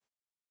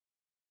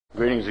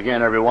Greetings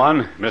again,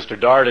 everyone. Mr.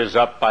 Dart is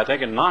up, I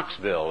think, in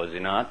Knoxville, is he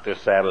not,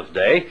 this Sabbath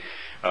day.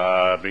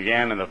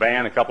 Began in the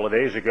band a couple of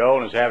days ago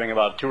and is having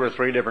about 2 or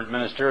 3 different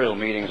ministerial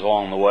meetings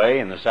along the way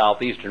in the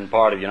southeastern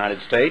part of the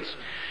United States.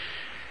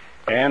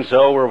 And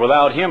so we're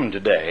without him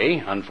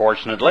today,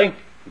 unfortunately,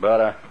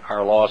 but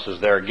our loss is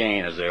their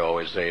gain, as they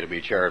always say, to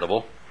be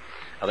charitable.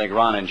 I think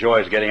Ron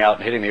enjoys getting out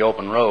and hitting the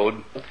open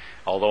road,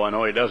 although I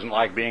know he doesn't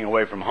like being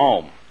away from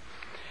home.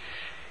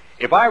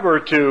 If I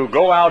were to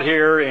go out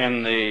here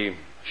in the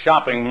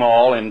shopping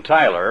mall in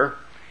Tyler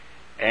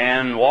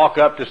and walk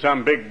up to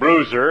some big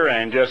bruiser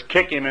and just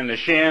kick him in the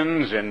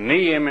shins and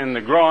knee him in the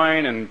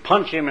groin and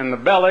punch him in the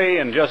belly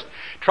and just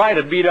try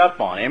to beat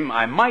up on him,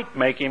 I might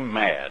make him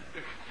mad.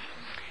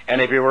 And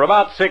if he were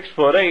about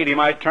 6'8", he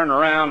might turn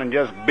around and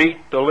just beat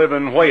the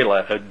living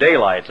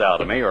daylights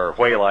out of me, or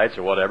whalites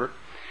or whatever.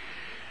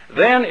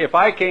 Then if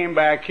I came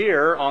back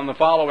here on the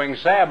following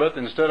Sabbath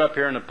and stood up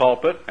here in the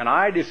pulpit and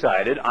I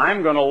decided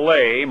I'm going to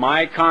lay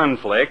my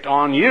conflict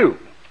on you,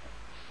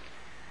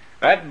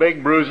 that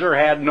big bruiser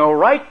had no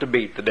right to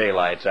beat the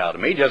daylights out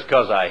of me just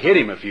because I hit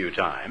him a few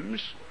times.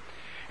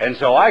 And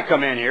so I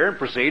come in here and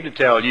proceed to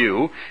tell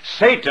you,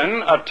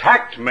 Satan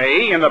attacked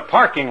me in the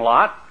parking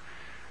lot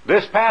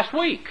this past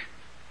week.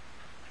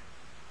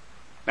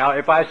 Now,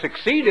 if I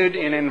succeeded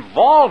in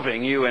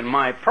involving you in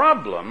my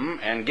problem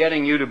and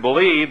getting you to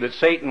believe that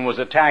Satan was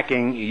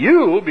attacking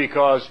you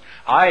because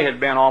I had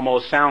been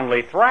almost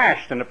soundly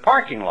thrashed in the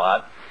parking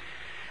lot,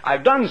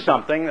 I've done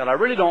something that I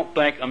really don't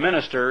think a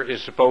minister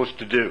is supposed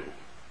to do.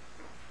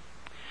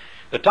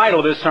 The title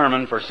of this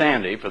sermon for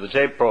Sandy, for the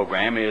tape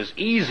program, is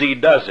Easy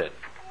Does It.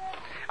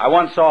 I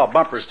once saw a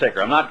bumper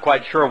sticker. I'm not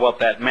quite sure what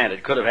that meant.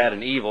 It could have had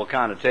an evil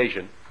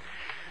connotation.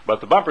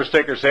 But the bumper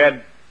sticker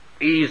said,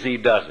 Easy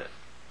Does It.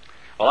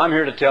 Well, I'm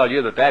here to tell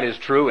you that that is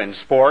true in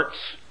sports.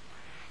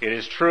 It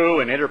is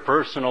true in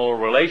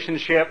interpersonal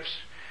relationships.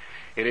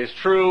 It is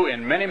true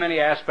in many, many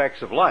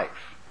aspects of life.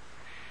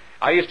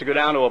 I used to go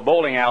down to a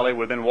bowling alley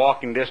within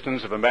walking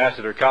distance of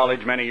Ambassador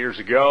College many years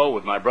ago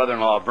with my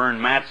brother-in-law Vern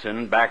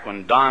Mattson, back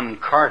when Don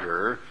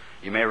Carter,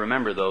 you may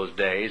remember those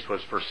days,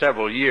 was for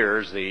several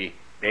years the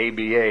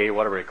ABA,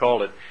 whatever he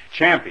called it,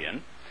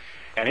 champion.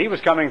 And he was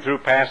coming through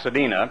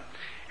Pasadena,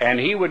 and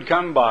he would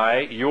come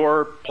by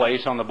your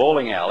place on the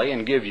bowling alley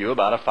and give you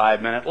about a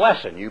 5-minute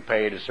lesson. You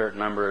paid a certain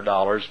number of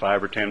dollars,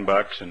 $5 or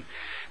 $10, and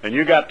then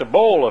you got to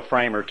bowl a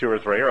frame or 2 or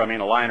 3, or I mean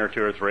a line or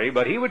 2 or 3,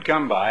 but he would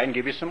come by and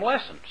give you some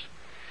lessons.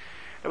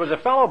 There was a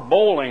fellow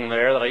bowling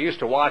there that I used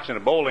to watch in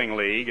a bowling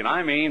league, and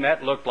I mean,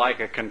 that looked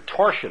like a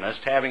contortionist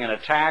having an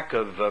attack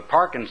of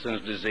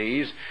Parkinson's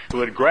disease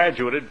who had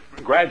graduated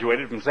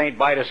from St.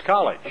 Vitus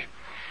College.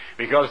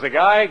 Because the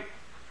guy,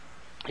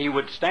 he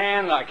would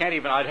stand,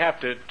 I'd have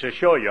to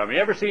show you. I mean,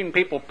 you ever seen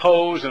people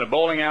pose in a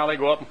bowling alley,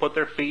 go up and put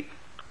their feet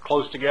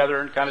close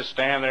together and kind of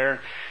stand there,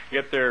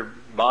 get their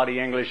body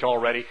English all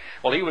ready?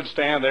 Well, he would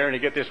stand there and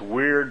he'd get this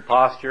weird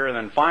posture, and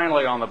then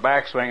finally on the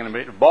backswing, and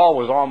the ball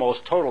was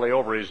almost totally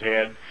over his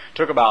head,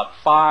 took about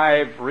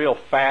 5 real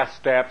fast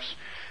steps,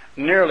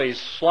 nearly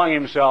slung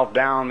himself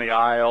down the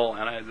aisle,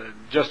 and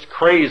just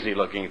crazy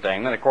looking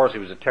thing. Then of course he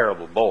was a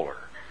terrible bowler.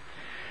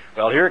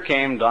 Well, here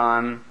came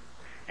Don,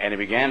 and he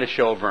began to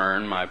show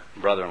Vern, my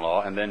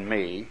brother-in-law, and then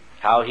me,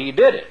 how he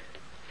did it.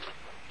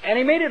 And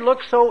he made it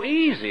look so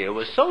easy. It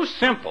was so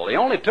simple. He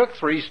only took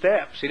 3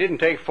 steps. He didn't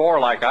take 4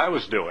 like I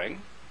was doing.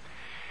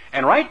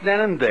 And right then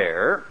and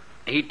there,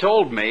 he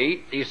told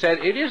me, he said,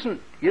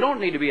 you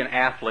don't need to be an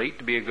athlete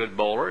to be a good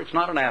bowler. It's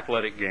not an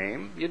athletic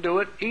game. You do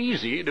it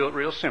easy. You do it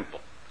real simple.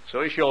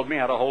 So he showed me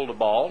how to hold a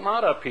ball,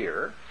 not up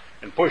here,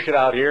 and push it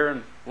out here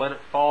and let it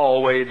fall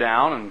all the way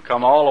down and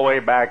come all the way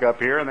back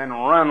up here and then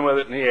run with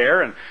it in the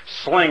air and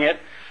sling it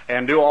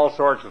and do all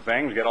sorts of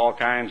things, get all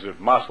kinds of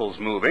muscles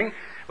moving.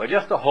 But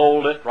just to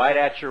hold it right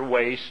at your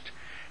waist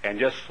and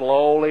just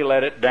slowly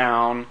let it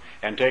down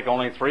and take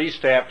only 3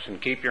 steps and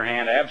keep your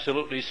hand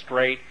absolutely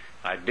straight.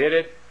 I did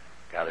it,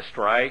 got a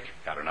strike,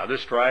 got another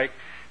strike.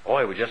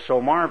 Boy, it was just so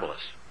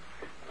marvelous.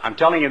 I'm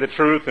telling you the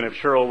truth, and if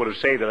Cheryl would have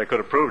saved it, I could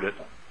have proved it.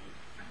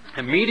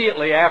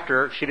 Immediately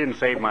after, she didn't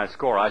save my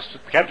score. I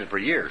kept it for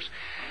years.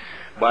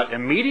 But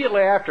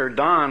immediately after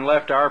Don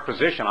left our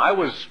position, I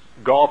was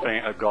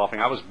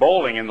I was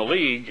bowling in the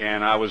league,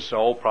 and I was,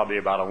 probably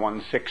about a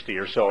 160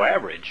 or so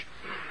average.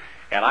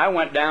 And I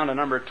went down to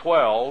number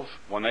 12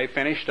 when they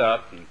finished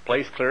up, and the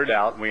place cleared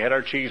out, and we had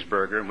our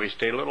cheeseburger, and we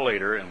stayed a little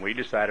later, and we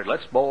decided,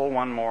 let's bowl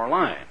one more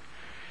line.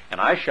 And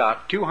I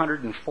shot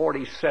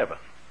 247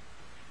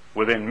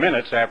 within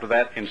minutes after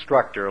that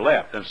instructor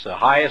left. It's the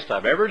highest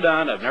I've ever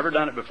done. I've never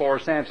done it before or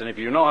since, and if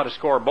you know how to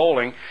score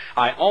bowling,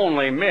 I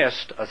only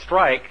missed a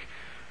strike,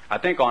 I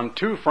think, on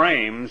 2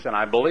 frames, and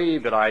I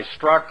believe that I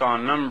struck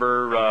on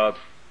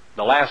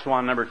the last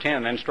one, number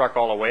 10, then struck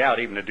all the way out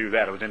even to do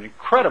that. It was an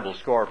incredible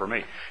score for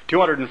me,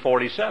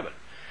 247.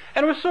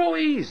 And it was so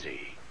easy.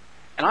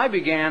 And I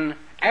began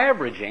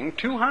averaging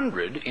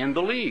 200 in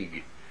the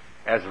league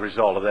as a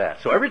result of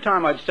that. So every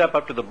time I'd step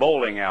up to the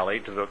bowling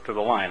alley, to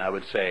the line, I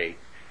would say,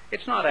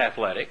 it's not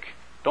athletic.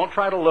 Don't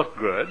try to look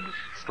good.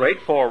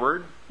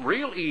 Straightforward,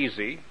 real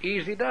easy.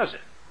 Easy does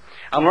it.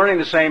 I'm learning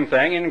the same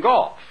thing in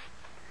golf.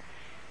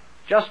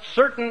 Just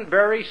certain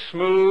very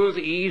smooth,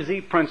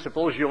 easy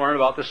principles you learn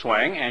about the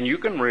swing, and you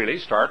can really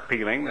start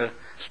peeling the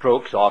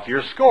strokes off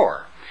your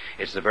score.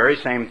 It's the very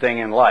same thing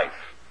in life.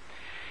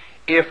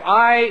 If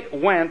I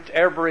went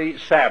every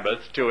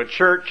Sabbath to a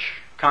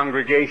church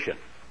congregation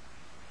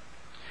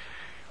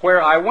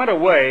where I went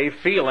away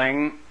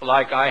feeling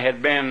like I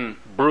had been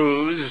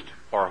bruised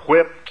or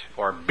whipped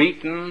or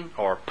beaten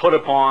or put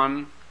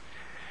upon,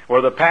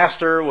 where the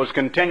pastor was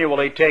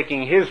continually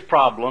taking his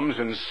problems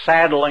and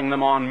saddling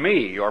them on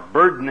me or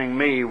burdening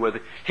me with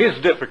his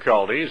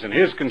difficulties and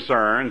his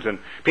concerns and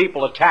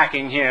people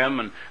attacking him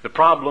and the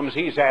problems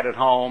he's had at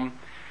home,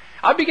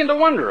 I begin to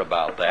wonder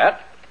about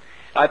that.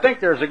 I think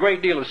there's a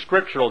great deal of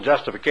scriptural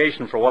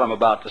justification for what I'm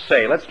about to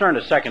say. Let's turn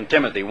to 2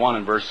 Timothy 1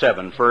 and verse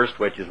 7 first,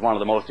 which is one of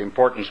the most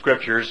important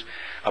scriptures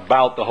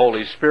about the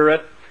Holy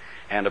Spirit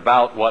and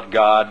about what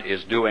God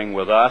is doing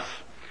with us.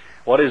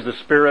 What is the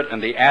spirit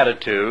and the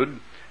attitude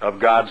of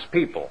God's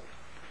people?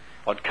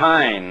 What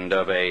kind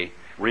of a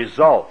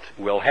result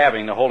will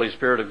having the Holy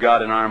Spirit of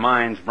God in our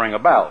minds bring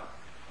about?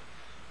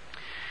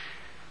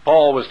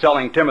 Paul was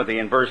telling Timothy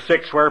in verse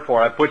 6,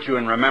 "Wherefore I put you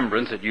in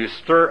remembrance that you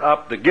stir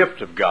up the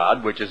gift of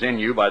God, which is in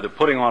you by the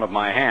putting on of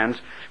my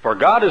hands. For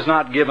God has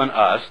not given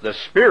us the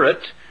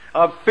spirit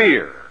of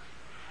fear,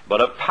 but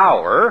of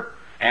power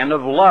and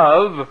of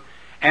love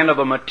and of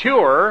a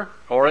mature,"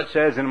 or it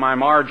says in my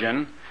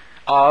margin,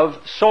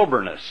 "of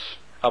soberness,"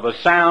 of a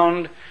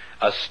sound,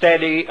 a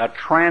steady, a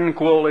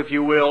tranquil, if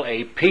you will,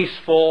 a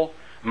peaceful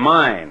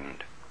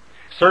mind.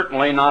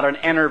 Certainly not an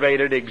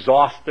enervated,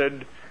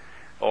 exhausted,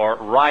 or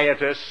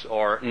riotous,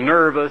 or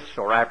nervous,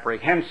 or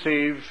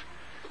apprehensive,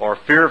 or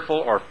fearful,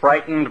 or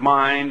frightened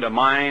mind, a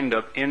mind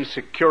of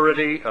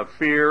insecurity, of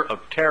fear, of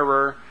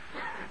terror,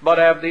 but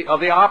of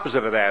the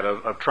opposite of that,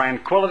 of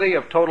tranquility,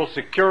 of total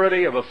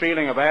security, of a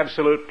feeling of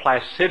absolute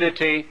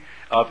placidity,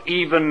 of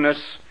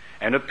evenness,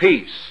 and of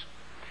peace.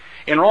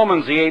 In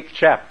Romans, the 8th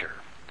chapter,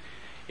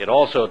 it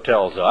also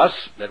tells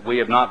us that we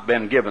have not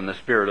been given the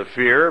spirit of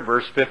fear.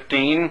 Verse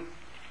 15,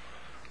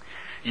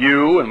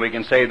 "You," and we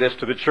can say this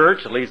to the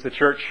church, at least the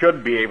church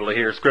should be able to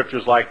hear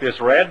scriptures like this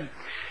read,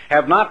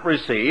 "have not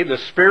received the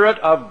spirit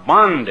of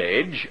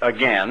bondage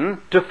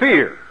again to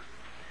fear."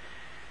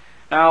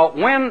 Now,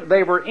 when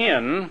they were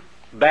in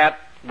that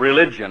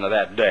religion of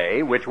that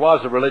day, which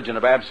was a religion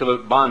of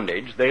absolute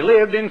bondage, they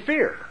lived in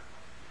fear.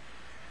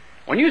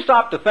 When you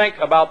stop to think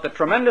about the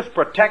tremendous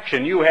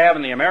protection you have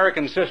in the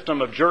American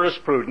system of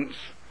jurisprudence,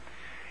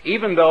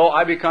 even though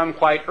I become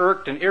quite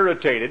irked and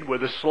irritated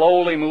with the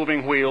slowly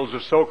moving wheels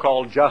of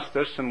so-called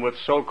justice and with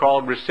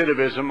so-called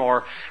recidivism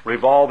or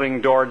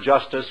revolving door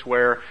justice,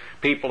 where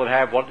people that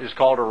have what is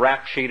called a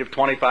rap sheet of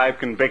 25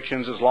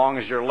 convictions as long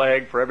as your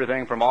leg for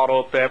everything from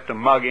auto theft to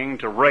mugging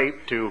to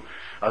rape to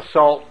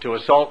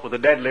assault with a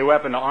deadly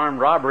weapon to armed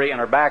robbery,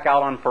 and are back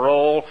out on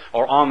parole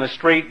or on the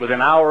street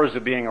within hours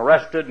of being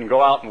arrested and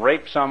go out and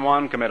rape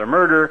someone, commit a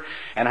murder.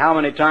 And how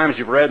many times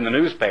you've read in the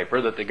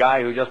newspaper that the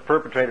guy who just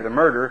perpetrated a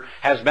murder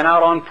has been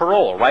out on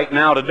parole. Right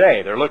now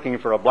today they're looking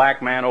for a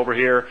black man over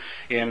here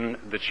in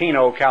the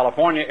Chino,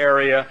 California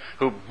area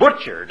who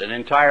butchered an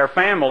entire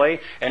family,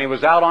 and he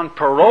was out on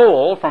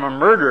parole from a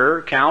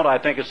murder count, I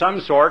think of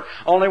some sort,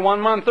 only 1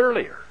 month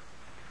earlier.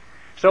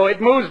 So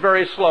it moves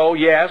very slow,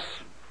 yes,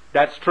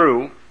 that's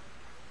true,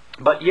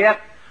 but yet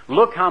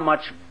look how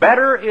much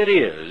better it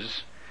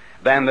is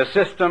than the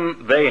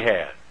system they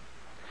had.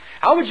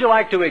 How would you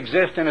like to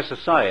exist in a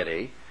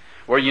society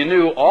where you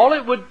knew all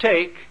it would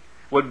take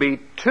would be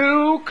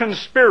 2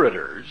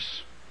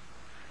 conspirators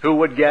who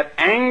would get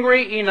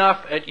angry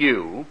enough at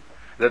you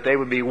that they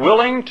would be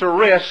willing to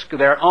risk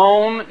their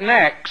own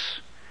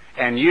necks,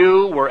 and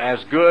you were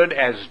as good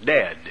as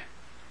dead?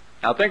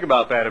 Now think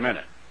about that a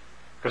minute.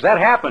 Because that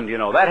happened, you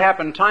know. That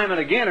happened time and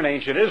again in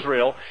ancient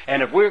Israel.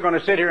 And if we're going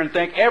to sit here and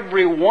think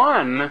every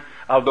one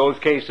of those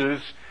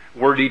cases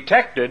were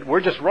detected,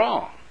 we're just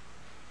wrong.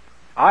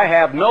 I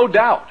have no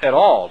doubt at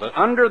all that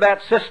under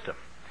that system,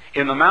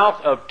 in the mouth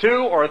of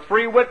 2 or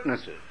 3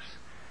 witnesses,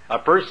 a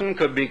person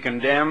could be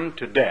condemned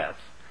to death.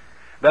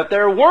 That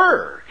there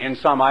were, in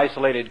some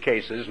isolated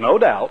cases, no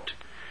doubt,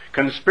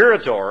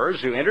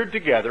 conspirators who entered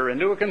together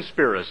into a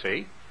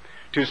conspiracy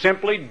to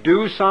simply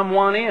do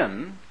someone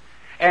in,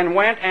 and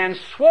went and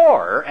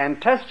swore and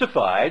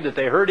testified that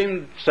they heard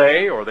him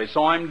say or they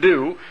saw him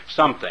do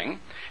something,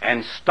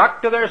 and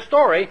stuck to their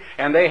story,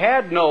 and they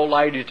had no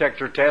lie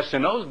detector tests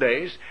in those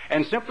days,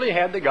 and simply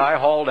had the guy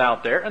hauled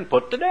out there and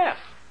put to death.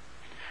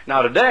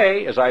 Now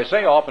today, as I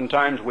say,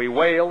 oftentimes we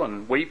wail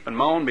and weep and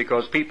moan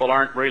because people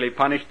aren't really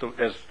punished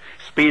as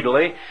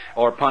speedily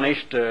or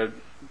punished to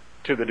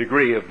the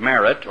degree of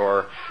merit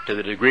or to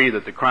the degree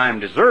that the crime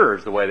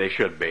deserves the way they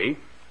should be.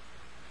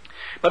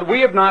 But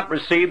we have not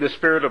received the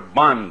spirit of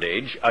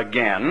bondage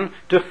again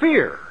to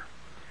fear.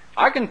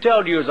 I can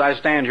tell you as I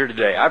stand here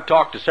today, I've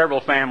talked to several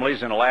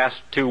families in the last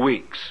 2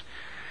 weeks.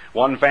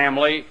 One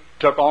family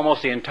took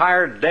almost the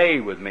entire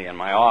day with me in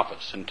my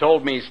office and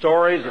told me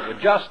stories that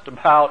would just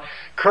about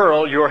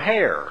curl your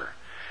hair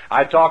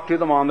I talk to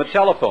them on the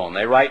telephone.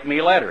 They write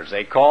me letters.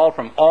 They call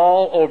from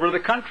all over the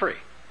country.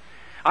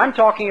 I'm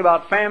talking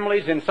about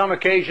families in some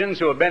occasions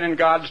who have been in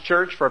God's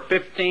church for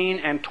 15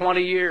 and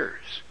 20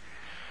 years.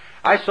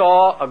 I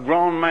saw a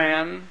grown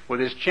man with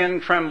his chin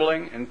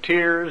trembling and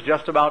tears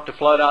just about to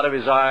flood out of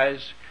his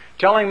eyes,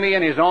 telling me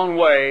in his own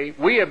way,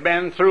 "We have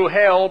been through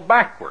hell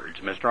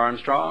backwards, Mr.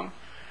 Armstrong.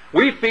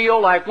 We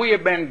feel like we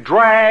have been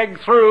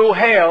dragged through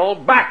hell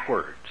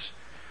backwards.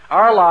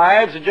 Our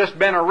lives have just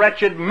been a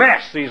wretched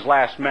mess these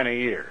last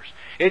many years.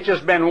 It's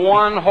just been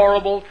one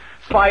horrible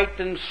fight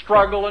and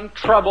struggle and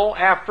trouble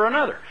after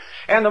another."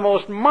 And the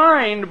most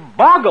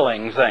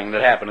mind-boggling thing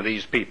that happened to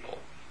these people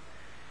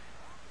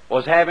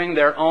was having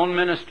their own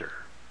minister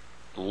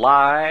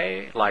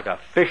lie like a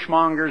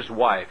fishmonger's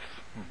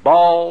wife,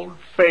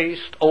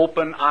 bald-faced,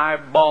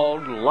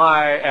 open-eyeballed,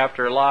 lie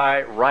after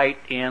lie right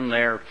in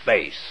their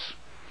face,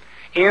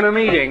 in a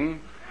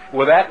meeting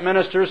with that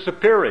minister's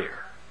superior.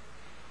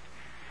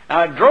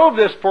 Now, it drove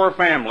this poor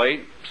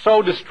family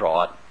so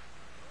distraught.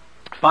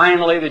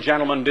 Finally, the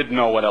gentleman didn't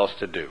know what else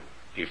to do.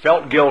 He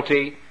felt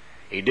guilty.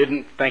 He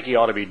didn't think he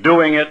ought to be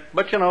doing it,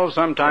 but you know,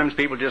 sometimes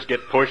people just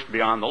get pushed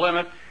beyond the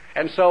limit,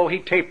 and so he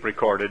tape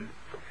recorded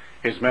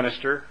his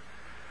minister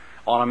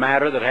on a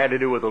matter that had to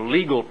do with a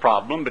legal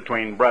problem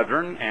between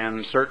brethren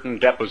and certain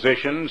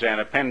depositions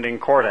and a pending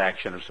court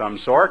action of some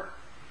sort.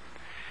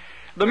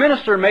 The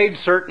minister made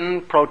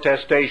certain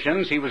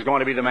protestations. He was going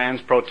to be the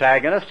man's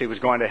protagonist. He was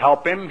going to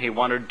help him. He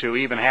wanted to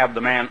even have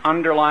the man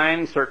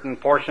underline certain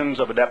portions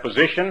of a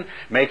deposition,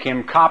 make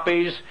him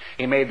copies.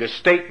 He made the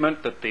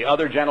statement that the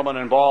other gentleman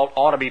involved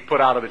ought to be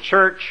put out of the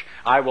church.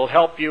 "I will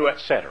help you,"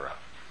 etc.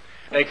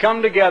 They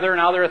come together.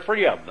 Now there are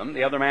three of them,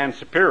 the other man's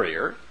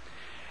superior.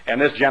 And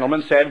this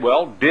gentleman said,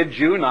 "Well, did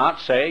you not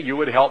say you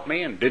would help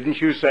me? And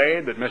didn't you say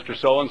that Mr.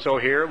 So-and-so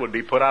here would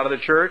be put out of the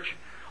church?"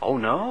 "Oh,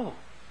 no.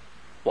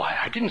 Why,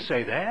 I didn't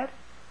say that."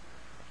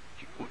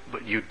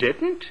 "But you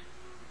didn't?"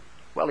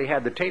 Well, he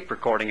had the tape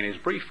recording in his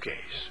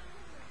briefcase.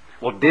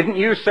 "Well, didn't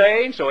you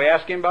say?" And so he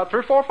asked him about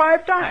 3, 4,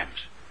 5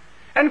 times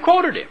and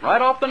quoted him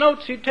right off the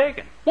notes he'd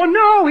taken. "Well,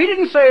 no, he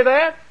didn't say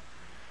that."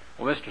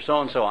 "Well, Mr.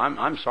 So-and-so,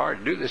 I'm sorry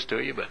to do this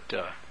to you, but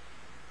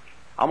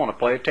I'm going to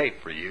play a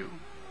tape for you."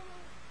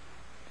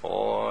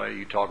 Boy,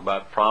 you talk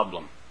about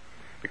problem.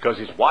 Because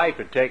his wife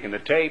had taken the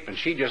tape and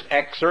she just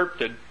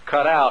excerpted,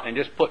 cut out, and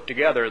just put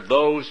together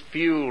those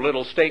few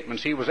little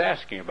statements he was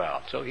asking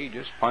about. So he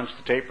just punched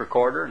the tape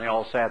recorder and they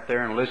all sat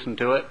there and listened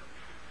to it.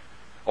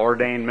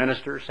 Ordained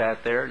minister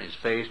sat there and his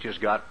face just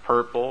got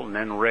purple and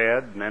then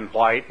red and then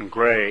white and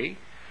gray.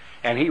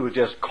 And he was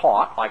just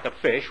caught like a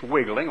fish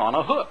wiggling on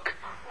a hook.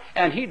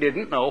 And he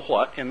didn't know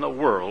what in the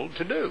world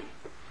to do.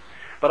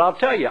 But I'll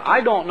tell you,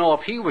 I don't know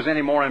if he was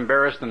any more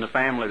embarrassed than the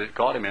family that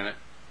caught him in it.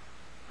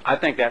 I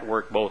think that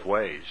worked both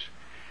ways.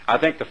 I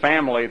think the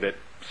family that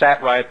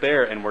sat right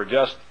there and were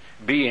just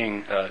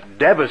being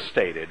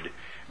devastated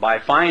by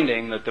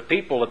finding that the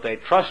people that they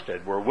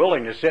trusted were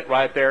willing to sit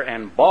right there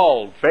and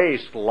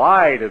bald-faced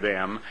lie to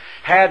them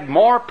had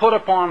more put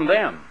upon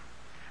them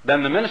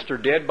than the minister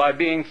did by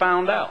being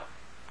found out.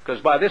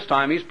 Because by this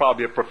time he's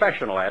probably a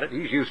professional at it.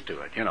 He's used to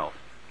it, you know.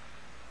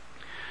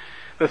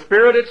 The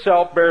Spirit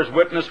itself bears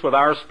witness with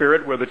our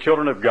spirit, we're the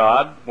children of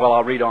God. Well,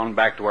 I'll read on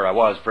back to where I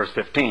was, verse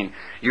 15.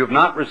 "You have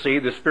not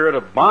received the spirit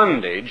of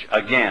bondage,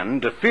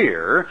 again, to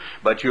fear,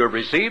 but you have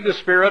received the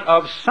spirit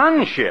of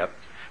sonship,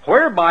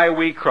 whereby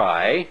we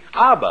cry,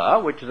 Abba,"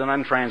 which is an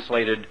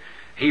untranslated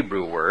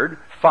Hebrew word,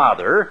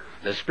 "Father."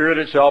 The Spirit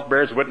itself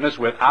bears witness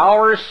with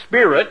our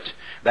spirit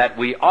that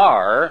we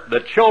are the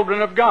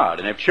children of God.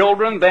 And if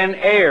children, then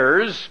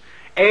heirs,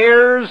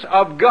 heirs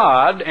of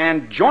God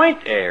and joint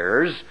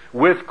heirs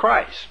with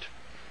Christ.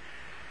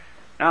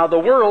 Now, the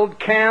world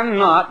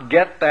cannot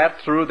get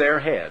that through their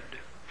head.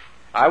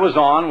 I was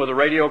on with a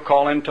radio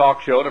call-in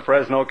talk show to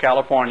Fresno,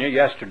 California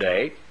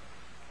yesterday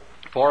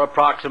for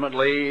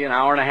approximately an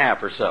hour and a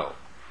half or so.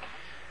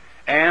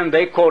 And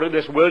they quoted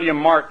this William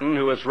Martin,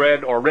 who has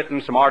read or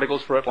written some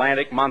articles for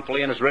Atlantic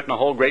Monthly and has written a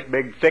whole great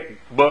big thick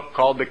book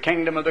called The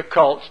Kingdom of the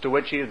Cults, to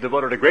which he has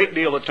devoted a great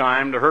deal of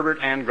time to Herbert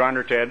and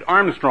Garner Ted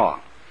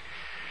Armstrong.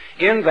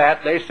 In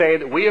that, they say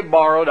that we have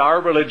borrowed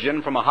our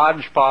religion from a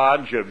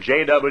hodgepodge of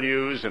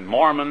JWs and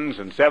Mormons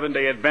and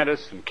Seventh-day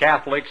Adventists and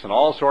Catholics and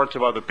all sorts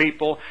of other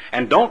people.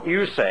 And don't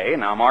you say,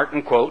 now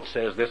Martin quotes,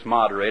 says this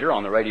moderator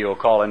on the radio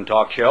call-in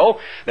talk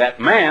show, that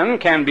man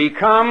can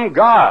become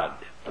God.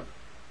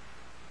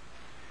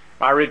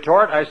 I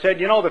retort, I said,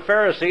 you know, the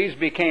Pharisees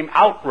became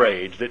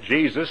outraged at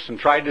Jesus and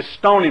tried to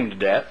stone him to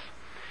death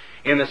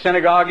in the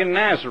synagogue in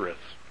Nazareth,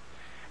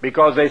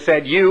 because they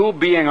said, you,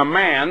 being a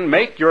man,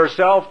 make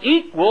yourself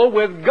equal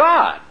with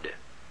God.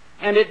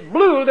 And it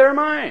blew their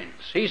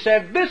minds. He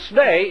said, this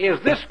day is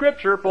this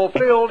scripture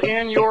fulfilled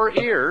in your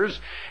ears.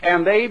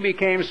 And they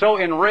became so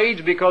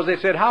enraged because they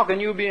said, how can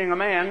you, being a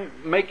man,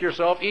 make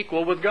yourself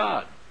equal with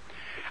God?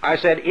 I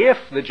said, if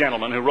the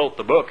gentleman who wrote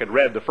the book had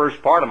read the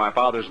first part of my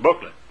father's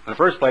booklet. In the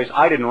first place,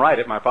 I didn't write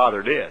it, my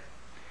father did.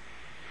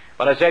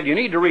 But I said, you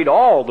need to read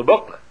all the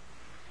booklet.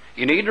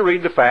 you need to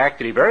read the fact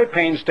that he very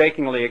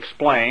painstakingly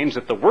explains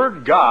that the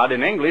word God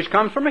in English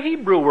comes from a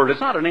Hebrew word.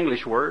 It's not an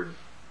English word.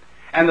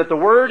 And that the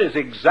word is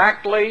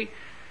exactly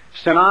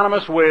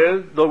synonymous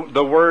with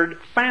the word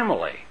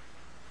family,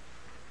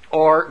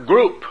 or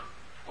group,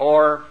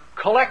 or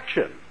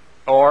collection,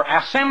 or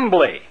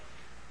assembly.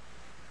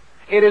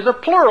 It is a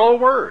plural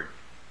word.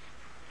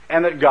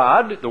 And that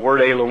God, the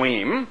word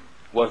Elohim,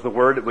 was the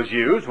word that was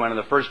used when in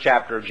the first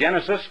chapter of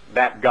Genesis,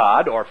 that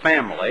God, or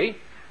family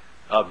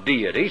of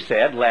deity,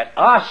 said, "Let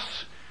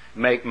us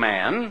make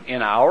man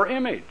in our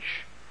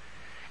image."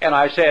 And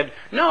I said,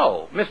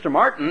 no, Mr.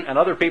 Martin and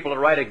other people that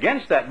write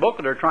against that book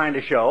that are trying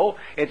to show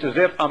it's as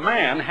if a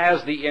man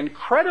has the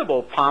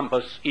incredible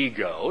pompous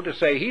ego to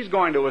say he's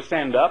going to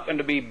ascend up and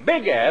to be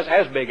big as,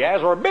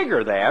 or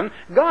bigger than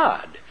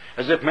God.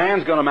 As if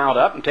man's going to mount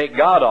up and take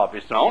God off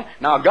his throne.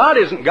 Now, God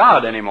isn't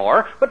God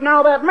anymore, but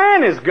now that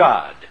man is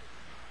God.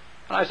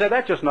 And I said,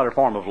 that's just another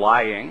form of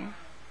lying.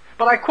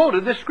 But I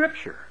quoted this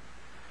scripture.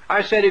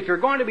 I said, if you're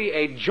going to be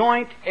a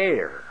joint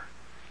heir,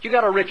 you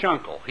got a rich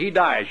uncle. He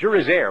dies. You're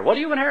his heir. What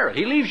do you inherit?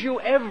 He leaves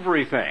you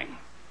everything.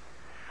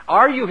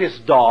 Are you his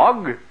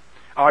dog?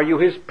 Are you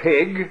his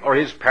pig, or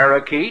his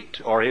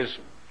parakeet, or his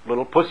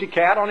little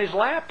pussycat on his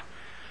lap?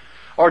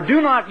 Or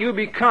do not you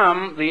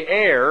become the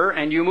heir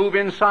and you move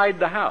inside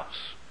the house?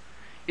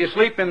 You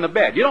sleep in the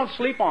bed. You don't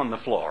sleep on the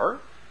floor.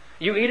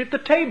 You eat at the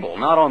table,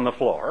 not on the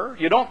floor.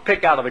 You don't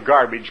pick out of the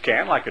garbage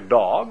can like a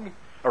dog,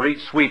 or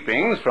eat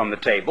sweepings from the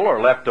table, or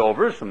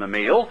leftovers from the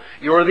meal.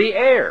 You're the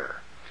heir.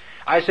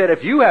 I said,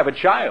 if you have a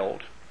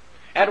child,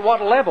 at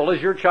what level is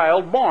your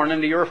child born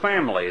into your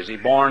family? Is he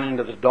born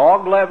into the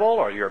dog level,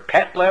 or your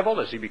pet level?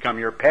 Does he become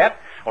your pet,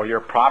 or your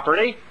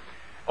property?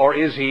 Or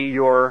is he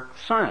your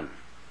son?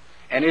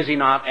 And is he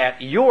not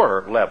at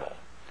your level?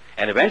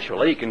 And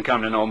eventually he can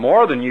come to know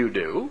more than you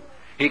do.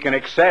 He can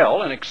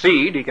excel and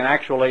exceed. He can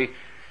actually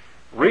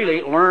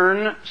really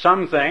learn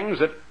some things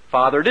that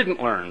Father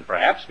didn't learn,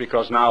 perhaps,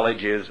 because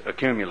knowledge is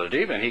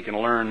accumulative, and he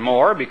can learn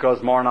more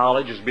because more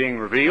knowledge is being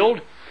revealed.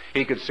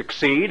 He could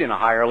succeed in a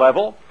higher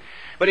level,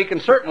 but he can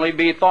certainly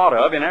be thought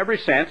of in every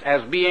sense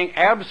as being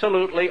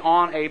absolutely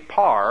on a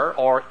par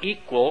or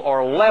equal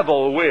or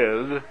level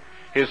with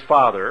his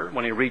father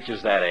when he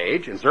reaches that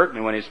age, and certainly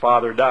when his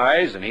father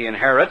dies and he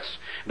inherits,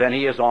 then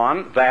he is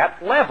on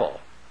that level.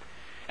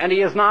 And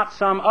he is not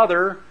some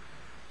other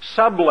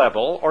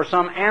sub-level or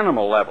some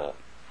animal level.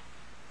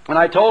 And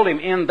I told him,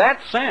 in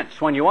that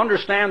sense, when you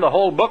understand the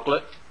whole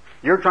booklet,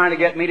 you're trying to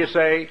get me to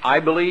say,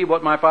 I believe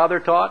what my father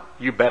taught?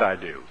 You bet I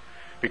do.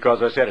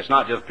 Because I said, it's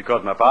not just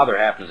because my father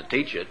happens to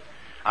teach it.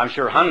 I'm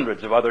sure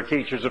hundreds of other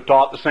teachers have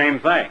taught the same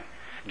thing.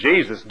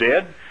 Jesus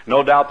did.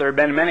 No doubt there have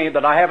been many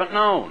that I haven't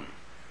known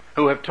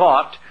who have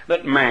taught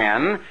that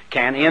man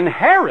can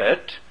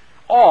inherit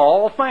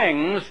all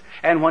things,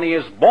 and when he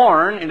is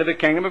born into the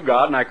kingdom of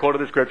God, and I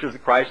quoted the scriptures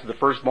that Christ is the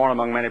firstborn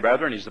among many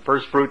brethren, he's the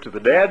first fruits of the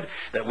dead,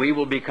 that we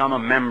will become a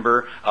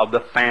member of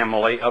the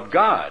family of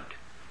God.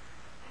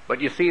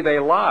 But you see, they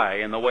lie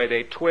in the way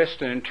they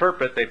twist and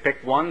interpret. They pick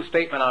one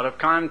statement out of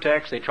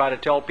context. They try to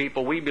tell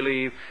people we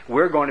believe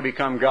we're going to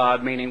become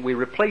God, meaning we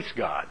replace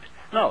God.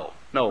 No,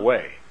 no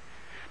way.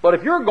 But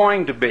if you're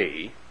going to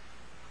be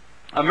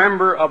a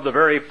member of the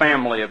very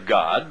family of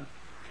God,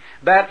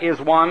 that is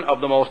one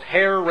of the most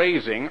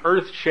hair-raising,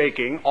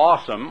 earth-shaking,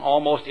 awesome,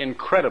 almost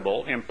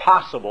incredible,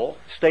 impossible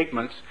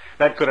statements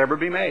that could ever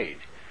be made.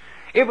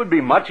 It would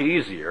be much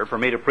easier for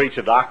me to preach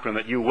a doctrine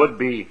that you would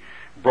be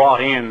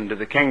brought into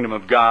the kingdom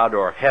of God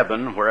or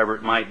heaven, wherever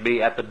it might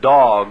be, at the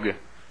dog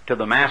to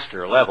the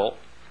master level.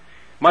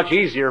 Much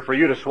easier for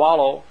you to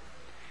swallow,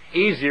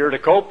 easier to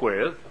cope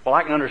with. Well,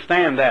 I can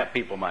understand that,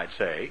 people might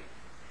say.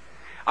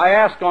 I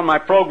asked on my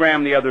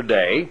program the other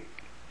day,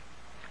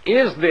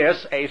 is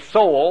this a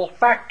soul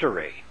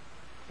factory?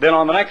 Then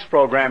on the next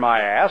program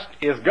I asked,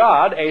 is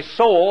God a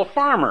soul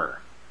farmer?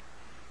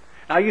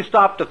 Now you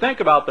stop to think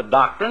about the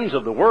doctrines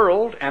of the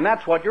world, and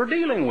that's what you're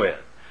dealing with.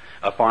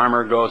 A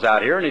farmer goes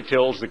out here and he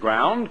tills the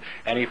ground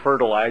and he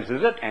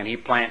fertilizes it and he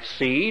plants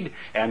seed,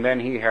 and then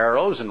he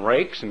harrows and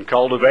rakes and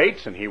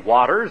cultivates and he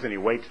waters and he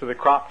waits for the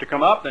crop to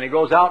come up, then he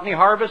goes out and he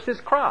harvests his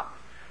crop.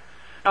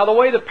 Now the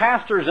way the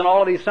pastors in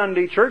all of these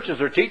Sunday churches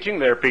are teaching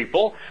their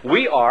people,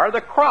 we are the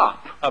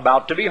crop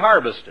about to be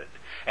harvested,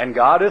 and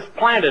God has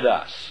planted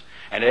us,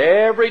 and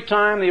every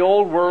time the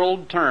old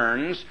world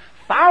turns,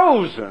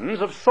 thousands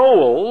of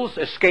souls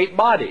escape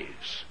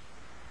bodies.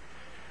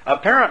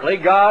 Apparently,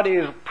 God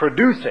is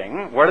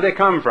producing. Where do they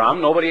come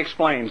from? Nobody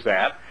explains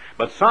that.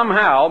 But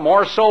somehow,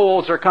 more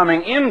souls are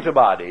coming into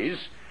bodies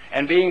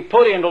and being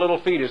put into little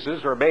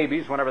fetuses or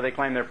babies whenever they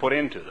claim they're put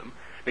into them,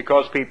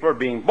 because people are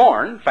being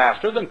born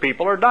faster than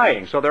people are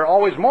dying. So there are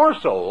always more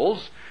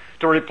souls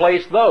to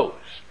replace those.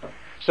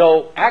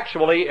 So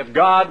actually, if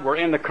God were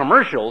in the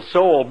commercial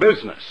soul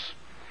business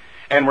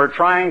and we're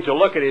trying to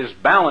look at his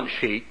balance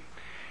sheet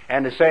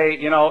And to say,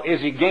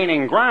 is he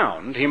gaining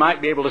ground? He might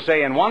be able to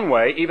say in one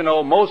way, even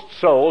though most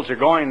souls are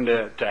going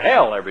to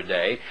hell every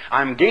day,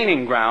 I'm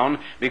gaining ground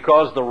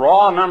because the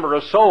raw number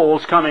of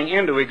souls coming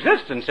into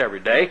existence every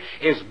day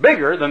is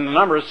bigger than the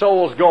number of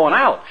souls going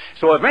out.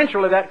 So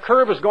eventually that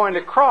curve is going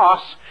to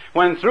cross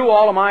when through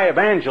all of my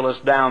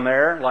evangelists down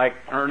there, like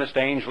Ernest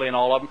Ainsley and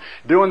all of them,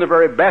 doing the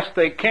very best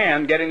they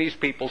can, getting these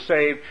people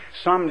saved,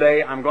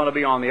 someday I'm going to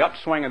be on the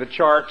upswing of the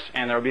charts,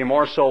 and there will be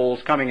more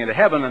souls coming into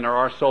heaven than there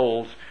are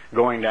souls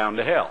going down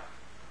to hell.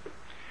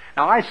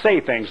 Now, I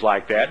say things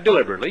like that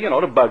deliberately,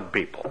 to bug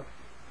people.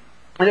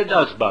 And it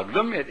does bug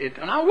them.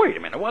 Now, wait a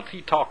minute, what's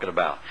he talking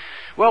about?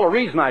 Well, the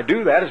reason I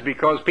do that is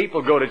because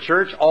people go to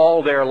church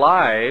all their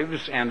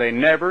lives and they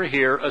never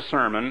hear a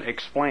sermon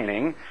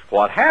explaining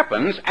what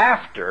happens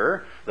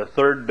after the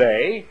third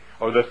day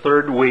or the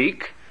third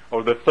week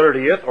or the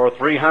 30th or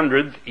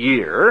 300th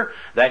year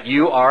that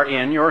you are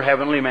in your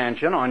heavenly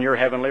mansion, on your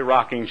heavenly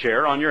rocking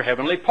chair, on your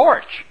heavenly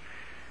porch.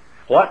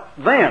 What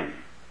then?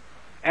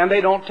 And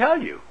they don't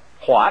tell you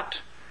what,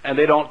 and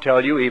they don't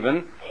tell you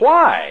even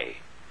why.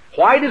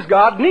 Why does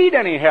God need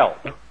any help?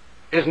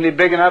 Isn't he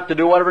big enough to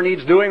do whatever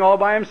needs doing all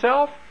by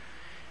himself?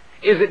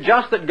 Is it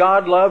just that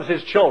God loves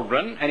his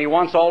children and he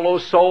wants all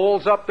those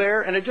souls up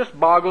there? And it just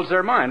boggles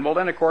their mind. Well,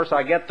 then, of course,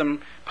 I get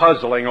them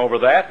puzzling over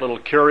that, a little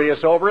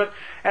curious over it,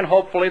 and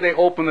hopefully they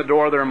open the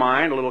door of their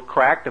mind a little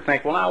crack to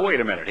think, well, now, wait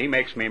a minute. He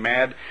makes me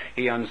mad.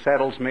 He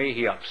unsettles me.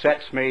 He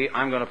upsets me.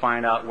 I'm going to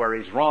find out where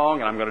he's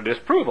wrong, and I'm going to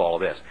disprove all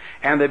of this.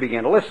 And they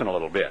begin to listen a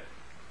little bit.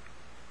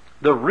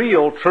 The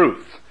real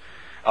truth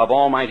of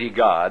Almighty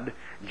God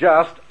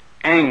just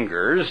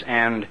angers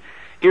and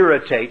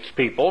irritates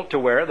people to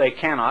where they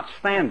cannot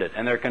stand it,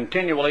 and they're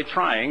continually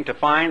trying to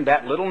find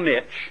that little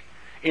niche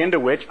into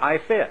which I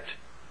fit,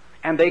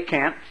 and they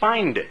can't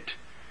find it.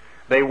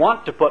 They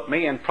want to put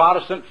me in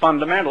Protestant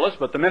fundamentalists,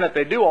 but the minute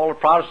they do, all the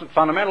Protestant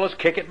fundamentalists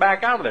kick it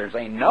back out of there and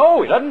say,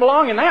 no, he doesn't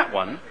belong in that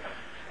one.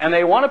 And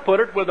they want to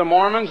put it with the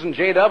Mormons and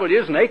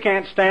JWs, and they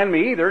can't stand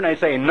me either, and they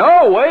say,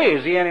 no way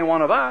is he any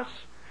one of us.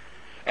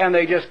 And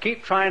they just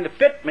keep trying to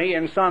fit me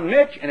in some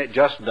niche, and it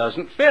just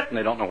doesn't fit, and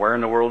they don't know where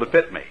in the world to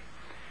fit me.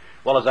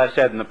 Well, as I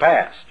said in the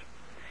past,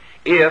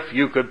 if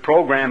you could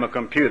program a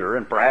computer,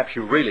 and perhaps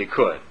you really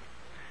could,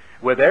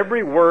 with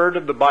every word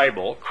of the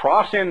Bible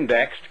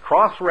cross-indexed,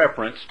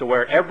 cross-referenced to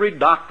where every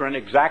doctrine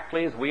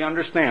exactly as we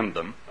understand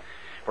them,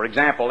 for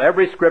example,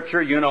 every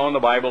scripture in the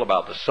Bible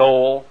about the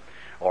soul,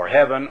 or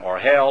heaven, or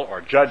hell,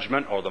 or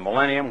judgment, or the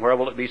millennium, where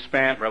will it be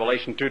spent?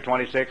 Revelation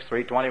 2:26,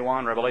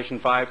 3:21, Revelation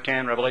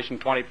 5:10, Revelation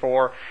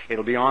 24,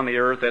 it'll be on the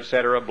earth,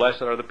 etc.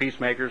 Blessed are the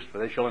peacemakers, for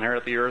they shall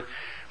inherit the earth,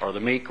 or the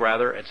meek,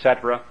 rather,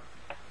 etc.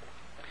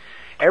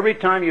 Every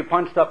time you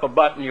punched up a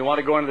button, you want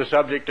to go into the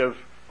subject of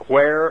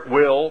where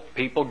will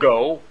people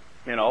go,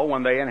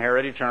 when they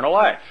inherit eternal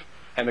life.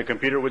 And the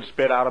computer would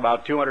spit out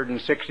about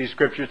 260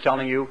 scriptures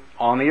telling you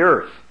on the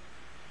earth.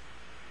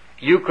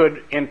 You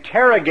could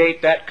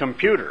interrogate that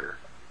computer,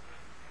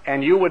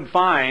 and you would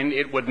find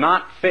it would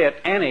not fit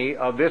any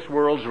of this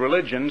world's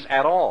religions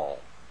at all.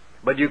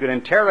 But you could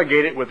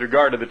interrogate it with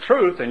regard to the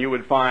truth, and you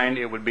would find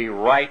it would be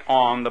right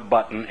on the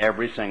button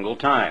every single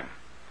time.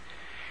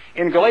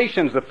 In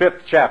Galatians, the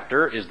 5th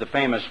chapter, is the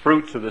famous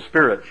Fruits of the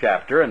Spirit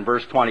chapter, and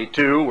verse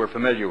 22, we're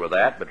familiar with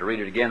that, but to read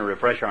it again to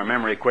refresh our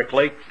memory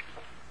quickly.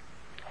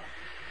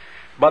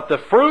 But the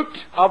fruit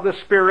of the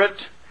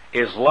Spirit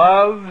is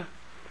love,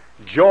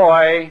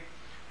 joy,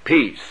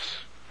 peace.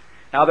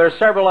 Now, there are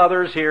several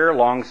others here: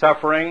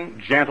 long-suffering,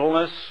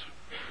 gentleness,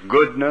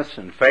 goodness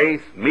and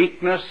faith,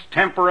 meekness,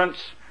 temperance.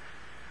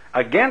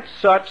 Against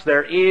such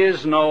there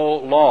is no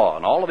law.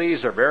 And all of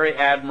these are very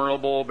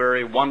admirable,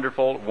 very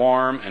wonderful,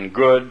 warm, and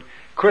good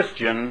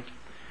Christian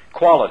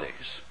qualities.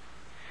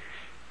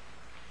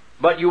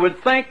 But you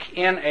would think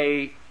in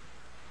a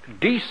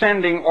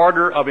descending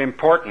order of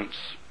importance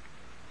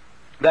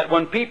that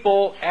when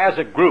people as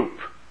a group,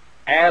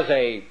 as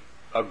a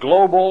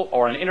global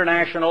or an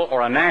international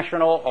or a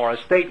national or a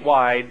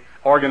statewide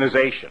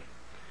organization,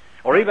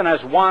 or even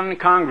as one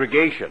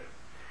congregation,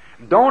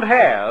 don't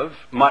have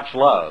much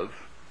love,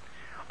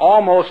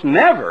 almost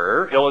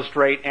never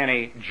illustrate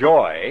any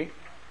joy,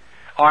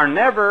 are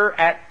never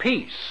at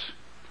peace,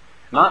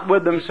 not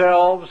with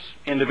themselves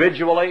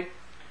individually,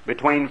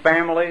 between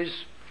families,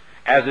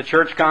 as a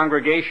church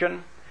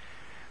congregation.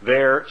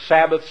 Their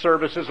Sabbath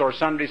services or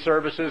Sunday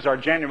services are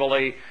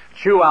genuinely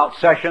chew-out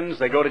sessions.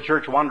 They go to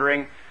church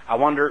wondering, I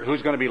wonder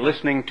who's going to be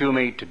listening to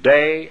me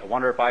today. I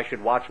wonder if I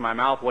should watch my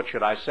mouth. What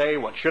should I say?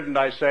 What shouldn't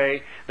I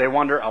say? I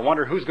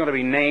wonder who's going to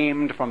be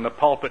named from the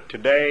pulpit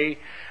today.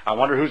 I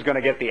wonder who's going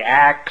to get the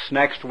axe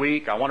next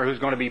week. I wonder who's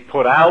going to be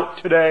put out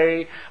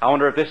today. I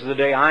wonder if this is the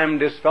day I'm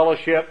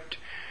disfellowshipped.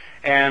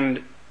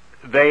 And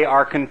they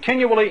are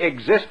continually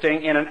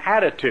existing in an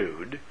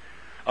attitude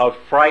of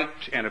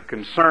fright and of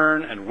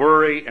concern and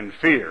worry and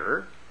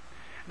fear.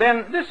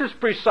 Then this is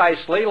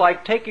precisely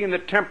like taking the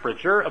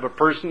temperature of a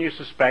person you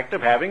suspect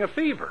of having a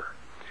fever.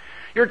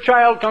 Your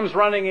child comes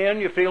running in,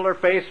 you feel their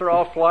face, they're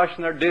all flushed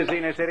and they're dizzy,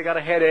 and they say they got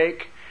a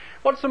headache.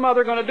 What's the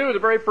mother going to do? The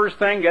very first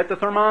thing, get the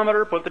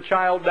thermometer, put the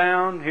child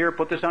down. Here,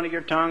 put this under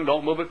your tongue.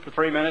 Don't move it for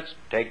 3 minutes.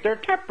 Take their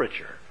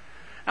temperature.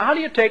 Now, how do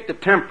you take the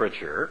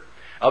temperature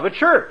of a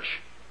church,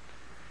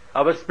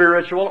 of a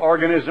spiritual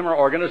organism or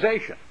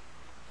organization?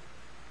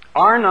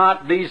 Are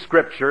not these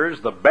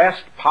scriptures the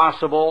best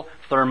possible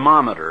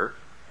thermometer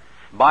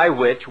by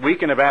which we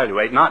can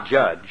evaluate, not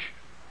judge,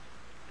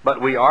 but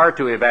we are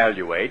to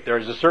evaluate? There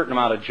is a certain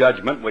amount of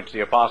judgment which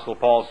the Apostle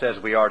Paul says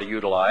we are to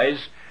utilize.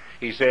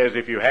 He says,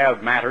 if you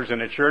have matters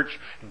in a church,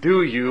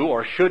 do you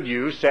or should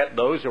you set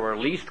those who are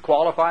least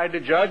qualified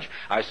to judge?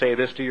 I say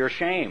this to your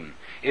shame.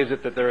 Is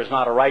it that there is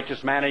not a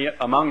righteous man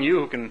among you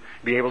who can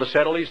be able to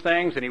settle these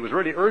things? And he was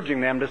really urging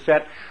them to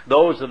set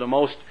those of the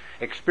most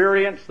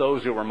experienced,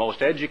 those who were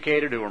most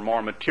educated, who were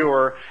more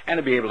mature, and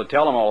to be able to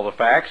tell them all the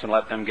facts and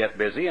let them get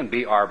busy and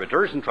be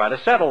arbiters and try to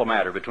settle a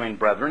matter between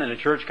brethren in a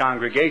church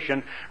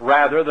congregation,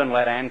 rather than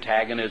let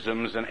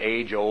antagonisms and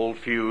age-old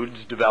feuds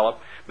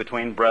develop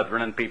between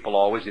brethren and people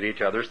always at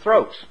each other's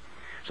throats.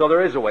 So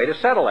there is a way to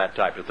settle that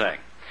type of thing.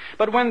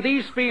 But when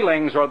these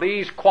feelings or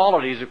these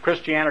qualities of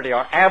Christianity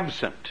are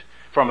absent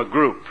from a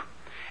group,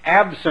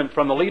 absent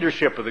from the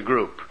leadership of the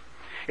group,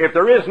 if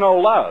there is no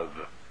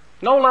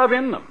love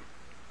in them,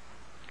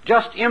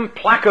 just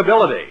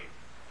implacability,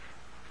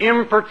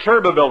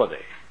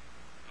 imperturbability,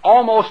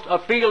 almost a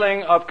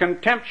feeling of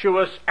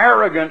contemptuous,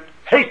 arrogant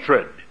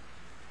hatred,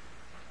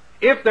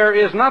 if there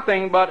is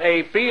nothing but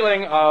a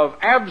feeling of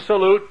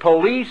absolute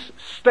police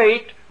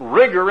state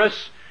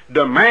rigorous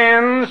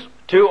demands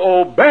to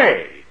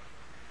obey,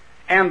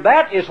 and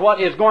that is what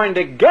is going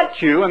to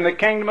get you in the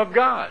kingdom of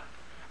God,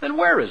 then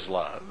where is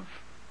love?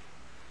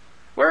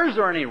 Where is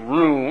there any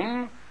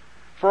room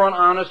for an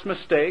honest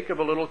mistake of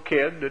a little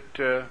kid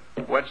that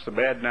wets the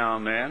bed now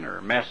and then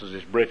or messes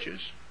his britches?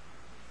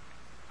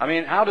 I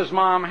mean, how does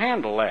mom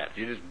handle that?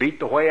 You just beat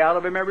the way out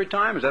of him every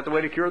time? Is that the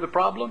way to cure the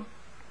problem?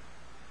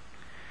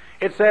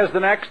 It says the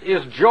next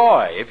is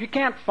joy. If you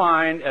can't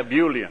find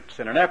ebullience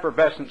and an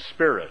effervescent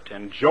spirit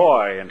and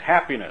joy and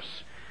happiness,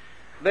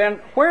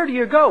 then where do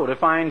you go to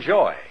find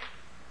joy?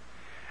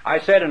 I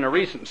said in a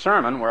recent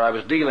sermon where I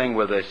was dealing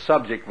with a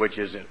subject which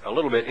is a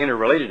little bit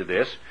interrelated to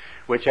this,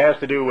 which has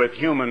to do with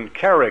human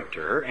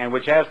character and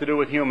which has to do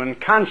with human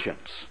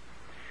conscience,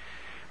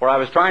 where I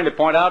was trying to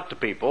point out to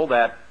people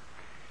that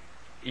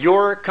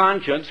your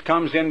conscience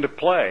comes into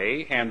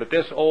play, and that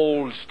this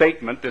old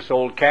statement, this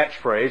old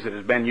catchphrase that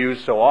has been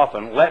used so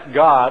often, let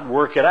God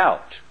work it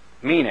out,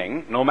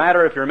 meaning no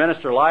matter if your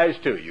minister lies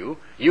to you,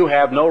 you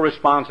have no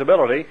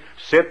responsibility.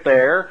 Sit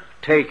there,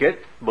 take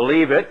it,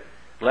 believe it,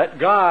 let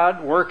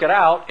God work it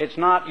out. It's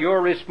not your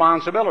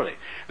responsibility.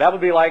 That would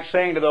be like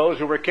saying to those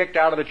who were kicked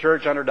out of the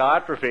church under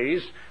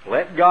Diotrephes,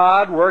 let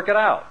God work it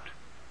out.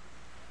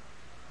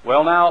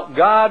 Well, now,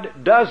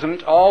 God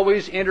doesn't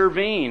always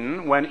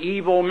intervene when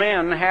evil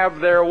men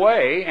have their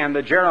way, and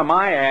the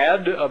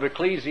Jeremiad of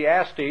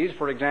Ecclesiastes,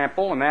 for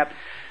example, and that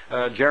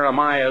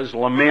Jeremiah's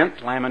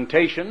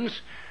Lamentations,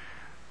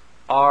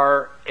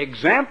 are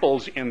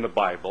examples in the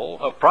Bible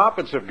of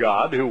prophets of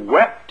God who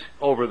wept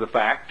over the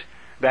fact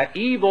that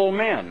evil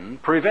men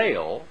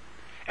prevail,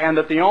 and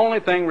that the only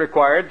thing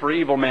required for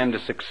evil men to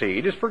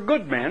succeed is for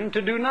good men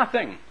to do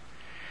nothing.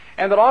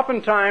 And that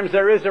oftentimes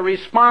there is a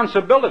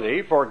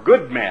responsibility for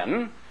good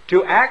men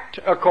to act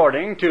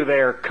according to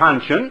their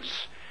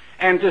conscience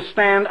and to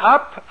stand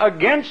up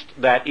against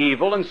that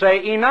evil and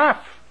say,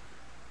 enough.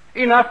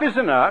 Enough is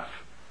enough,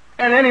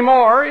 and any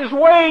more is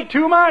way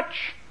too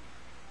much.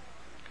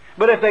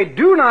 But if they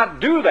do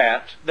not do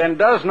that, then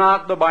does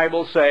not the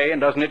Bible say,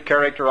 and doesn't it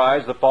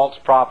characterize the false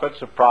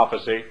prophets of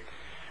prophecy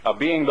of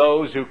being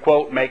those who,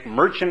 quote, make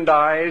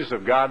merchandise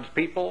of God's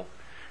people,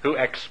 who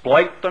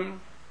exploit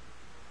them,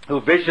 who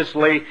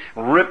viciously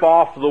rip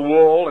off the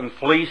wool and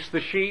fleece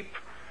the sheep,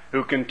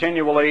 who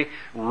continually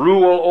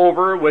rule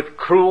over with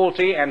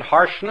cruelty and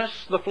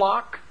harshness the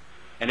flock?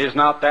 And is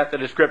not that the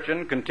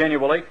description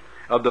continually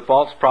of the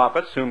false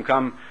prophets who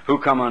come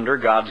under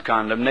God's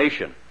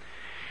condemnation?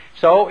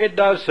 So it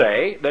does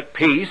say that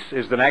peace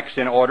is the next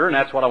in order, and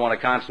that's what I want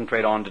to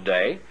concentrate on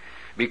today,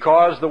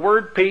 because the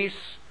word peace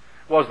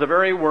was the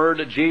very word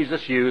that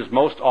Jesus used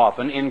most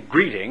often in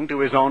greeting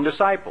to his own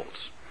disciples.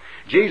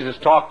 Jesus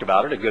talked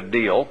about it a good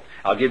deal.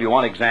 I'll give you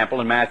one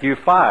example in Matthew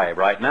 5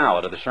 right now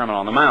out of the Sermon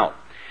on the Mount.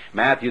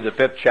 Matthew, the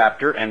 5th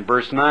chapter, and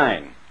verse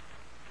 9.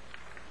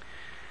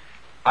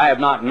 I have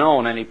not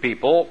known any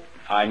people.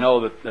 I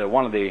know that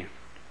one of the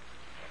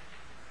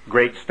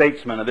great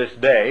statesmen of this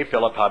day,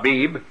 Philip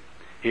Habib,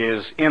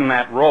 is in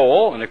that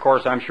role, and of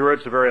course I'm sure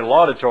it's a very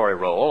laudatory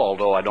role,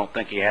 although I don't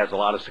think he has a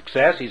lot of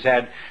success. He's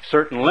had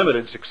certain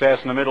limited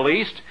success in the Middle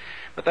East,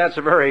 but that's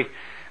a very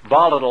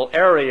volatile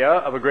area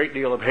of a great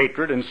deal of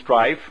hatred and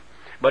strife.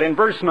 But in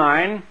verse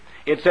 9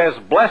 it says,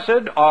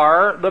 blessed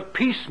are the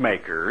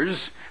peacemakers,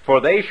 for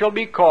they shall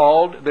be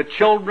called the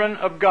children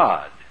of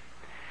God.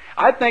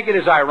 I think it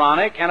is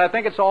ironic, and I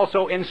think it's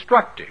also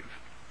instructive,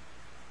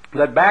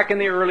 that back in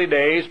the early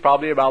days,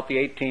 probably about the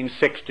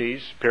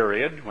 1860s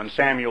period, when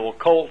Samuel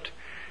Colt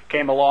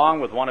came along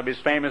with one of his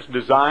famous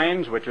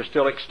designs, which are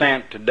still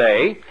extant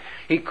today.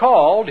 He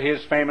called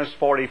his famous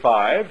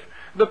 45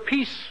 the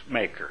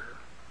Peacemaker,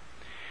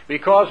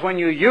 because when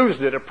you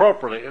used it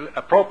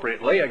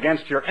appropriately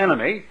against your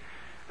enemy,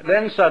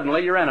 then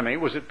suddenly your enemy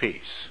was at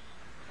peace.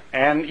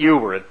 And you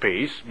were at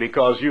peace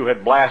because you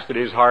had blasted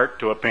his heart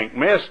to a pink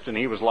mist, and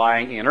he was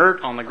lying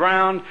inert on the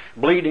ground,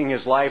 bleeding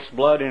his life's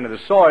blood into the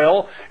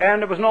soil,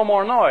 and there was no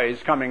more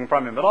noise coming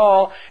from him at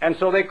all. And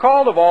so they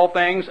called, of all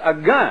things, a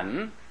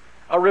gun,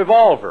 a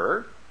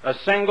revolver, a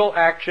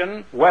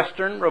single-action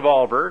Western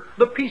revolver,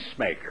 the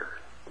Peacemaker.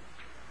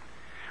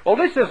 Well,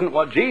 this isn't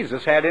what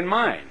Jesus had in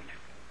mind.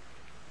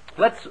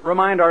 Let's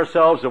remind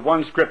ourselves of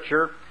one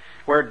scripture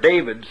where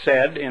David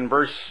said in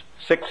verse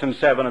 6 and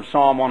 7 of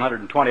Psalm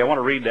 120. I want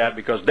to read that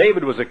because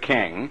David was a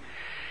king,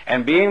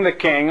 and being the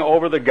king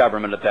over the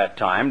government at that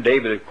time,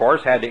 David, of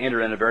course, had to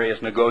enter into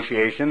various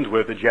negotiations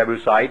with the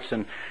Jebusites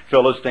and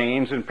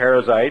Philistines and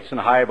Perizzites and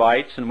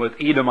Hivites and with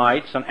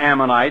Edomites and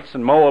Ammonites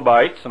and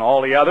Moabites and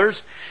all the others.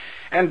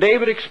 And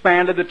David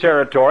expanded the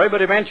territory,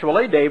 but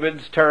eventually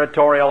David's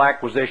territorial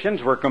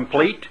acquisitions were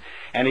complete,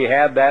 and he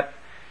had that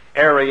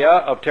area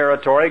of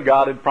territory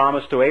God had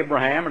promised to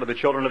Abraham and to the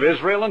children of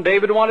Israel, and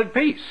David wanted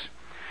peace.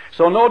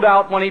 So no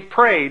doubt when he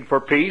prayed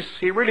for peace,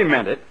 he really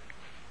meant it.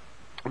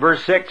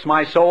 Verse 6,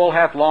 my soul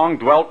hath long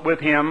dwelt with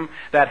him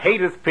that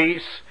hateth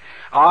peace.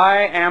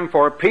 I am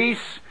for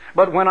peace,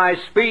 but when I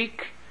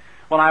speak,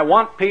 when I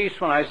want peace,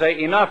 when I say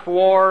enough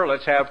war,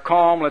 let's have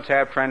calm, let's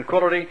have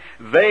tranquility,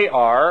 they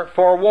are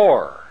for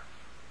war.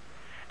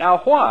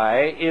 Now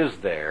why is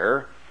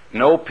there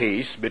no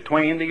peace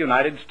between the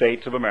United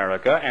States of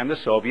America and the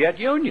Soviet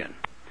Union?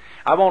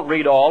 I won't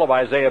read all of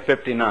Isaiah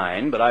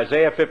 59, but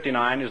Isaiah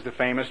 59 is the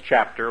famous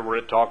chapter where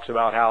it talks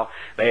about how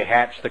they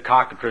hatch the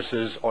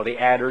cockatrices or the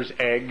adder's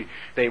egg.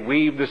 They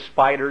weave the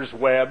spider's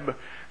web.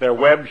 Their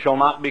web shall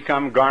not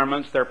become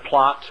garments. Their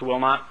plots will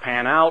not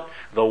pan out.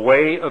 The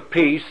way of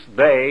peace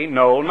they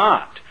know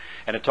not.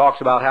 And it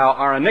talks about how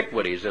our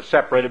iniquities have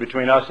separated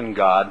between us and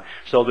God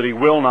so that He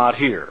will not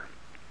hear.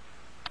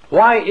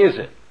 Why is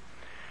it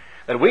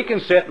that we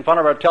can sit in front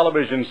of our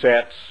television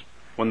sets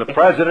when the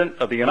President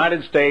of the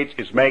United States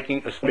is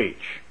making a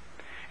speech?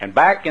 And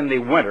back in the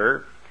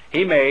winter,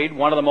 he made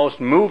one of the most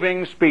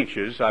moving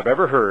speeches I've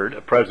ever heard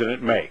a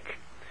president make.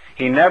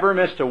 He never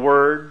missed a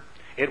word.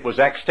 It was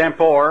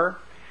extempore.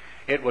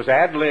 It was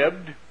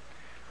ad-libbed.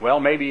 Well,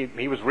 maybe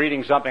he was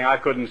reading something I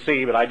couldn't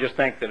see, but I just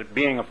think that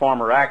being a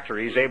former actor,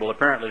 he's able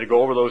apparently to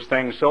go over those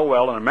things so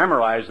well and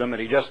memorize them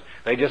that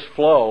they just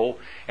flow,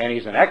 and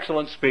he's an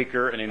excellent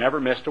speaker, and he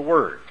never missed a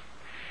word.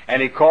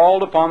 And he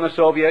called upon the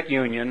Soviet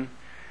Union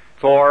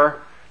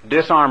for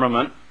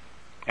disarmament,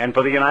 and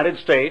for the United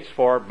States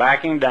for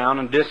backing down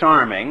and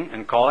disarming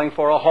and calling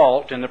for a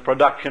halt in the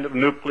production of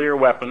nuclear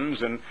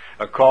weapons, and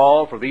a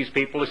call for these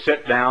people to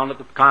sit down at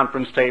the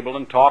conference table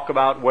and talk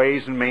about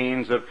ways and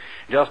means of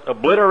just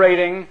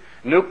obliterating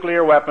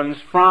nuclear weapons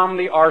from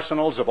the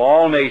arsenals of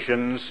all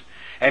nations.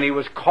 And he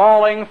was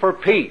calling for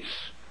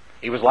peace.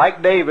 He was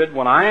like David,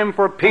 when I am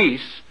for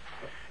peace,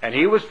 and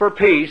he was for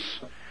peace.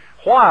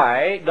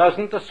 Why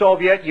doesn't the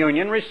Soviet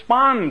Union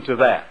respond to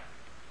that?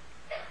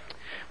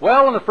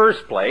 Well, in the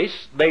first place,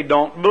 they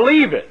don't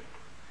believe it.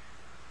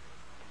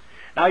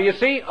 Now, you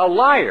see, a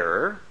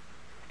liar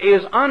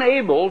is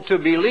unable to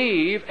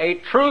believe a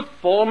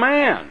truthful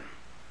man.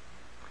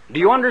 Do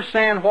you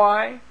understand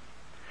why?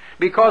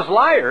 Because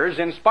liars,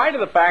 in spite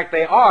of the fact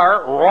they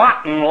are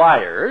rotten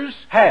liars,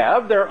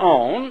 have their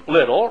own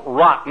little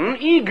rotten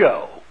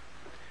ego.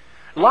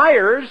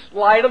 Liars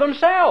lie to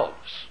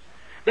themselves.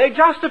 They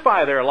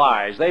justify their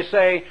lies. They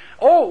say,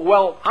 oh,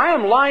 well, I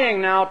am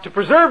lying now to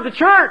preserve the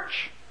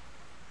church.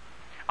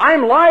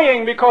 I'm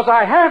lying because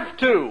I have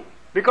to,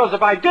 because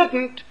if I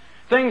didn't,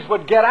 things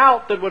would get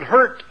out that would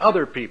hurt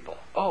other people.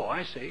 Oh,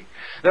 I see.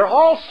 There are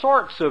all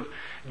sorts of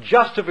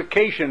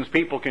justifications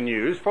people can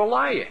use for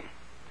lying.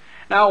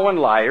 Now, when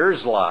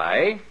liars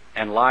lie,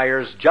 and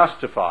liars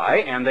justify,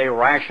 and they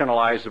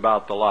rationalize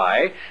about the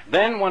lie,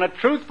 then when a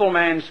truthful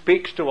man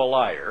speaks to a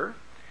liar,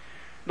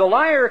 the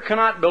liar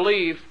cannot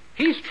believe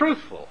he's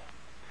truthful,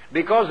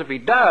 because if he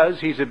does,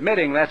 he's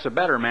admitting that's a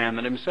better man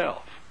than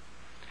himself.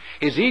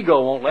 His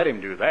ego won't let him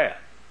do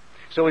that.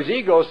 So his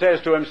ego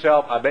says to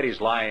himself, I bet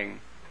he's lying.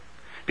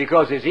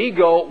 Because his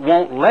ego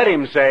won't let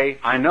him say,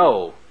 I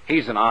know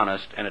he's an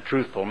honest and a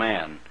truthful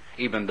man,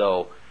 even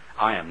though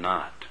I am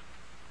not.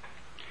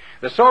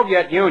 The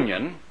Soviet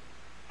Union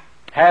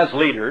has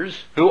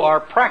leaders who are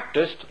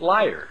practiced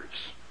liars.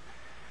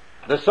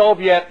 The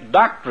Soviet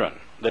doctrine,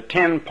 the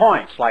 10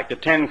 points, like the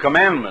 10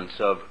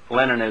 commandments of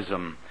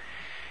Leninism,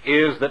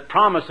 is that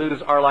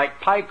promises are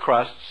like pie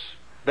crusts.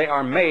 They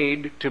are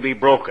made to be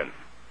broken.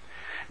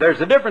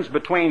 There's a difference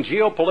between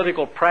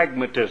geopolitical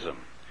pragmatism,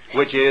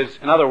 which is,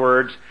 in other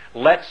words,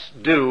 let's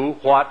do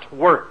what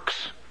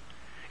works.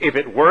 If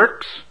it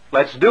works,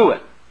 let's do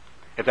it.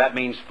 If that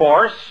means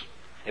force,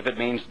 if it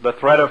means the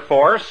threat of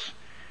force,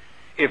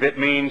 if it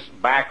means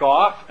back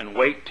off and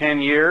wait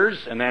 10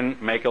 years and then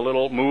make a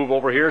little move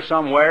over here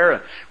somewhere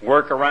and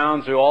work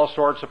around through all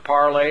sorts of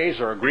parlays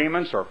or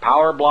agreements or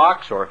power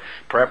blocks or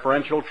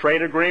preferential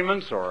trade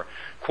agreements or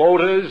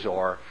quotas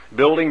or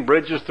building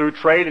bridges through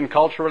trade and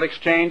cultural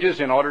exchanges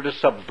in order to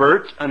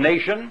subvert a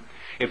nation.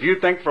 If you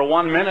think for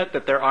 1 minute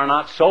that there are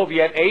not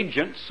Soviet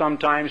agents,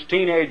 sometimes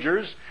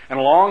teenagers and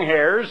long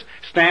hairs,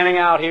 standing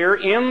out here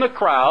in the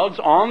crowds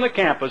on the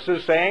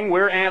campuses saying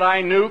we're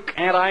anti-nuke,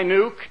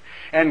 anti-nuke,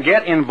 and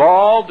get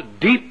involved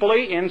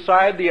deeply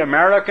inside the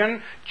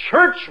American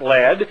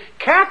church-led,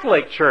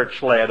 Catholic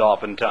church-led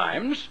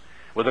oftentimes,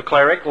 with a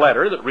cleric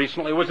letter that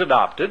recently was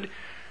adopted,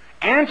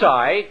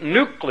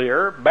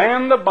 anti-nuclear,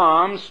 ban the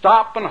bombs,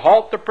 stop and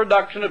halt the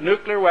production of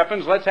nuclear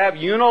weapons, let's have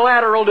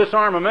unilateral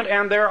disarmament,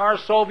 and there are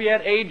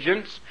Soviet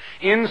agents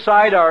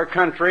inside our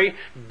country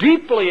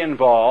deeply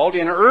involved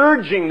in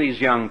urging these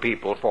young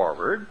people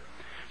forward,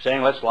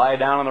 saying let's lie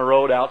down on the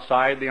road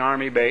outside the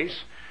Army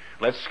base,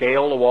 let's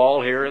scale the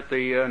wall here at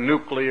the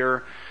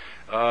nuclear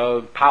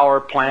power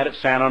plant at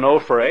San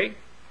Onofre,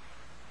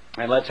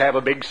 and let's have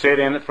a big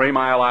sit-in at 3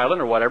 Mile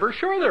Island or whatever.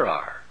 Sure there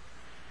are.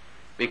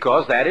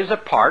 Because that is a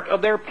part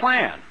of their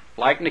plan.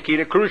 Like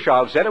Nikita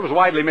Khrushchev said, it was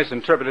widely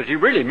misinterpreted. He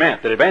really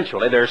meant that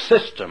eventually their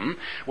system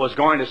was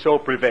going to so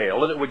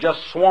prevail that it would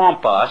just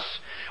swamp us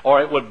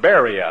or it would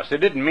bury us. It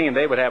didn't mean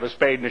they would have a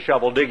spade and a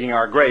shovel digging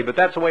our grave, but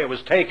that's the way it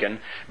was taken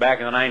back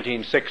in the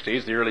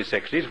 1960s, the early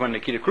 60s, when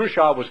Nikita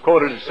Khrushchev was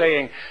quoted as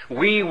saying,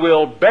 "We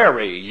will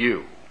bury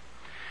you."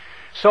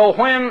 So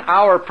when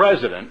our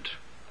president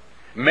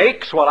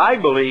makes what I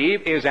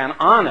believe is an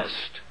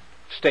honest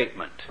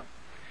statement,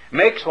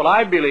 makes what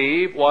I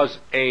believe was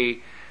an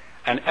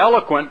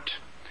eloquent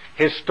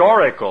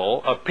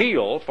historical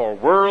appeal for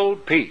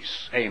world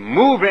peace, a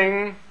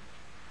moving,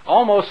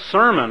 almost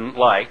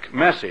sermon-like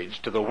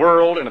message to the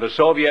world and to the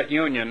Soviet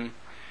Union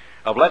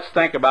of let's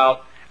think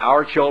about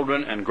our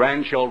children and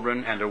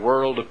grandchildren and a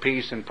world of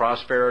peace and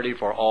prosperity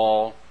for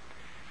all.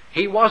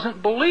 He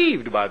wasn't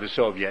believed by the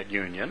Soviet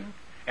Union,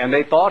 and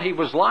they thought he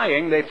was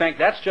lying. They think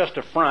that's just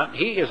a front.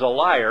 He is a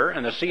liar,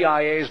 and the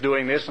CIA is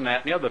doing this and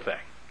that and the other thing.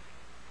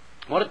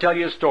 I want to tell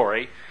you a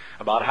story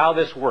about how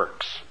this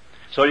works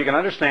so you can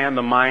understand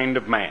the mind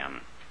of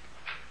man.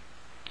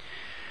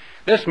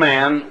 This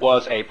man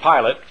was a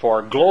pilot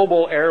for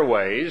Global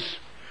Airways,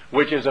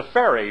 which is a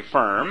ferry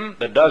firm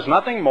that does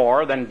nothing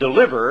more than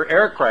deliver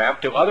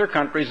aircraft to other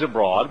countries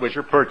abroad which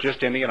are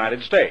purchased in the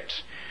United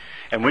States.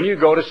 And when you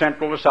go to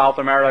Central or South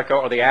America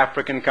or the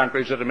African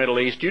countries or the Middle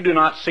East, you do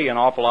not see an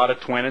awful lot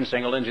of twin and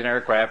single-engine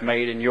aircraft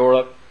made in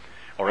Europe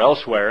or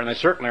elsewhere, and they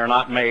certainly are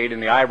not made in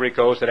the Ivory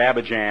Coast at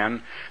Abidjan.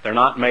 They're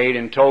not made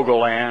in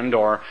Togoland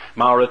or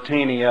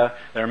Mauritania.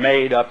 They're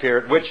made up here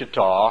at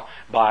Wichita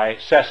by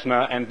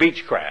Cessna and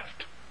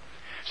Beechcraft.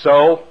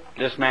 So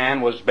this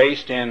man was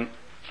based in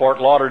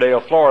Fort Lauderdale,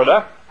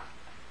 Florida,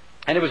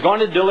 and he was going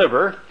to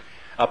deliver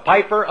a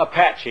Piper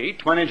Apache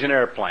twin-engine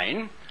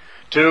airplane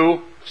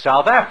to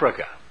South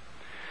Africa.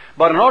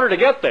 But in order to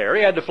get there,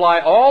 he had to fly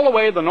all the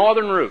way the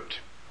northern route,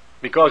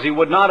 because he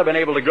would not have been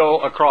able to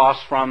go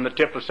across from the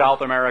tip of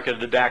South America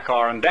to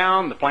Dakar and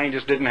down. The plane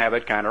just didn't have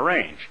that kind of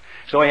range.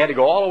 So he had to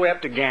go all the way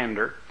up to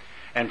Gander,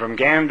 and from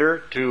Gander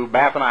to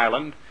Baffin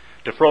Island,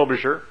 to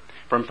Frobisher,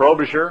 from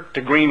Frobisher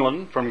to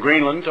Greenland, from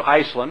Greenland to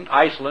Iceland,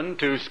 Iceland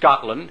to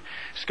Scotland,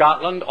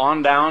 Scotland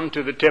on down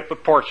to the tip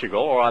of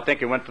Portugal, or I think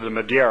he went to the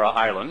Madeira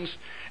Islands,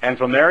 and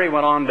from there he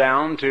went on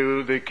down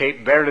to the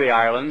Cape Verde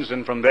Islands,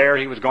 and from there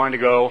he was going to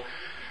go,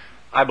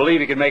 I believe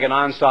he could make a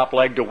non-stop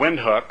leg to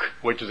Windhoek,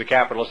 which is the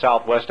capital of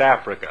Southwest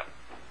Africa.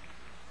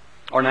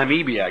 Or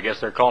Namibia, I guess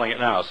they're calling it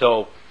now.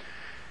 So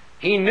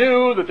he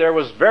knew that there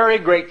was very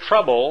great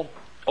trouble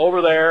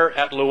over there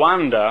at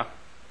Luanda,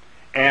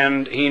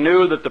 and he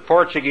knew that the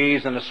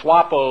Portuguese and the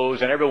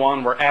Swapos and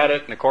everyone were at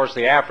it, and of course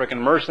the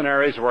African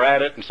mercenaries were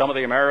at it, and some of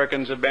the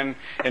Americans had been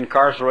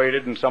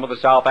incarcerated, and some of the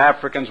South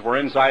Africans were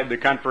inside the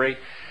country,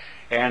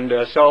 and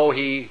so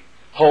he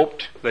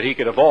hoped that he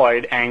could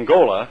avoid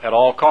Angola at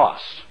all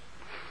costs.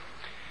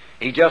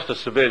 He's just a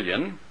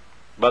civilian,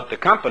 but the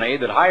company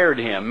that hired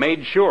him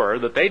made sure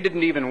that they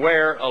didn't even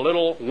wear a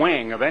little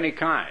wing of any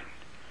kind.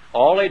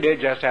 All they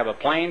did just have a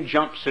plain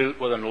jumpsuit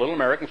with a little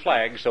American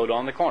flag sewed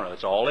on the corner.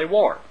 That's all they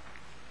wore.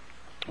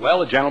 Well,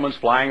 the gentleman's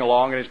flying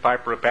along in his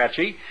Piper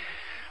Apache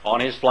on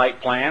his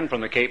flight plan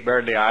from the Cape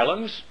Verde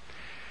Islands,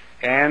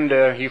 and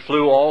he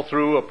flew all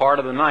through a part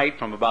of the night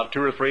from about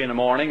 2 or 3 in the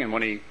morning, and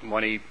when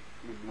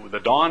the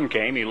dawn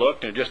came, he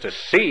looked, and just a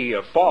sea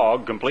of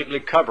fog completely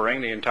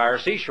covering the entire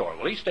seashore.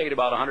 Well, he stayed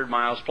about 100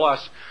 miles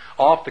plus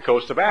off the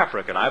coast of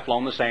Africa, and I've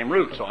flown the same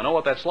route, so I know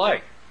what that's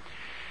like.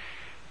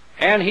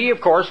 And he, of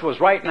course, was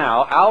right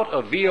now out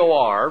of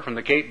VOR from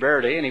the Cape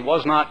Verde, and he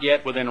was not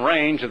yet within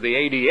range of the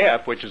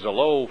ADF, which is a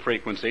low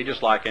frequency,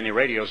 just like any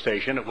radio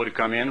station that would have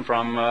come in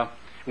from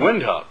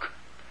Windhoek.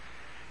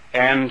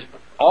 And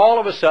all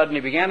of a sudden,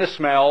 he began to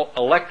smell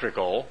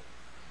electrical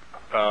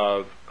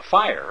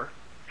fire,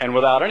 and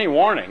without any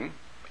warning,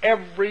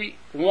 every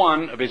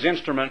one of his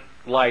instrument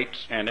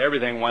lights and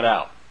everything went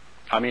out.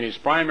 I mean, his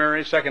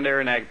primary,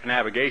 secondary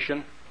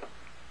navigation,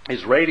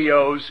 his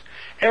radios,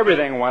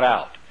 everything went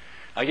out.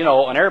 You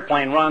know, an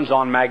airplane runs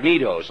on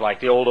magnetos like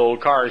the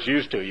old cars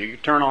used to. You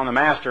turn on the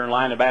master and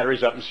line the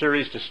batteries up in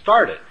series to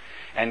start it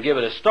and give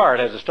it a start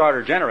as a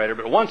starter generator.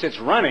 But once it's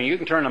running, you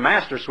can turn the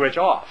master switch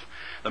off.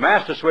 The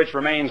master switch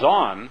remains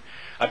on.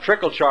 A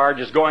trickle charge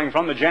is going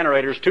from the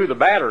generators to the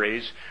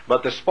batteries,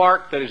 but the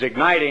spark that is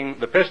igniting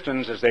the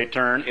pistons as they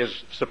turn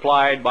is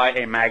supplied by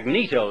a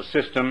magneto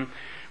system,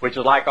 which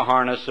is like a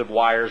harness of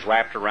wires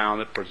wrapped around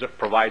that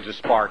provides a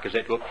spark as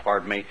it,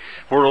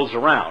 whirls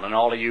around. And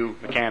all of you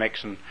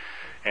mechanics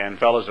and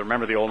fellows that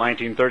remember the old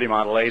 1930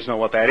 Model A's know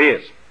what that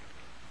is.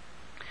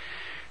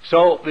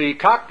 So the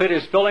cockpit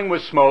is filling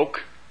with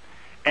smoke,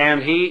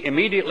 and he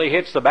immediately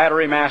hits the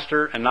battery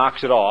master and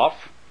knocks it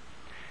off.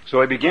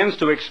 So he begins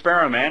to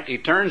experiment. He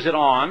turns it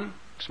on,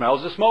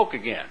 smells the smoke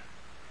again.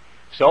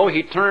 So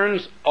he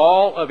turns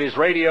all of his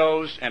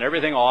radios and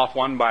everything off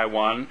one by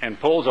one and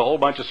pulls a whole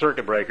bunch of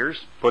circuit breakers,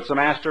 puts the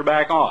master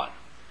back on.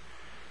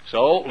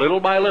 So little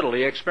by little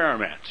he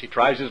experiments. He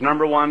tries his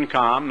number one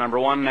comm, number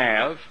one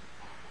nav.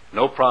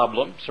 No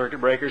problem.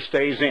 Circuit breaker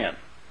stays in.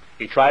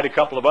 He tried a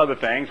couple of other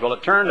things. Well,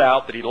 it turned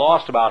out that he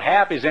lost about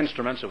half his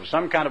instruments. It was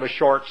some kind of a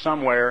short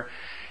somewhere,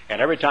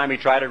 and every time he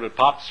tried it, it would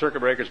pop the circuit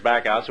breakers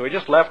back out. So he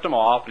just left them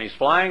off, and he's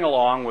flying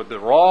along with the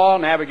raw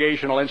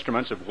navigational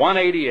instruments of one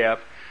ADF,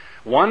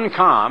 one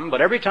comm, but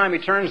every time he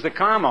turns the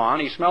comm on,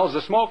 he smells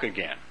the smoke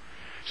again.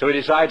 So he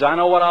decides, I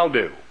know what I'll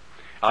do.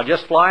 I'll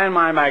just fly in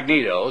my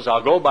magnetos,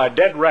 I'll go by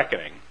dead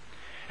reckoning,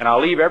 and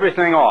I'll leave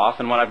everything off,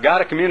 and when I've got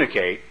to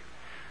communicate,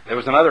 there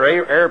was another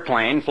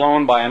airplane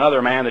flown by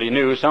another man that he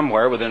knew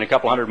somewhere within a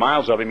couple hundred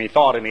miles of him, he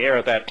thought, in the air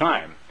at that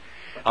time.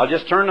 I'll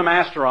just turn the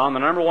master on, the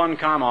number one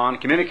comm on,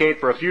 communicate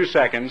for a few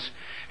seconds,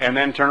 and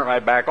then turn it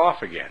right back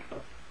off again.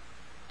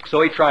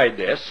 So he tried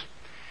this.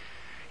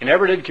 He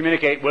never did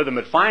communicate with him,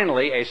 but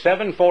finally a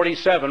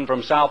 747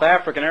 from South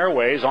African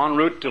Airways en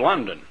route to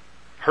London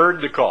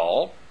heard the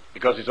call,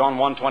 because it's on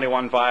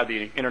 121.5,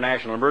 the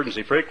international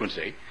emergency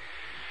frequency,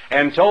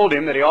 and told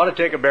him that he ought to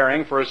take a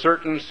bearing for a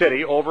certain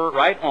city over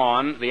right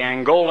on the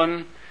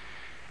Angolan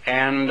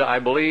and I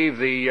believe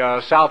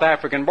the South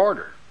African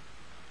border.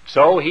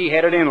 So he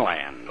headed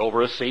inland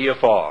over a sea of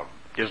fog,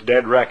 just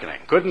dead reckoning.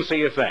 Couldn't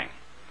see a thing.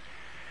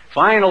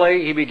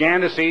 Finally, he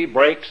began to see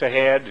breaks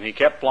ahead, and he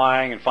kept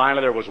flying, and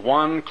finally there was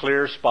one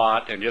clear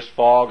spot and just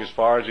fog as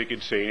far as he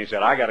could see, and he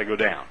said, I got to go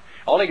down.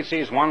 All he could see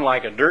is one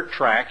like a dirt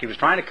track. He was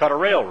trying to cut a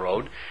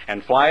railroad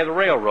and fly the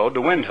railroad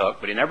to Windhoek,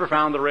 but he never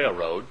found the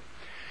railroad.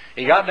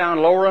 He got down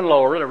lower and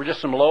lower. There were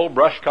just some low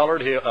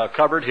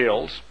brush-covered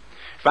hills.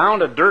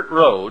 Found a dirt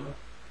road,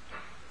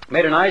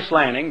 made a nice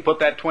landing, put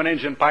that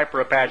twin-engine Piper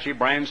Apache,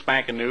 brand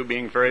spanking new,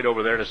 being ferried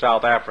over there to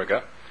South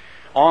Africa,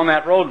 on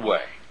that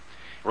roadway.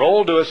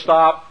 Rolled to a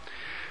stop,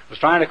 was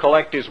trying to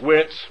collect his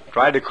wits,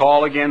 tried to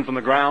call again from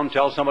the ground,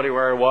 tell somebody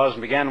where he was,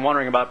 and began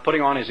wondering about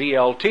putting on his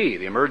ELT,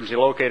 the emergency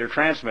locator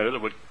transmitter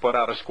that would put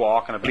out a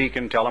squawk and a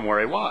beacon, tell him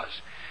where he was.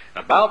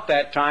 About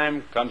that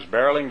time comes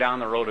barreling down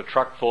the road a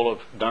truck full of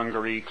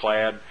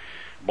dungaree-clad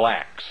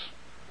blacks,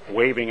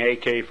 waving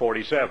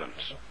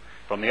AK-47s.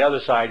 From the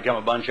other side come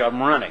a bunch of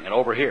them running, and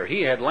over here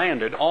he had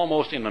landed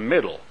almost in the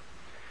middle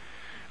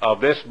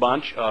of this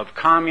bunch of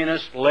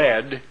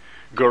communist-led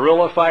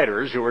guerrilla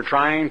fighters who were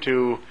trying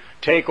to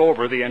take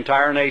over the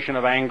entire nation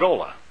of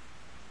Angola.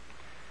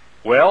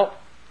 Well,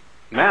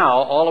 now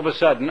all of a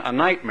sudden a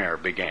nightmare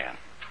began.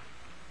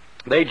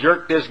 They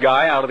jerked this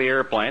guy out of the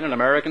airplane, an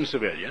American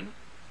civilian,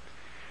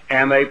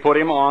 and they put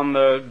him on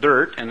the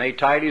dirt, and they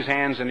tied his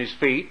hands and his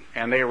feet,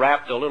 and they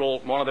wrapped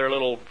one of their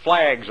little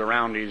flags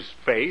around his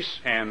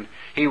face, and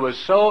he was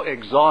so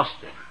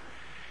exhausted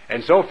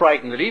and so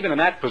frightened that even in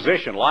that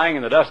position, lying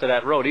in the dust of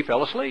that road, he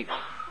fell asleep.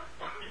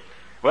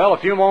 Well, a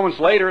few moments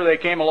later, they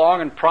came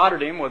along and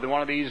prodded him with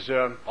one of these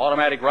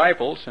automatic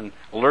rifles and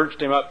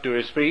lurched him up to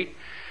his feet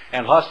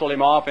and hustled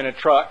him off in a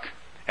truck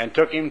and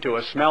took him to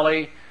a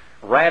smelly,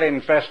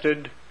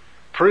 rat-infested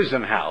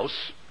prison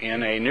house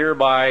in a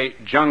nearby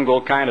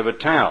jungle kind of a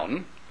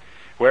town,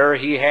 where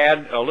he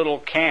had a little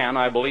can,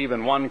 I believe,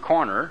 in one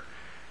corner,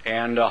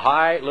 and a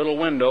high little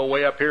window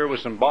way up here with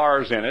some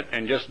bars in it,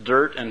 and just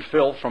dirt and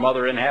filth from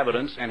other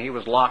inhabitants, and he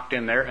was locked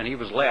in there, and he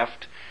was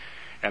left,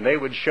 and they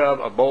would shove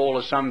a bowl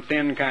of some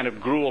thin kind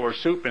of gruel or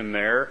soup in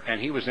there,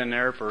 and he was in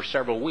there for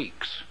several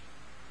weeks,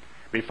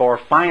 before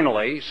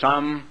finally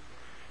some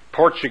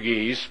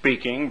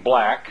Portuguese-speaking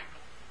black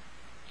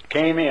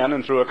came in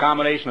and through a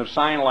combination of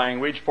sign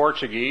language,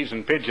 Portuguese,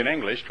 and pidgin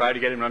English, tried to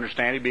get him to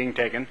understand he being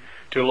taken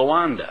to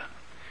Luanda.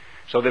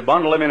 So they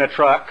bundled him in a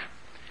truck,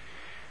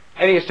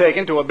 and he was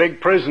taken to a big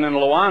prison in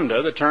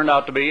Luanda that turned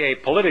out to be a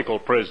political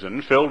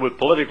prison filled with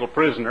political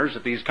prisoners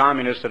that these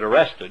communists had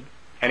arrested,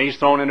 and he's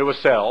thrown into a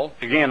cell,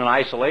 again in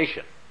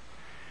isolation.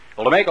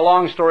 Well, to make a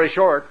long story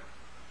short,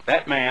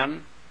 that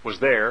man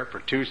was there for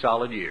 2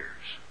 solid years.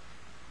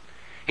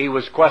 He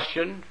was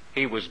questioned,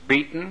 he was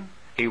beaten,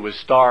 he was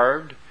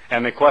starved,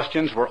 and the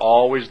questions were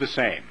always the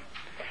same.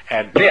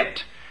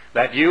 Admit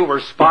that you were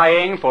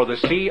spying for the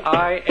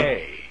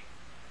CIA.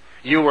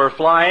 You were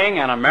flying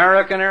an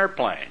American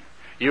airplane.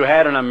 You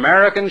had an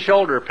American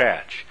shoulder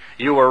patch.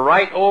 You were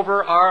right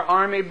over our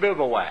army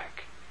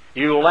bivouac.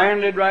 You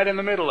landed right in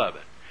the middle of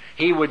it.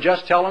 He would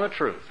just tell them the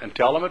truth, and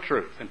tell them the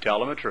truth, and tell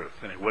them the truth,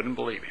 and they wouldn't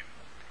believe him.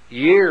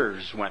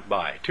 Years went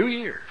by, 2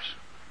 years.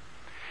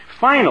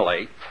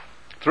 Finally,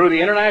 through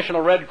the International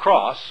Red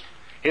Cross,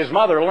 his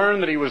mother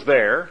learned that he was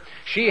there.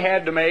 She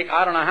had to make,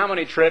 I don't know how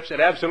many trips.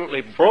 It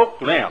absolutely broke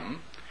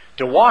them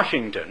to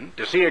Washington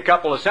to see a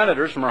couple of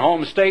senators from her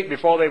home state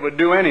before they would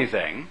do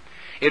anything.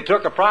 It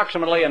took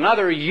approximately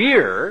another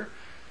year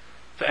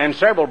and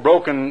several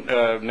broken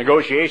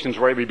negotiations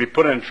where he would be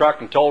put in a truck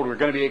and told, we're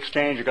going to be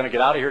exchanged, you're going to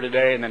get out of here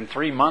today, and then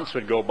 3 months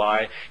would go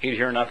by, he'd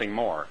hear nothing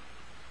more.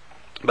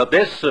 But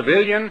this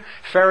civilian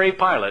ferry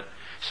pilot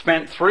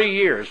spent 3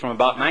 years, from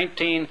about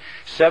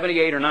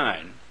 1978 or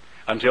 9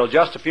 until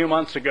just a few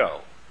months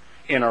ago,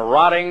 in a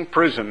rotting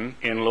prison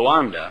in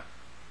Luanda,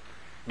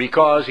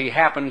 because he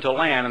happened to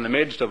land in the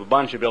midst of a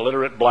bunch of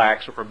illiterate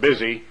blacks that were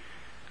busy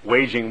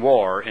waging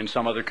war in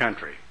some other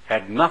country.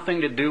 Had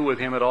nothing to do with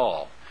him at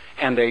all.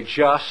 And they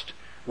just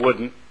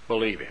wouldn't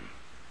believe him.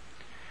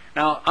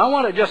 Now, I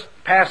want to just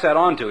pass that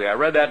on to you. I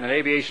read that in an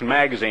aviation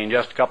magazine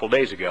just a couple of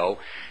days ago,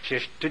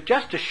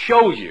 just to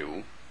show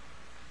you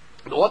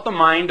what the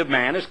mind of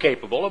man is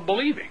capable of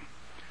believing,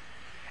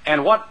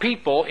 and what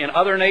people in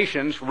other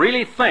nations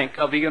really think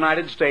of the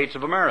United States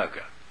of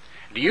America.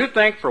 Do you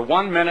think for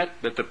 1 minute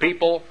that the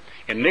people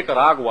in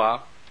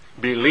Nicaragua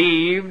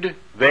believed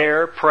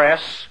their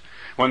press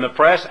when the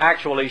press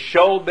actually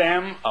showed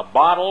them a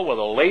bottle with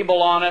a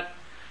label on it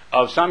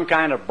of some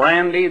kind of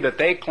brandy that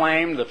they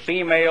claimed the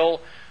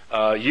female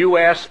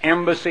U.S.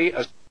 embassy,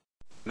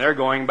 they're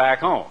going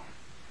back home?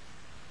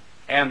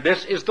 And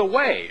this is the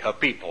way of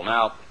people.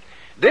 Now,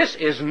 this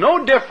is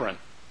no different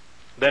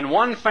than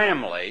one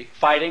family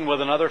fighting with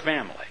another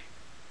family,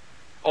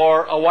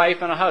 or a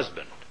wife and a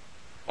husband,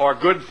 or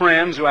good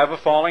friends who have a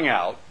falling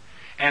out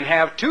and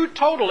have two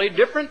totally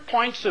different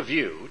points of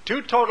view,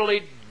 two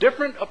totally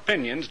different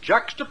opinions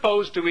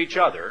juxtaposed to each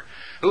other,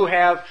 who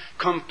have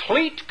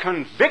complete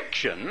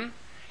conviction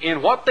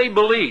in what they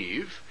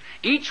believe,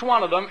 each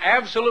one of them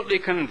absolutely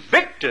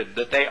convicted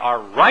that they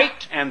are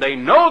right and they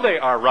know they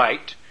are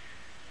right,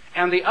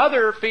 and the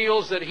other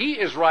feels that he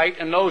is right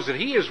and knows that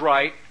he is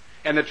right,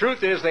 and the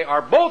truth is they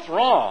are both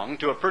wrong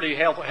to a pretty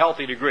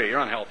healthy degree, or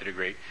unhealthy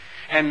degree,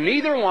 and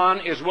neither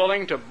one is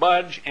willing to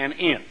budge an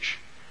inch.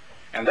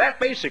 And that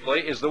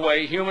basically is the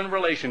way human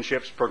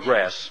relationships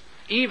progress,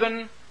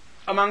 even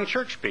among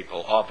church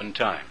people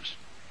oftentimes.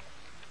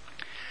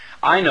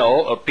 I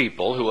know of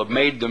people who have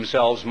made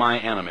themselves my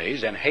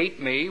enemies and hate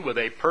me with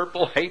a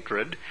purple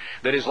hatred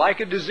that is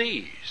like a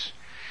disease.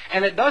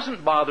 And it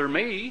doesn't bother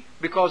me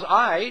because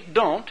I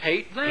don't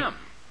hate them.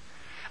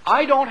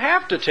 I don't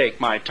have to take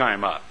my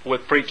time up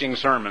with preaching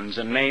sermons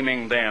and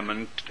naming them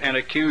and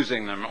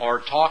accusing them, or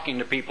talking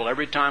to people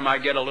every time I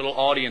get a little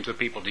audience of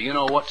people. Do you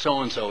know what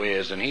so-and-so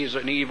is? And he's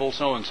an evil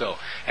so-and-so.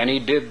 And he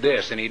did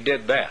this and he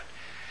did that.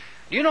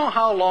 Do you know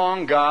how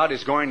long God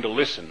is going to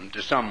listen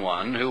to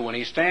someone who, when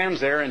he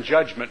stands there in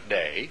Judgment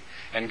Day,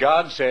 and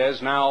God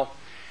says, now,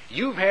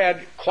 you've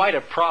had quite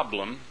a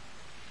problem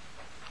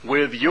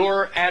with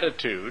your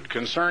attitude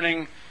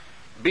concerning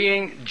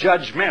being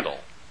judgmental.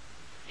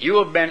 You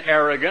have been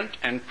arrogant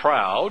and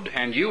proud,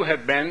 and you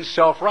have been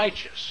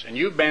self-righteous, and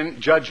you've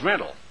been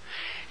judgmental.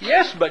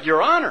 Yes, but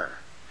Your Honor,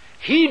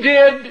 he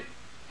did.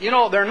 You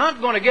know, they're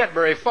not going to get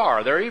very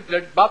far. They're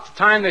about the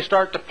time they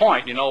start to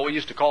point. You know, we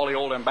used to call the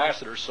old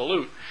ambassador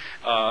salute.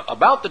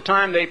 About the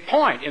time they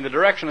point in the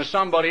direction of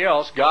somebody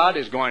else, God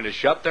is going to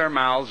shut their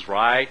mouths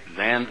right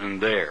then and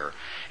there.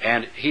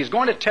 And he's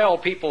going to tell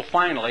people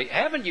finally,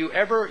 haven't you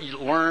ever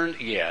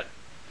learned yet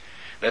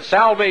that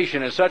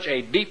salvation is such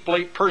a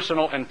deeply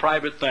personal and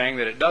private thing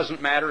that it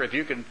doesn't matter if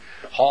you can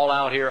haul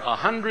out here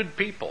 100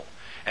 people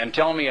and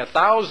tell me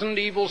 1,000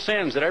 evil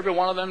sins that every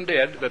one of them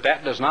did,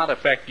 that does not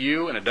affect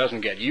you and it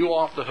doesn't get you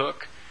off the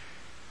hook?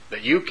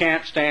 That you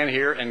can't stand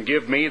here and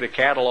give me the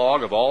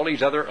catalog of all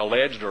these other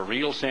alleged or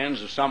real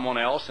sins of someone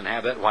else and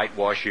have that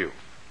whitewash you?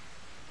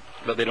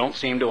 But they don't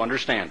seem to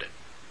understand it.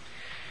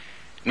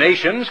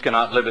 Nations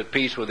cannot live at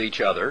peace with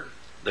each other.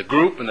 The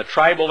group and the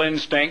tribal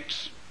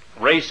instincts,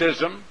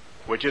 racism,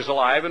 which is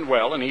alive and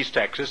well in East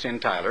Texas, in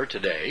Tyler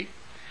today,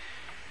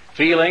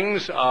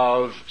 feelings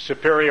of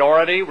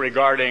superiority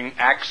regarding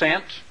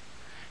accent,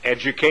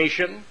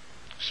 education,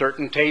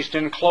 certain taste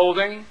in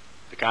clothing,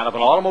 the kind of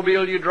an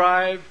automobile you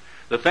drive,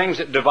 the things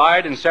that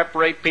divide and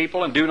separate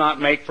people and do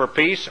not make for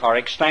peace are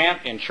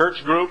extant in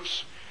church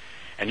groups.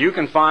 And you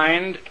can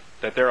find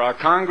that there are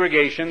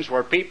congregations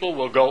where people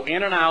will go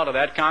in and out of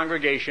that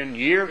congregation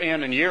year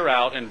in and year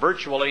out and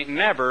virtually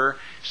never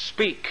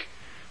speak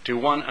to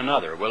one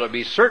another. Well, there'll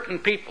be certain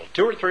people,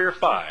 2 or 3 or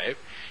 5,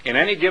 in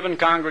any given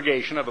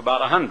congregation of about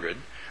 100,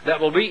 that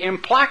will be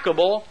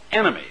implacable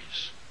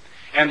enemies.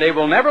 And they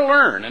will never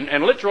learn,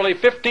 and literally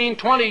 15,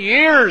 20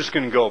 years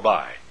can go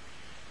by.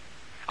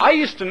 I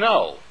used to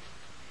know,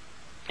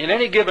 in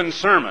any given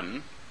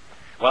sermon,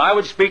 when I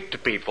would speak to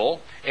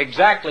people,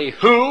 exactly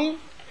who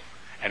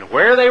and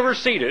where they were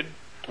seated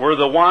were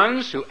the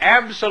ones who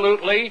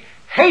absolutely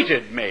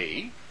hated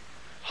me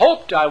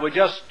hoped I would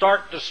just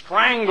start to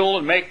strangle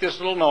and make this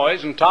little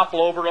noise and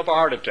topple over of a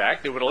heart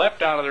attack. They would have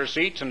leapt out of their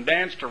seats and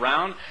danced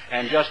around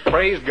and just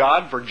praised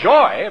God for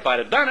joy if I'd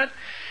have done it.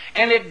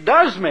 And it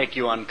does make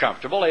you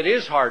uncomfortable. It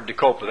is hard to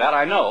cope with that,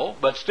 I know,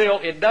 but still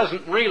it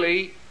doesn't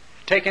really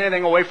take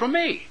anything away from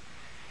me.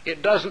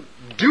 It doesn't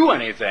do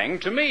anything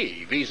to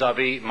me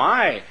vis-a-vis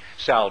my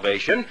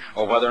salvation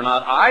or whether or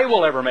not I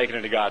will ever make it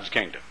into God's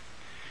kingdom.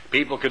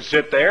 People could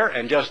sit there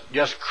and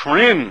just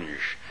cringe.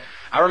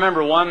 I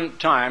remember one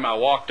time I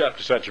walked up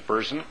to such a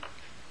person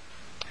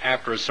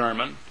after a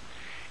sermon,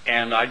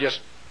 and I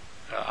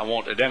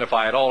won't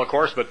identify it all, of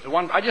course, but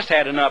I just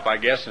had enough, I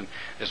guess, and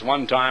this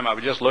one time I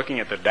was just looking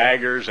at the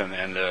daggers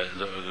and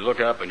look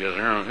up and just,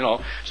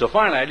 So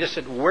finally I just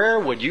said, "Where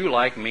would you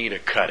like me to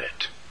cut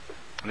it?"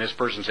 And this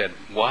person said,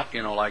 "What?"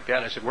 Like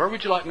that. I said, "Where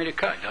would you like me to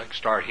cut? Like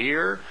start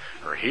here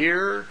or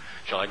here?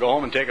 Shall I go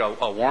home and take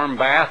a warm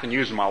bath and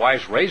use my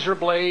wife's razor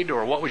blade,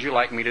 or what would you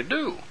like me to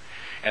do?"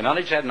 And then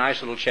I just had a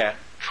nice little chat.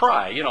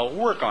 Try,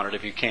 work on it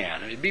if you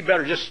can. It'd be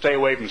better just stay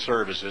away from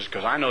services,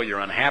 because I know you're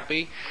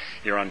unhappy,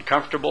 you're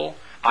uncomfortable.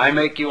 I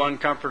make you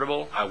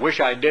uncomfortable. I wish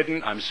I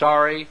didn't. I'm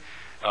sorry.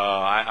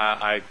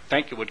 I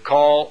think it would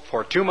call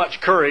for too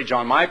much courage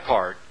on my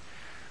part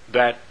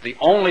that the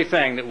only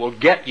thing that will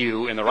get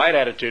you in the right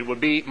attitude would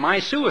be my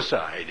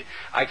suicide.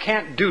 I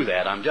can't do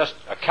that. I'm just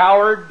a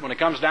coward when it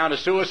comes down to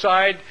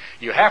suicide.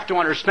 You have to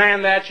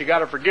understand that. You got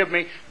to forgive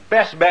me.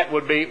 Best bet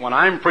would be when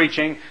I'm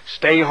preaching,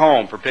 stay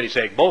home, for pity's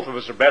sake. Both of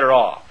us are better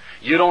off.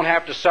 You don't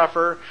have to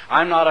suffer.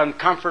 I'm not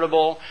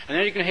uncomfortable. And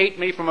then you can hate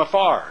me from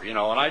afar, And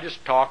I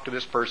just talked to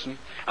this person.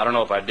 I don't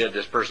know if I did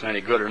this person any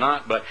good or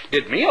not, but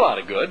it did me a lot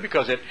of good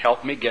because it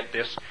helped me get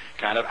this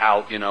kind of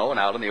out, and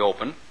out in the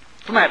open.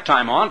 From that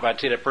time on, if I'd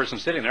see that person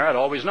sitting there, I'd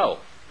always know.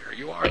 There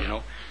you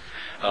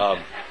are,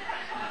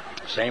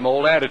 Same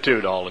old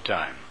attitude all the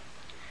time.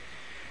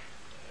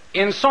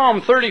 In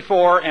Psalm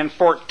 34 and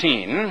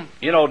 14,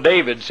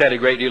 David said a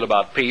great deal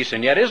about peace,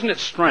 and yet isn't it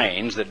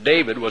strange that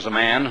David was a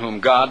man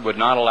whom God would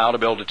not allow to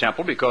build a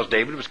temple because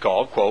David was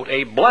called, quote,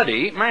 a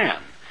bloody man.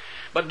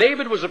 But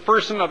David was a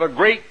person of a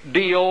great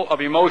deal of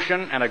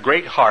emotion and a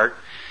great heart.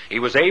 He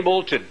was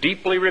able to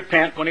deeply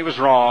repent when he was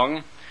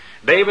wrong.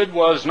 David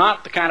was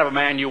not the kind of a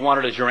man you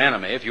wanted as your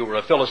enemy if you were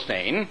a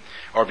Philistine,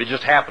 or if you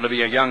just happened to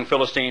be a young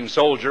Philistine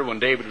soldier when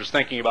David was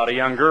thinking about a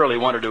young girl he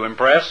wanted to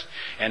impress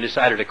and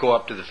decided to go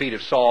up to the feet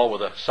of Saul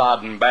with a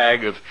sodden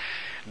bag of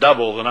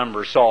double the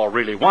number Saul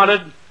really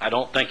wanted. I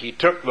don't think he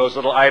took those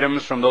little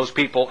items from those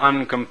people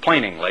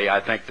uncomplainingly. I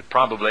think that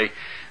probably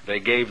they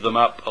gave them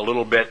up a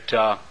little bit,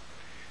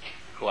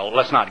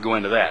 let's not go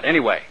into that.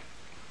 Anyway,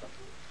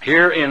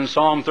 here in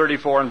Psalm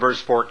 34 and verse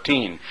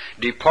 14,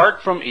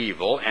 depart from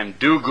evil and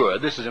do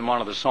good. This is in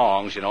one of the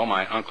songs,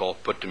 my uncle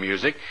put to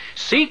music.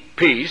 Seek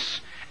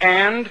peace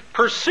and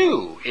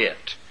pursue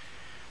it.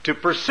 To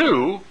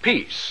pursue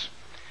peace.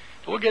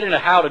 We'll get into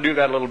how to do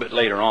that a little bit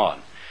later on.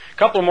 A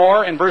couple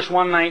more in verse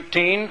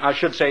 119. I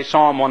should say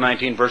Psalm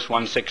 119, verse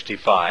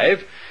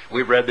 165.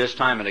 We've read this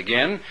time and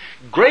again.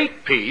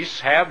 Great peace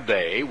have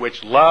they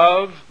which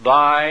love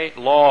thy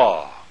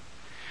law.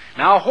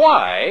 Now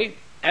why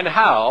and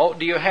how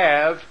do you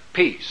have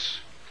peace?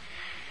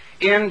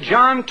 In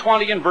John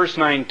 20 and verse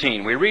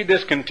 19, we read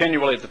this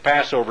continually at the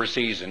Passover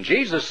season.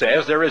 Jesus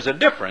says there is a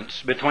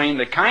difference between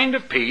the kind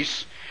of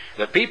peace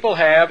that people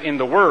have in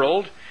the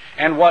world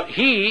and what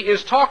he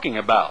is talking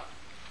about.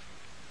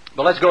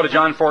 But let's go to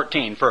John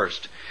 14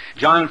 first.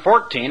 John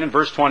 14 and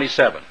verse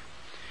 27.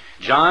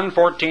 John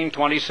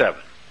 14:27.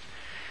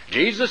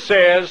 Jesus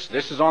says,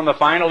 this is on the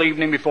final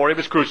evening before he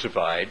was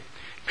crucified,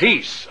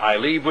 peace I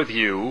leave with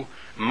you,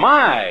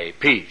 my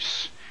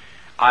peace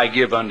I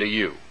give unto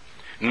you.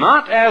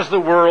 Not as the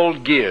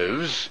world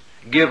gives,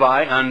 give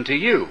I unto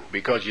you.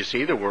 Because you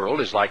see, the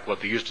world is like what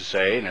they used to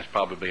say, and it's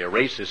probably a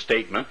racist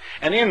statement,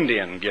 an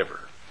Indian giver.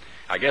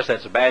 I guess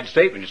that's a bad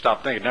statement. You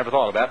stop thinking. Never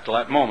thought about it till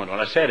that moment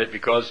when I said it,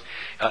 because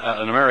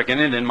an American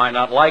Indian might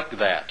not like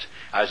that.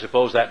 I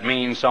suppose that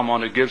means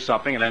someone who gives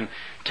something and then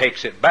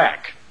takes it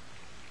back.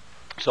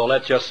 So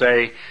let's just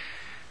say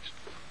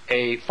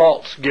a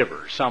false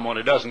giver, someone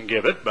who doesn't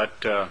give it,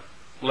 but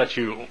lets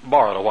you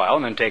borrow it a while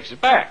and then takes it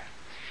back.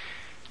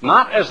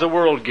 Not as the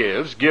world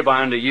gives, give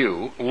I unto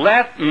you.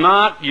 Let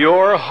not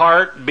your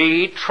heart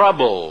be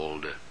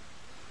troubled.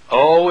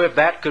 Oh, if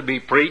that could be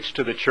preached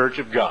to the church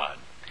of God.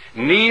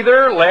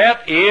 Neither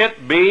let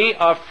it be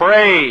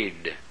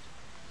afraid.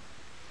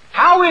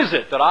 How is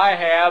it that I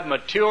have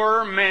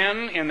mature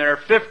men in their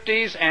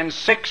 50s and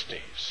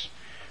 60s,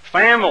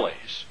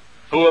 families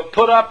who have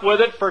put up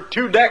with it for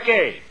 2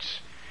 decades,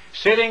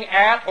 sitting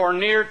at or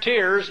near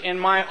tears in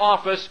my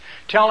office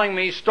telling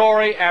me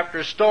story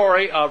after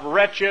story of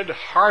wretched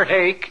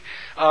heartache,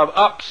 of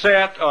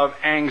upset, of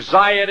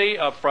anxiety,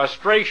 of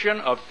frustration,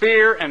 of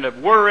fear, and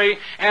of worry,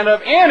 and of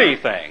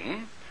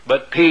anything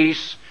but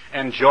peace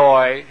and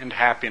joy and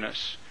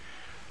happiness.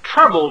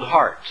 Troubled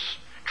hearts,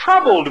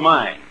 troubled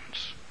minds.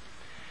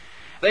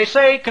 They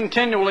say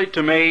continually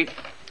to me,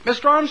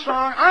 Mr.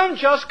 Armstrong, I'm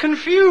just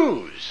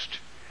confused.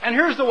 And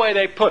here's the way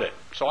they put it.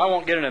 So I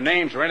won't get into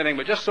names or anything,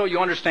 but just so you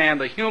understand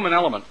the human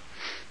element.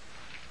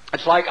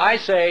 It's like I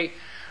say,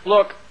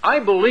 look, I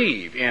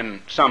believe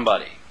in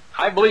somebody.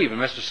 I believe in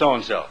Mr.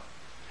 So-and-so.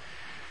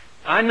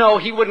 I know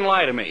he wouldn't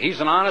lie to me.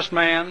 He's an honest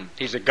man.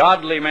 He's a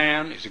godly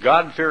man. He's a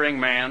God-fearing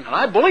man. And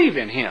I believe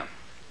in him.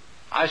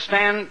 I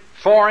stand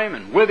for him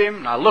and with him,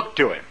 and I look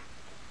to him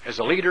as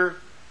a leader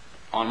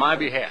on my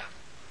behalf.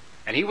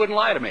 And he wouldn't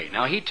lie to me.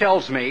 Now, he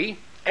tells me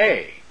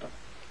A.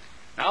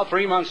 Now,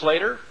 3 months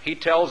later, he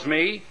tells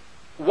me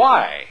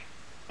Y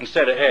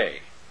instead of A.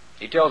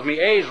 He tells me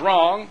A is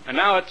wrong, and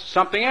now it's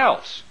something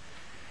else.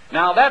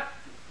 Now,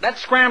 that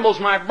scrambles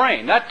my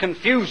brain. That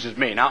confuses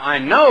me. Now, I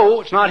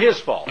know it's not his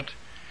fault.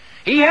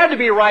 He had to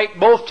be right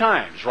both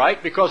times,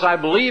 right? Because I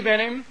believe in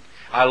him,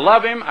 I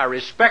love him, I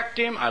respect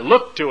him, I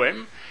look to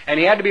him, and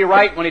he had to be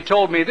right when he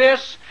told me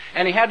this,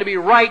 and he had to be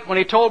right when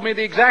he told me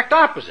the exact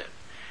opposite.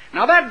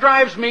 Now, that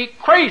drives me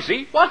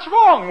crazy. What's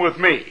wrong with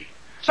me?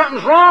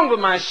 Something's wrong with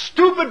my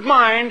stupid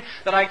mind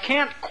that I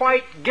can't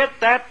quite get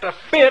that to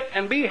fit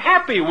and be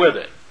happy with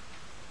it.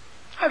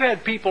 I've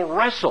had people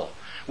wrestle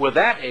with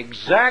that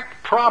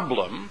exact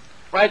problem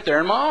right there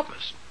in my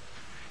office,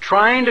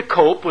 trying to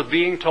cope with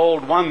being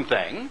told one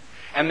thing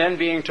and then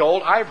being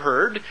told, I've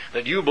heard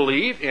that you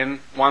believe in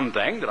one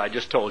thing that I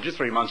just told you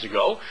 3 months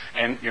ago,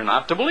 and you're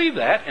not to believe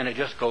that, and it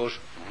just goes,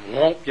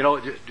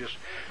 it just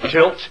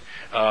tilts.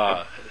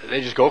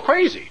 They just go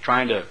crazy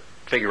trying to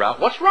figure out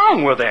what's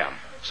wrong with them.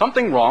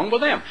 Something wrong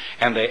with them.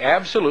 And they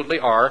absolutely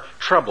are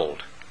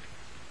troubled.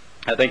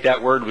 I think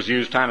that word was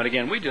used time and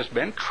again. We've just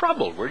been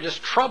troubled. We're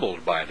just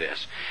troubled by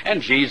this.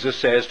 And Jesus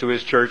says to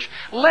his church,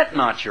 let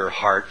not your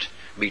heart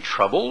be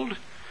troubled,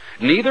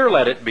 neither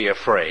let it be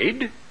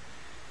afraid.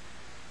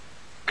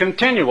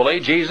 Continually,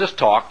 Jesus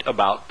talked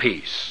about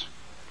peace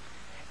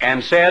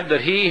and said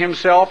that he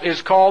himself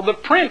is called the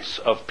Prince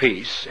of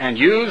Peace, and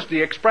used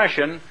the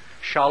expression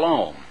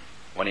shalom.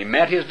 When he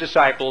met his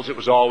disciples, it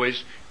was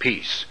always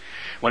peace.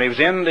 When he was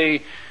in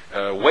the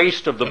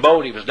waist of the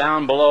boat, he was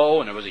down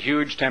below, and it was a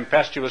huge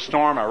tempestuous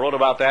storm. I wrote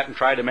about that and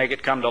tried to make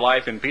it come to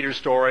life in Peter's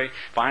story.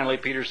 Finally,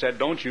 Peter said,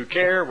 don't you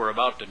care? We're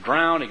about to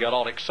drown. He got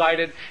all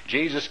excited.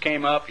 Jesus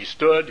came up. He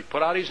stood. He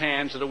put out his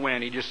hands to the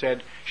wind. He just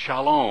said,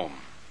 shalom,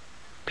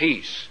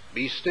 peace,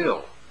 be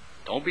still.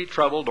 Don't be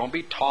troubled. Don't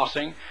be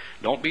tossing.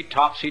 Don't be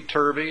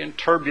topsy-turvy and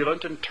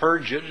turbulent and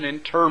turgid and in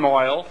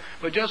turmoil,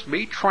 but just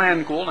be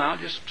tranquil now.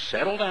 Just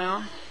settle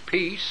down,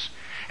 peace.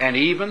 And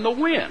even the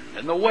wind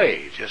and the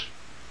waves, just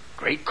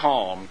great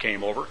calm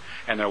came over,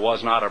 and there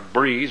was not a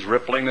breeze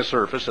rippling the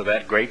surface of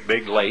that great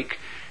big lake,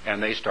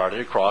 and they started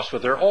to cross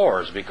with their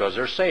oars because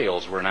their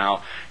sails were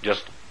now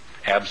just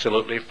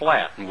absolutely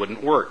flat and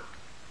wouldn't work.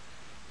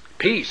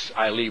 Peace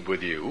I leave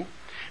with you,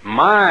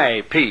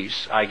 my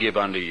peace I give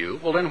unto you.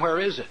 Well, then where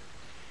is it?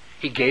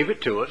 He gave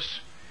it to us.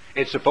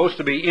 It's supposed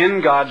to be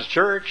in God's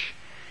church.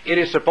 It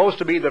is supposed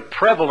to be the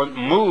prevalent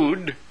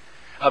mood,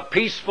 a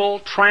peaceful,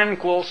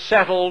 tranquil,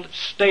 settled,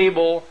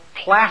 stable,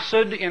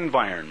 placid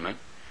environment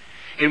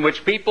in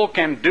which people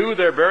can do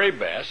their very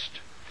best.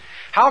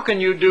 How can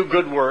you do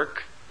good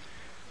work,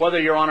 whether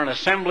you're on an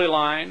assembly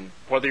line,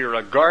 whether you're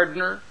a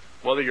gardener,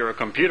 whether you're a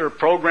computer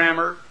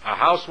programmer, a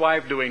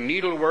housewife doing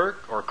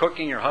needlework or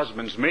cooking your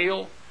husband's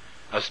meal,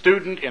 a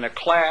student in a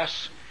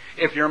class,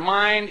 if your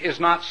mind is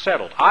not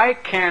settled? I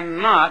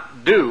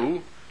cannot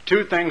do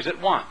two things at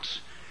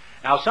once.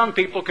 Now, some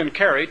people can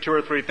carry 2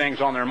 or 3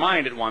 things on their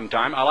mind at one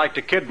time. I like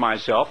to kid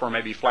myself, or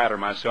maybe flatter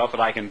myself,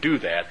 that I can do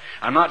that.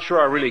 I'm not sure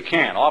I really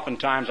can.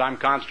 Oftentimes, I'm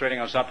concentrating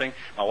on something.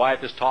 My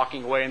wife is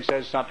talking away and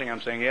says something.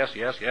 I'm saying, yes,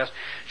 yes, yes.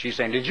 She's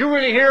saying, did you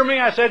really hear me?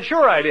 I said,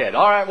 sure I did.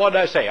 All right, what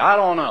did I say? I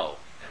don't know.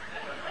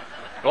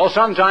 Well,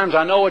 sometimes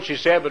I know what she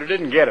said, but I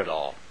didn't get it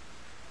all.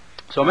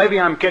 So maybe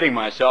I'm kidding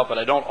myself, but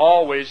I don't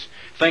always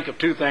think of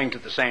 2 things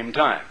at the same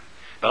time.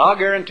 But I'll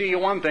guarantee you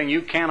one thing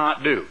you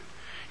cannot do.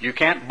 You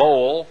can't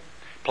bowl,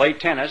 play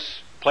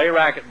tennis, play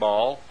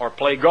racquetball, or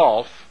play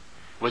golf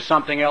with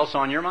something else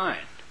on your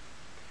mind.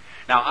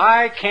 Now,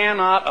 I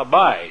cannot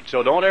abide,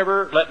 so don't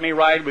ever let me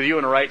ride with you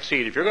in a right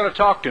seat. If you're going to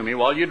talk to me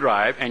while you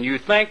drive, and you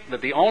think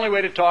that the only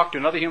way to talk to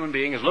another human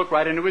being is look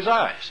right into his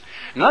eyes,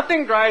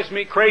 nothing drives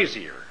me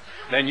crazier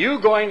than you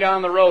going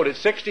down the road at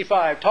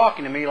 65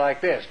 talking to me like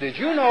this. Did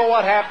you know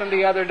what happened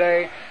the other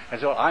day? And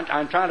so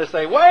I'm trying to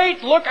say,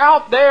 wait, look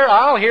out there,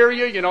 I'll hear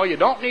you. You know, you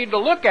don't need to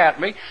look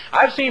at me.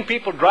 I've seen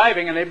people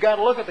driving, and they've got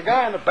to look at the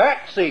guy in the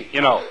back seat,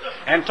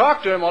 and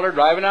talk to him while they're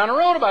driving down the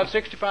road about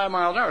 65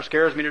 miles an hour. It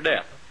scares me to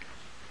death.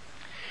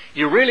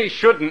 You really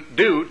shouldn't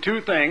do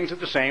 2 things at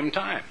the same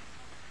time.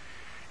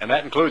 And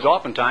that includes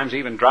oftentimes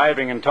even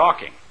driving and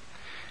talking.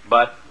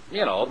 But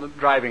the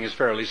driving is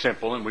fairly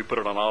simple, and we put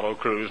it on auto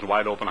cruise and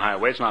wide open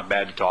highway. It's not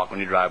bad to talk when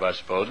you drive, I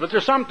suppose. But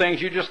there's some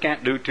things you just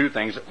can't do 2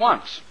 things at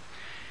once.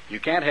 You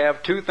can't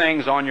have 2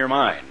 things on your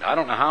mind. I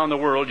don't know how in the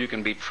world you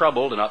can be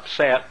troubled and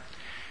upset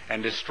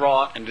and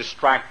distraught and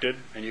distracted,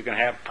 and you can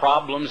have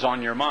problems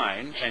on your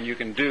mind, and you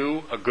can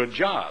do a good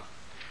job.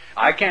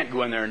 I can't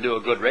go in there and do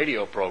a good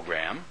radio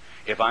program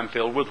if I'm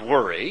filled with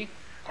worry,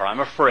 or I'm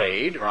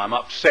afraid, or I'm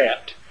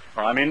upset,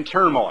 or I'm in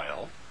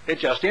turmoil.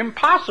 It's just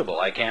impossible.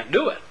 I can't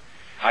do it.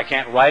 I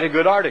can't write a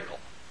good article.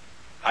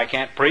 I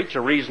can't preach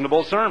a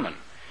reasonable sermon.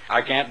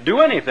 I can't do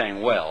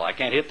anything well. I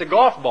can't hit the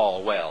golf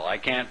ball well. I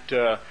can't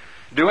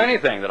do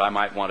anything that I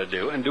might want to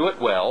do and do it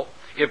well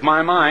if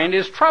my mind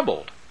is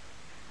troubled.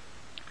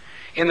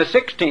 In the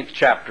 16th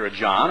chapter of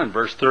John, in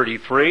verse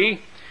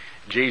 33,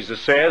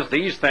 Jesus says,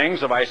 "These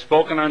things have I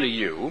spoken unto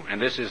you,"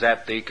 and this is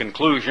at the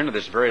conclusion of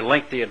this very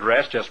lengthy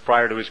address just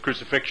prior to his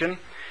crucifixion,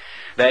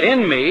 "that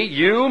in me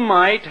you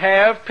might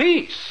have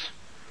peace."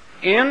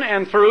 In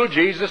and through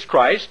Jesus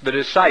Christ, the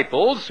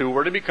disciples who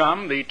were to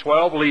become the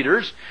 12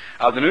 leaders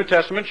of the New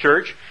Testament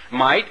church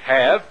might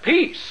have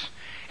peace.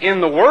 In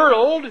the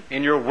world,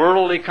 in your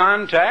worldly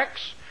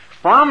contacts,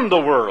 from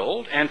the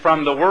world and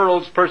from the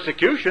world's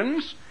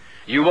persecutions,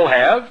 you will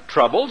have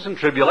troubles and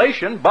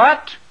tribulation,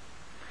 but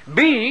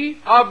be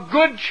of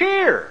good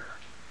cheer.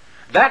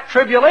 That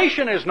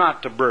tribulation is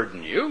not to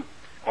burden you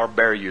or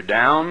bear you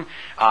down.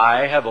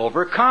 I have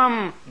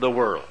overcome the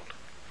world.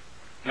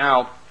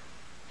 Now,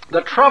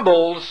 the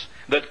troubles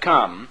that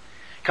come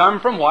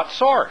from what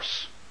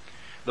source?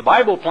 The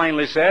Bible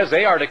plainly says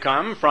they are to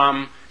come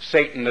from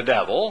Satan the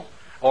devil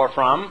or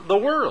from the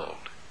world.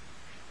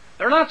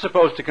 They're not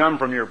supposed to come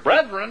from your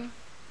brethren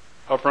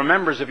or from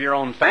members of your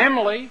own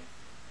family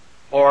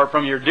or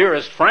from your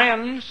dearest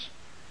friends.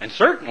 And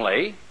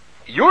certainly,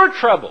 your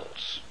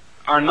troubles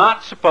are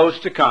not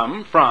supposed to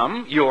come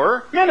from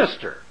your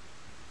minister.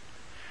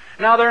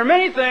 Now, there are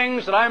many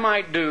things that I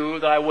might do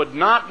that I would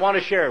not want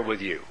to share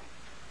with you.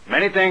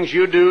 Many things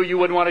you do you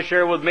wouldn't want to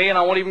share with me, and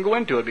I won't even go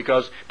into it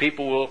because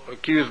people will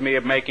accuse me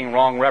of making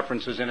wrong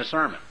references in a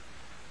sermon.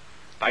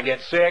 If I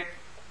get sick,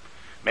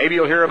 maybe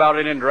you'll hear about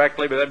it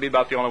indirectly, but that'd be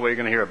about the only way you're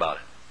going to hear about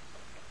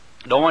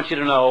it. Don't want you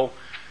to know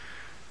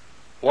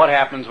what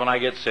happens when I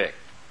get sick.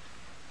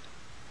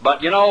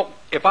 But,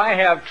 if I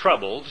have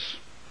troubles,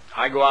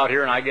 I go out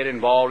here and I get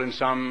involved in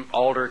some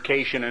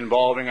altercation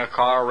involving a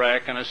car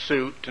wreck and a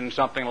suit and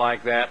something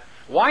like that.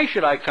 Why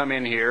should I come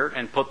in here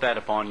and put that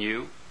upon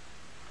you?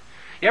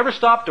 You ever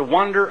stop to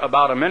wonder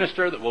about a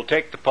minister that will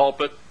take the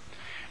pulpit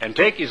and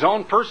take his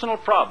own personal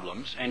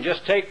problems and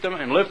just take them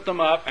and lift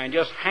them up and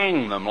just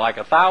hang them like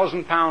a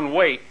 1,000-pound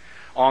weight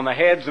on the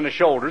heads and the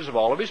shoulders of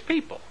all of his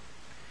people?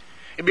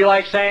 It'd be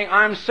like saying,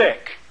 I'm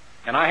sick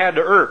and I had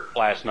to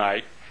last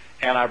night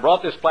and I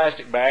brought this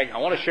plastic bag. I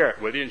want to share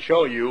it with you and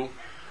show you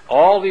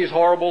all these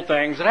horrible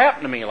things that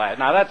happened to me last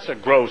night. Now that's a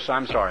gross,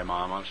 I'm sorry,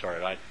 Mom, I'm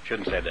sorry, I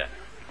shouldn't have said that.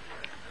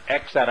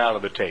 X that out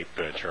of the tape,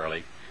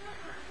 Charlie.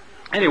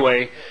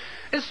 Anyway,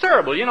 it's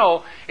terrible.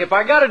 If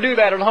I got to do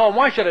that at home,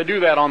 why should I do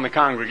that on the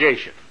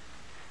congregation?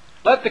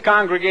 Let the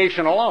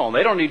congregation alone.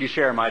 They don't need to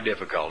share my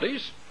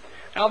difficulties.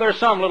 Now, there are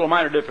some little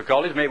minor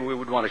difficulties maybe we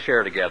would want to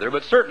share together,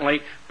 but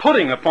certainly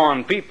putting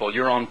upon people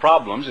your own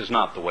problems is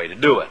not the way to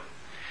do it.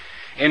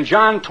 In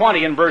John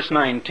 20 and verse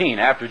 19,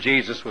 after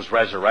Jesus was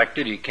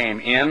resurrected, he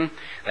came in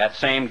that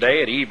same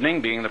day at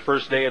evening, being the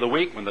first day of the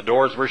week, when the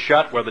doors were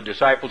shut where the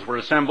disciples were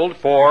assembled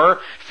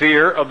for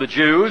fear of the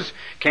Jews,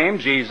 came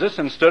Jesus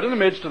and stood in the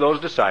midst of those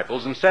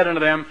disciples and said unto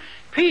them,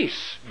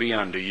 Peace be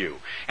unto you.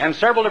 And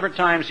several different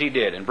times he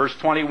did. In verse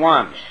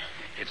 21,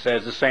 it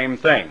says the same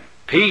thing.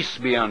 Peace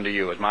be unto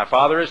you. As my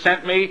Father has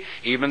sent me,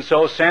 even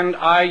so send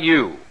I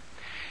you.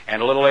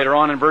 And a little later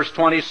on in verse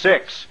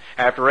 26,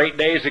 after 8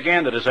 days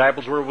again, the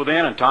disciples were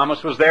within, and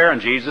Thomas was there,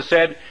 and Jesus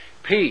said,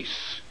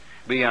 Peace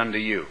be unto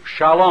you.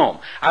 Shalom.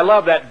 I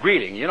love that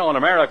greeting. In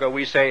America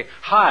we say,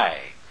 hi.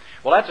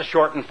 Well, that's a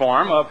shortened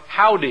form of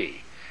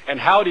howdy. And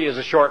howdy is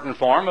a shortened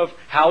form of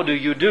how do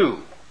you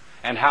do.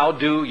 And how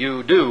do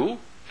you do,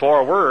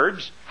 4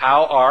 words,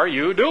 how are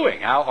you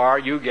doing? How are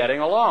you getting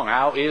along?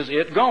 How is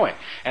it going?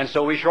 And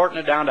so we shorten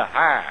it down to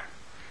hi.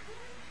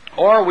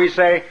 Or we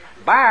say,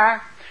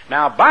 bye.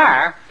 Now,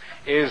 bye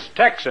is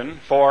Texan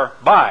for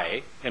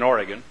bye in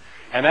Oregon,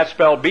 and that's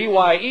spelled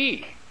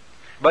B-Y-E.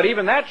 But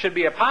even that should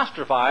be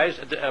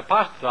apostrophized,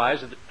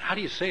 how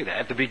do you say that?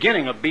 At the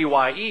beginning of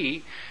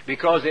B-Y-E,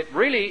 because it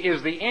really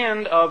is the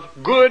end of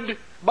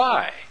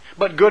goodbye.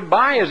 But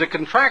goodbye is a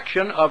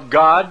contraction of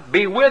God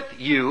be with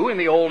you. In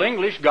the Old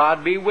English,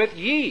 God be with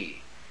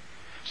ye.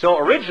 So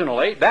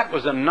originally, that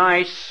was a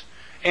nice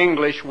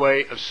English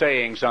way of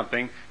saying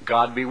something,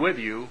 God be with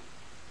you.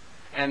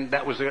 And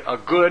that was a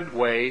good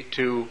way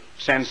to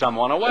send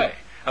someone away,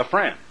 a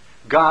friend.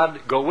 God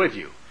go with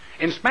you.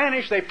 In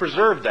Spanish, they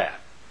preserved that.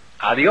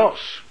 Adios.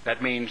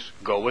 That means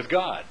go with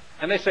God.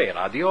 And they say it,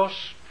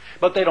 adios.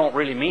 But they don't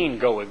really mean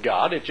go with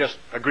God. It's just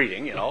a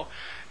greeting,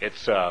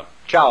 It's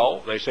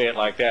ciao. They say it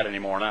like that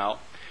anymore now.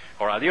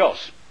 Or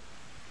adios.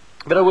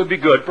 But it would be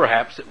good,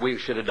 perhaps, that we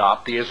should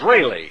adopt the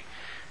Israeli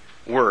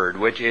word,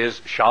 which is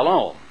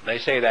shalom. They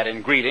say that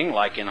in greeting,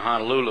 like in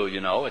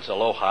Honolulu, it's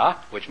aloha,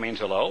 which means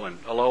hello, and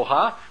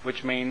aloha,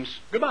 which means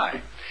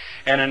goodbye.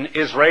 And in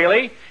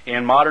Israeli,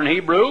 in modern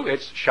Hebrew,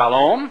 it's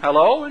shalom,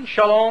 hello, and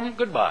shalom,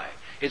 goodbye.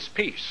 It's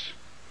peace.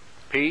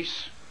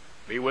 Peace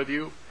be with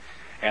you.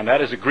 And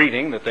that is a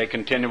greeting that they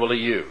continually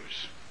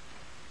use.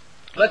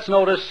 Let's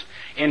notice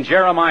in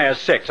Jeremiah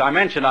 6, I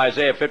mentioned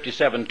Isaiah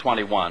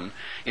 57:21.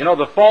 You know,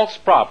 the false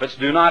prophets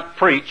do not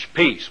preach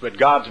peace, but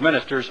God's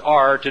ministers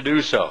are to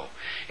do so.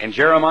 In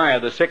Jeremiah,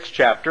 the 6th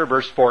chapter,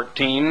 verse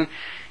 14,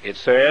 it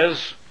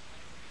says,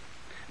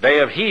 "They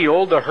have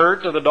healed the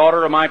hurt of the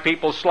daughter of my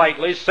people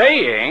slightly,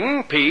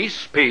 saying,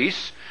 Peace,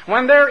 peace,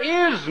 when there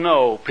is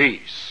no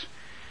peace.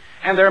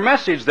 And their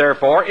message,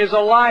 therefore, is a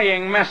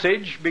lying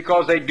message,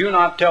 because they do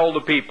not tell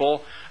the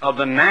people of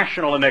the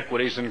national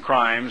iniquities and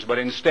crimes, but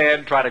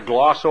instead try to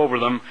gloss over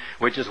them,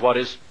 which is what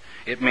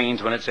it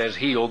means when it says,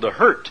 healed the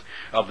hurt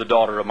of the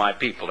daughter of my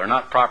people. They're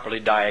not properly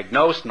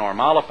diagnosed, nor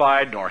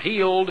mollified, nor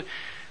healed,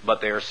 but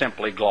they are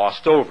simply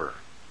glossed over."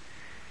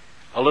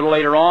 A little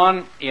later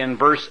on, in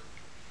verse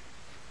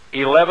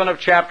 11 of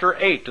chapter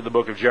 8 of the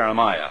book of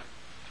Jeremiah,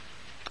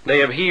 "They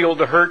have healed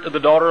the hurt of the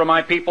daughter of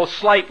my people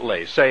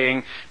slightly,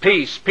 saying,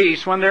 Peace,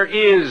 peace, when there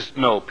is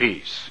no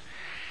peace."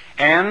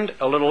 And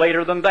a little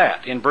later than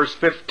that, in verse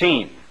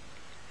 15,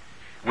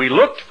 "We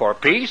looked for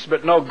peace,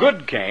 but no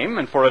good came,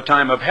 and for a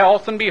time of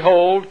health, and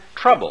behold,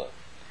 trouble."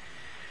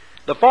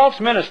 The false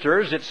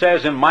ministers, it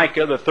says in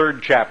Micah, the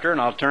 3rd chapter, and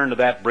I'll turn to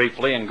that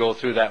briefly and go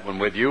through that one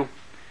with you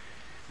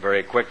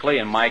very quickly.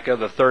 In Micah,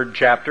 the 3rd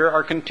chapter,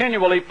 are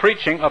continually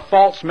preaching a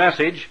false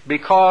message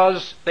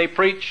because they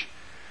preach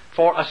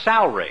for a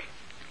salary.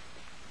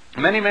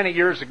 Many, many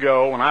years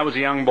ago, when I was a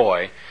young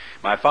boy,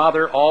 my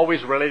father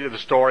always related the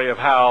story of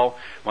how,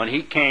 when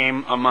he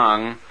came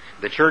among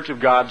the Church of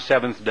God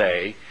Seventh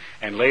Day,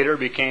 and later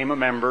became a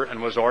member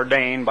and was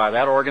ordained by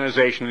that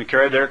organization and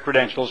carried their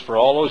credentials for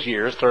all those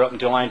years, clear up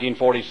until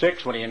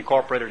 1946 when he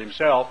incorporated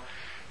himself.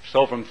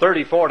 So from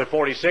 34 to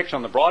 46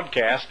 on the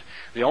broadcast,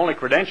 the only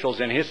credentials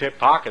in his hip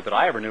pocket that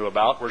I ever knew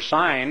about were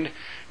signed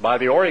by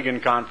the Oregon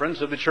Conference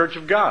of the Church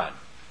of God.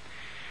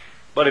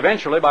 But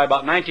eventually, by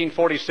about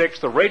 1946,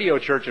 the Radio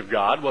Church of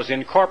God was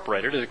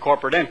incorporated as a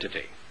corporate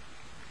entity.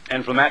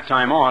 And from that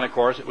time on, of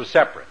course, it was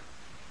separate.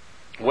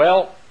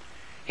 Well,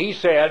 he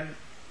said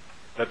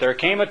that there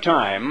came a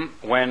time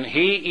when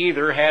he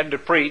either had to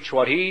preach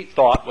what he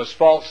thought was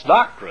false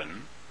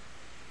doctrine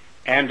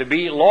and to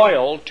be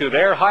loyal to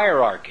their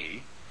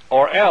hierarchy,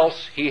 or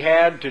else he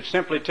had to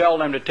simply tell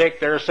them to take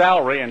their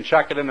salary and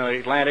chuck it in the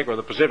Atlantic or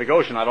the Pacific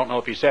Ocean. I don't know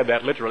if he said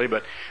that literally,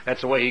 but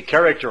that's the way he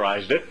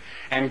characterized it,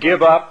 and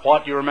give up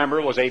what you remember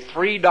was a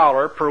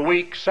 $3 per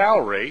week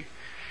salary.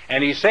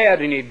 And he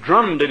said, and he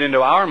drummed it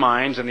into our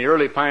minds in the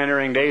early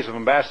pioneering days of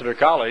Ambassador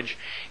College,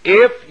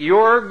 if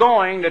you're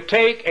going to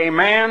take a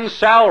man's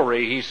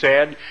salary, he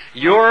said,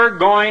 you're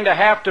going to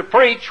have to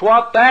preach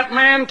what that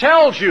man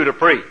tells you to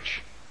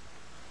preach.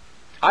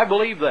 I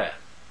believe that.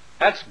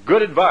 That's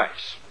good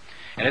advice.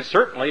 And it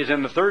certainly is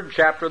in the 3rd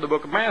chapter of the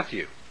book of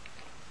Matthew.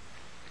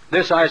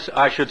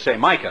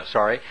 Micah,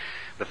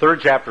 the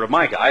 3rd chapter of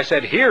Micah. I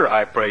said, "Hear,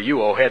 I pray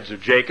you, O heads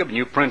of Jacob, and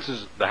you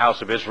princes of the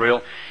house of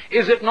Israel,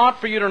 is it not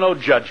for you to know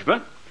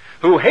judgment,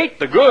 who hate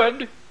the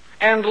good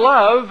and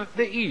love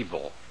the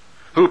evil,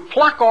 who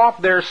pluck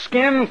off their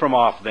skin from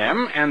off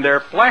them, and their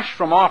flesh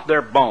from off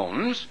their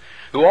bones,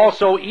 who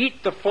also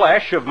eat the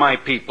flesh of my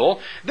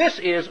people?" This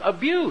is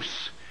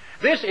abuse.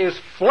 This is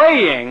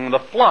flaying the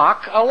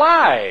flock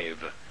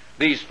alive.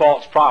 These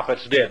false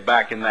prophets did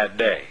back in that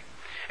day.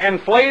 And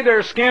flay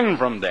their skin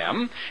from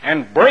them,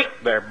 and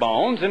break their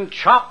bones, and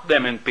chop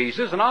them in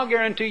pieces. And I'll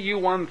guarantee you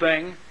one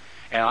thing,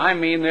 and I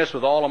mean this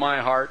with all of my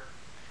heart.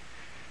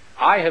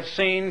 I have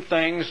seen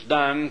things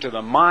done to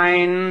the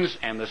minds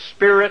and the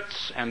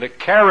spirits and the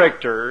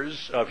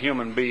characters of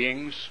human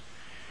beings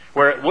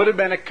where it would have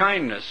been a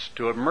kindness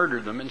to have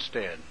murdered them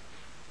instead.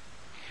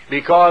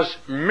 Because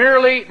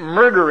merely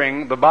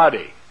murdering the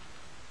body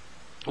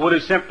would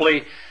have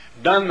simply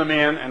done them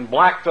in and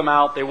blacked them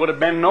out. They would have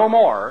been no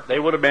more. They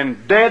would have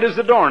been dead as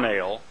a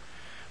doornail,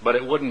 but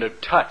it wouldn't have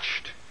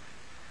touched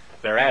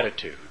their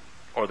attitude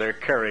or their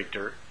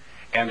character,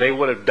 and they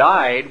would have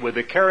died with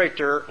the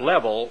character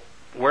level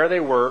where they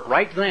were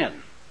right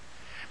then.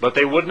 But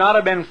they would not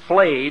have been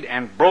flayed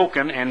and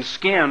broken and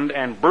skinned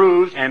and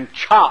bruised and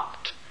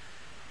chopped,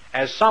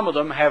 as some of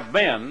them have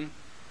been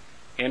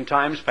in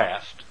times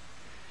past,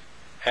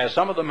 as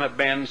some of them have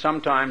been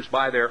sometimes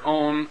by their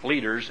own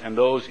leaders and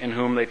those in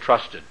whom they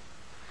trusted.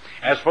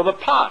 As for the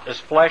pot, as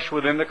flesh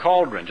within the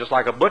cauldron, just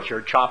like a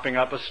butcher chopping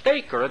up a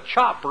steak or a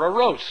chop or a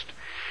roast.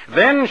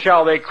 Then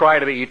shall they cry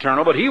to the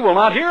Eternal, but he will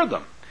not hear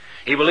them.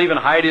 He will even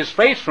hide his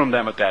face from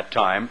them at that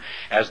time,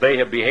 as they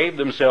have behaved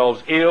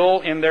themselves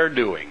ill in their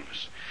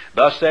doings.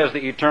 Thus says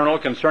the Eternal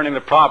concerning the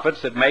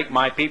prophets that make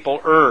my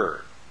people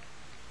err,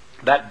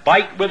 that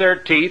bite with their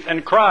teeth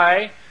and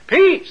cry,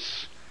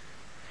 Peace!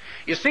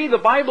 You see, the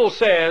Bible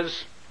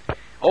says,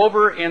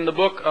 over in the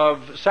book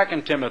of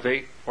 2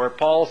 Timothy, where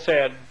Paul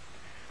said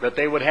that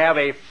they would have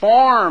a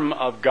form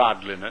of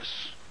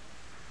godliness.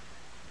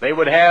 They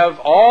would have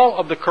all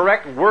of the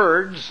correct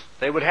words.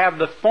 They would have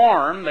the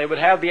form. They would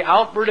have the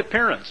outward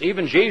appearance.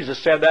 Even Jesus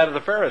said that of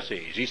the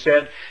Pharisees. He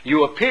said,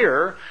 you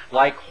appear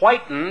like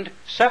whitened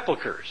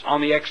sepulchres.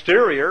 On the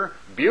exterior,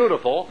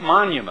 beautiful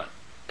monument,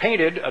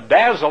 painted a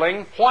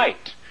dazzling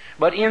white.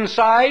 But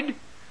inside,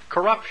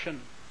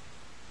 corruption.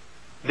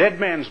 Dead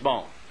men's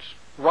bones.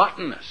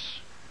 Rottenness.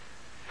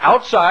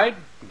 Outside,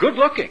 good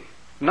looking,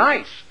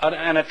 nice,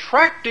 an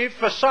attractive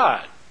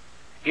facade.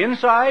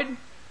 Inside,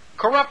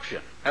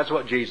 corruption. That's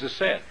what Jesus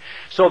said.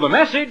 So the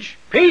message,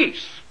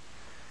 peace.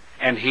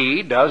 And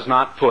he does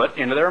not put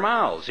into their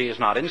mouths. He is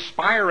not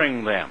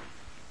inspiring them.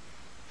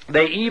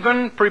 They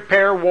even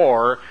prepare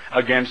war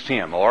against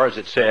him. Or, as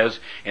it says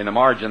in the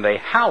margin, they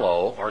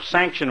hallow or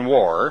sanction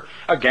war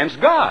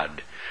against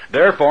God.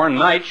 Therefore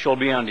night shall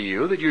be unto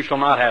you, that you shall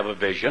not have a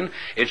vision.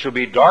 It shall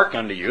be dark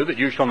unto you, that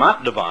you shall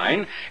not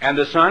divine. And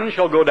the sun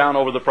shall go down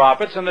over the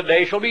prophets, and the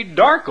day shall be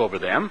dark over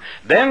them.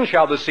 Then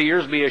shall the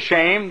seers be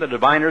ashamed, the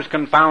diviners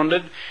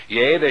confounded.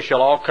 Yea, they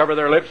shall all cover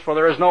their lips, for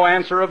there is no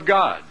answer of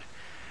God.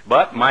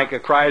 But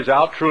Micah cries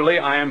out, truly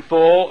I am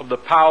full of the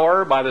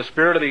power by the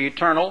Spirit of the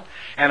Eternal,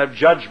 and of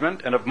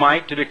judgment, and of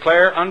might, to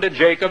declare unto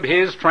Jacob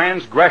his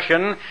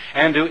transgression,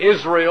 and to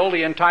Israel,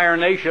 the entire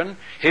nation,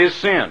 his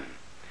sin.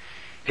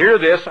 Hear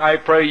this, I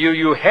pray you,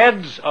 you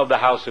heads of the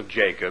house of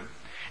Jacob,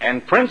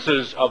 and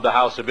princes of the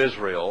house of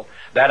Israel,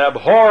 that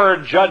abhor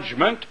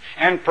judgment,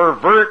 and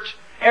pervert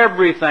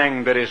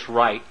everything that is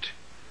right,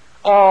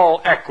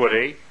 all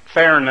equity,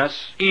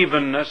 fairness,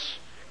 evenness,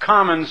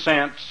 common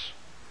sense.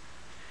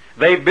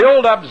 They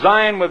build up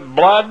Zion with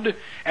blood,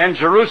 and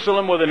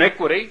Jerusalem with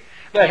iniquity.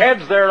 The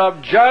heads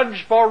thereof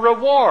judge for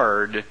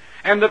reward,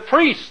 and the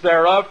priests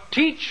thereof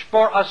teach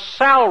for a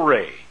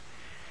salary,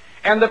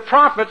 and the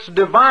prophets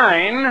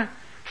divine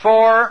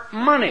for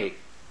money.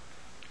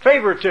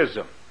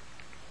 Favoritism.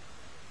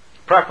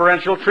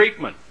 Preferential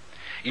treatment.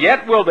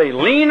 Yet will they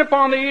lean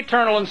upon the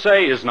Eternal and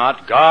say, is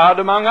not God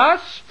among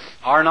us?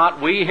 Are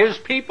not we his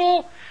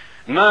people?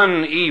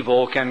 None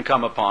evil can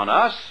come upon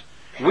us.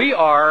 We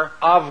are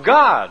of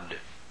God.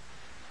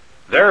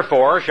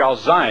 Therefore shall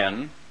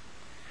Zion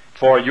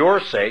for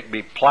your sake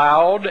be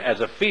plowed as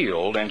a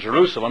field, and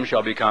Jerusalem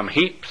shall become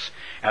heaps,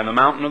 and the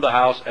mountain of the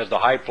house as the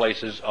high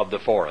places of the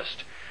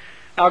forest.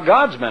 Now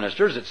God's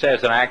ministers, it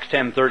says in Acts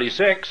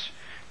 10:36,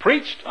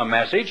 preached a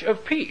message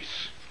of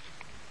peace.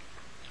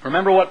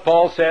 Remember what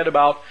Paul said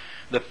about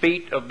the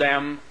feet of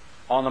them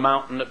on the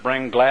mountain that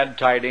bring glad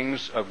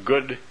tidings of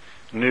good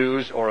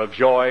news, or of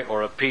joy,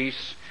 or of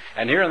peace.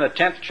 And here in the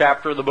 10th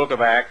chapter of the book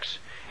of Acts,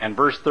 and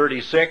verse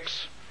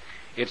 36,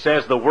 it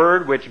says, the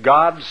word which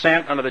God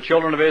sent unto the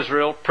children of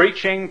Israel,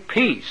 preaching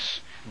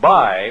peace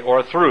by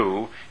or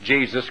through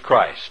Jesus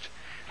Christ.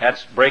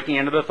 That's breaking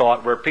into the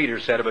thought where Peter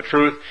said, of a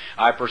truth,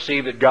 I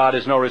perceive that God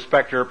is no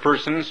respecter of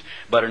persons,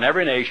 but in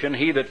every nation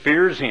he that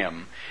fears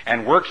him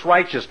and works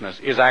righteousness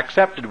is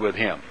accepted with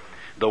him.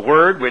 The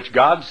word which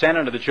God sent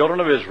unto the children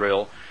of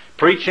Israel,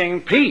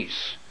 preaching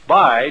peace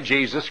by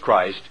Jesus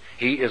Christ.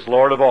 He is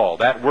Lord of all.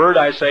 That word,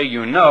 I say,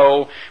 you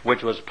know,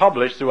 which was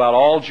published throughout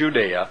all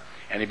Judea.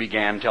 And he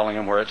began telling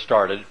them where it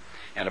started,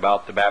 and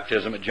about the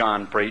baptism that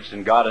John preached.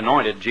 And God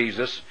anointed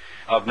Jesus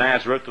of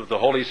Nazareth with the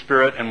Holy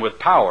Spirit and with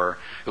power,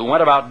 who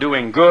went about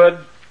doing good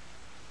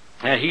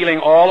and healing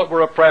all that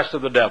were oppressed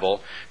of the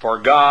devil, for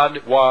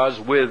God was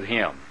with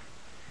him.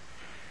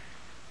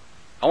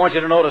 I want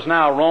you to notice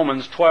now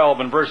Romans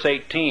 12 and verse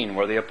 18,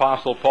 where the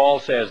Apostle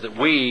Paul says that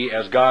we,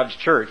 as God's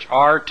church,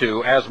 are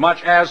to, as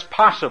much as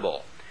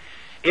possible,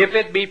 if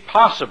it be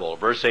possible,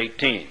 verse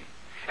 18,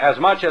 as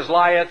much as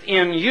lieth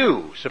in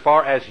you, so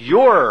far as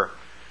your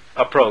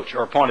approach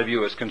or point of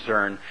view is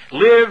concerned,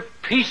 live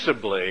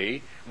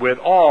peaceably with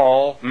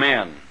all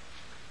men.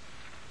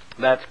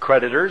 That's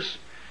creditors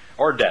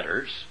or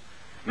debtors,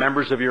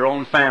 members of your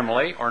own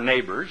family or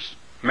neighbors,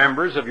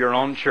 members of your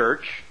own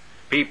church,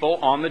 people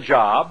on the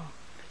job,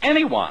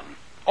 anyone,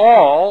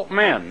 all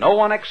men, no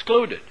one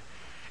excluded.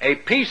 A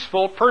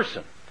peaceful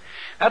person.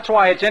 That's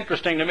why it's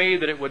interesting to me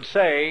that it would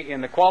say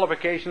in the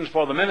qualifications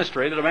for the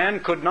ministry that a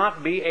man could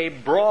not be a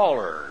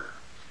brawler.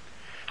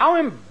 How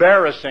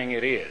embarrassing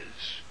it is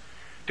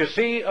to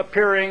see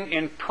appearing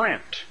in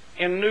print,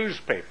 in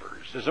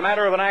newspapers, as a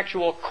matter of an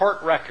actual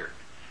court record,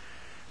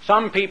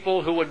 some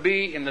people who would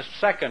be in the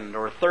second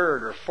or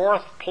third or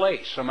fourth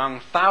place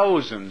among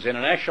thousands in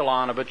an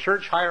echelon of a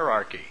church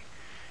hierarchy,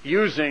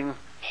 using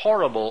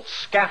horrible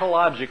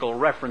scatological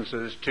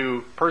references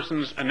to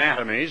persons'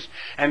 anatomies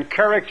and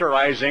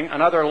characterizing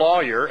another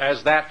lawyer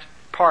as that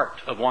part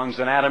of one's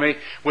anatomy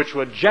which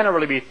would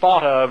generally be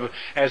thought of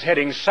as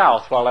heading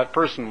south while that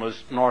person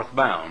was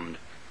northbound.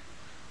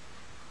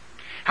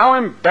 How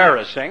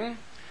embarrassing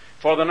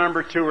for the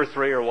number 2 or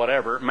 3 or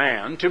whatever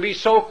man to be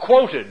so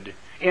quoted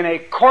in a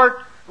court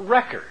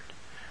record.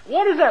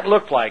 What does that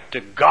look like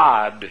to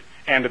God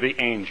and to the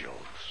angels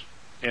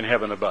in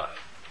heaven above?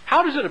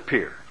 How does it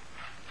appear?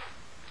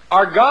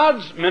 Are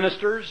God's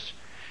ministers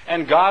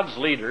and God's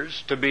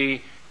leaders to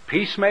be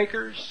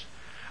peacemakers?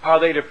 Are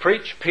they to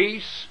preach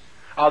peace?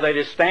 Are they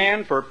to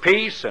stand for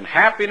peace and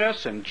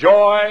happiness and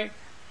joy?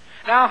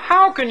 Now,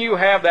 how can you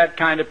have that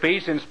kind of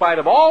peace in spite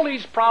of all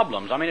these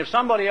problems? I mean, if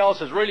somebody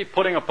else is really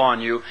putting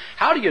upon you,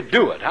 how do you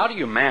do it? How do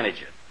you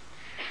manage it?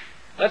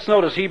 Let's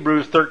notice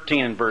Hebrews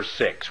 13 and verse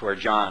 6, where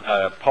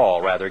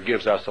Paul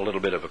gives us a little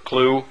bit of a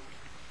clue.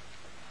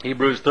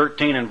 Hebrews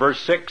 13 and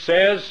verse 6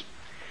 says,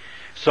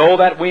 So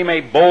that we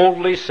may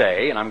boldly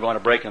say, and I'm going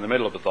to break in the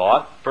middle of the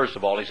thought. First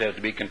of all, he says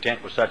to be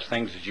content with such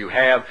things as you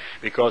have,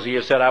 because he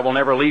has said, I will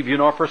never leave you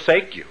nor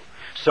forsake you.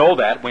 So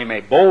that we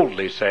may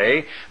boldly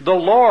say, the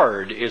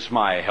Lord is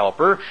my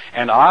helper,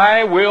 and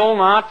I will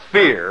not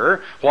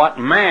fear what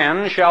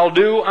man shall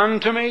do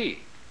unto me.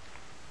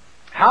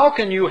 How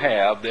can you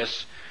have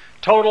this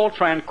total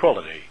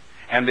tranquility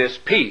and this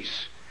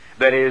peace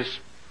that is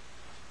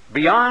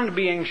beyond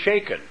being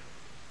shaken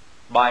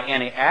by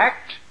any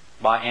act,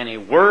 by any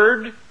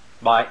word,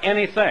 by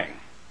anything?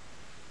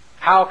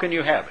 How can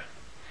you have it?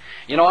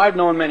 You know, I've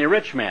known many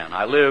rich men.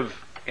 I live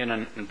in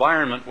an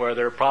environment where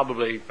there are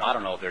probably, I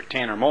don't know if there are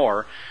 10 or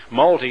more,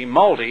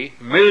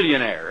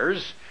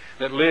 multi-millionaires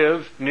that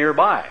live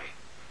nearby.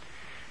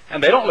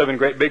 And they don't live in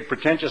great big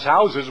pretentious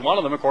houses. One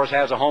of them, of course,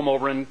 has a home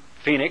over in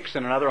Phoenix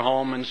and another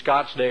home in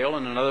Scottsdale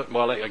and another,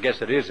 well, I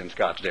guess it is in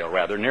Scottsdale,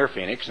 rather, near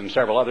Phoenix, and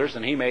several others,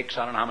 and he makes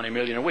I don't know how many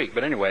million a week.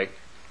 But anyway,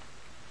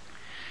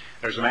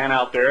 there's a man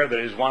out there that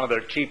is one of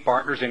their chief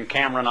partners in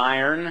Cameron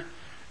Iron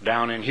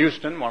down in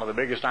Houston, one of the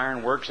biggest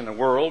iron works in the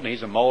world, and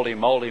he's a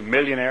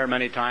multi-millionaire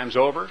many times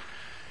over.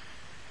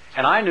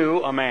 And I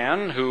knew a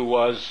man who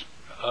was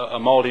a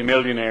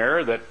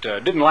multi-millionaire that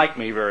didn't like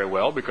me very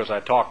well because I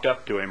talked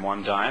up to him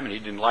one time, and he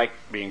didn't like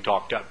being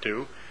talked up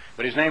to,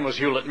 but his name was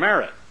Hewlett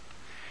Merritt.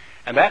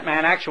 And that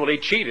man actually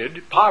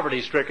cheated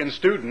poverty-stricken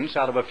students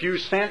out of a few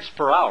cents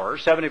per hour,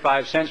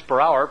 75 cents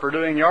per hour, for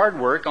doing yard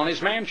work on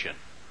his mansion.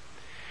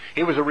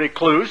 He was a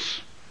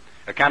recluse,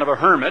 a kind of a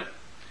hermit,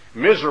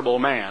 miserable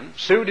man,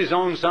 sued his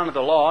own son at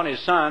the law, and his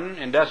son,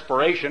 in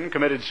desperation,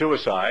 committed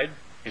suicide,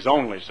 his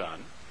only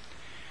son,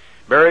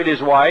 buried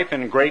his wife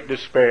in great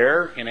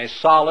despair in a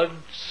solid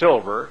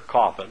silver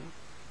coffin,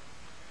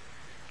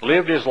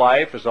 lived his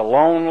life as a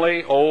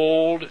lonely,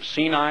 old,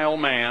 senile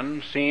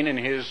man seen in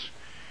his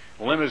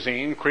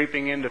limousine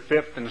creeping into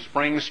 5th and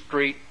Spring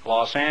Street,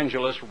 Los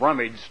Angeles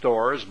rummage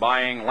stores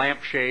buying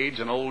lampshades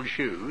and old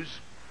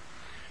shoes.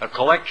 A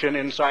collection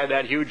inside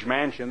that huge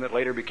mansion that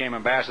later became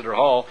Ambassador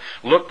Hall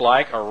looked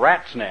like a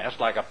rat's nest,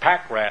 like a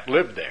pack rat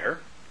lived there.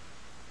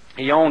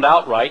 He owned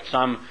outright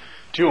some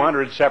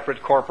 200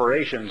 separate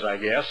corporations, I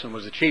guess, and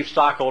was the chief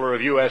stockholder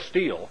of U.S.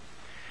 Steel.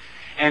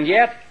 And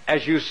yet,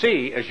 as you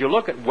see, as you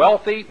look at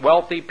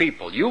wealthy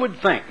people, you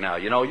would think, now,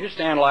 you know,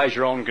 just analyze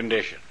your own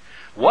condition.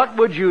 What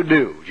would you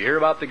do? Did you hear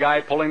about the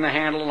guy pulling the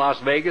handle in Las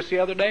Vegas the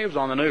other day? It was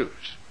on the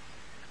news.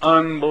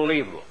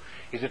 Unbelievable.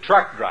 He's a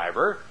truck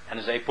driver, and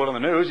as they put on the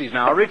news, he's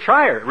now a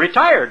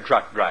retired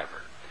truck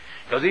driver.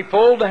 Because he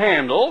pulled the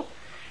handle,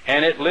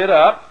 and it lit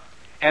up,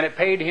 and it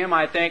paid him,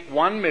 I think,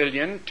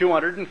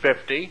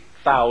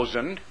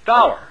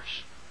 $1,250,000.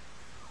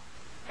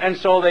 And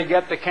so they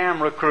get the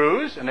camera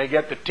crews, and they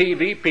get the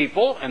TV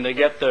people, and they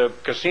get the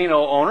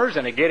casino owners,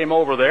 and they get him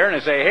over there, and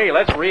they say, hey,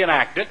 let's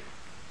reenact it.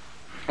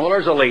 Well,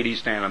 there's a lady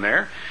standing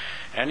there,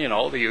 and, you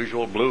know, the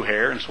usual blue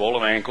hair and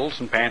swollen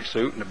ankles and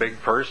pantsuit and a big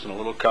purse and a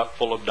little cup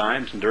full of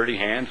dimes and dirty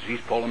hands.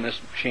 She's pulling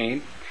this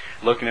machine,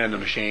 looking in the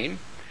machine.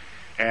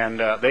 And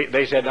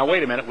they said, now,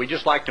 wait a minute, we'd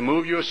just like to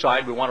move you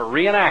aside. We want to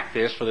reenact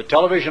this for the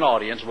television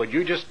audience. Would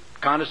you just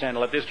condescend to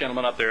let this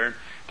gentleman up there and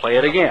play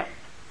it again?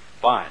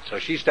 Fine. So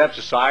she steps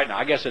aside, and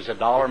I guess it's a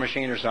dollar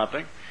machine or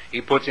something.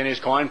 He puts in his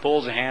coin,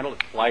 pulls the handle,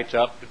 it lights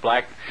up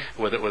black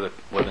with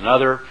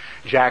another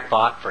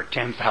jackpot for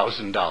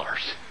 $10,000.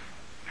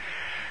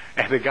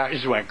 And the guy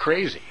just went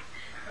crazy.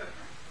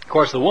 Of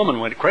course, the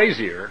woman went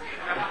crazier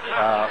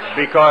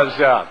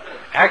because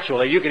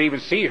actually you could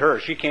even see her.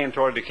 She came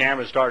toward the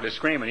camera and started to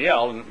scream and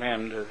yell,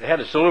 and it had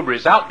a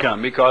salubrious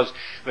outcome because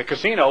the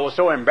casino was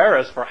so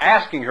embarrassed for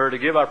asking her to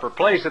give up her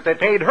place that they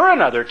paid her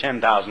another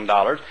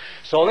 $10,000.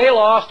 So they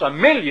lost $1.25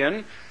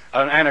 million,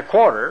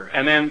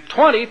 and then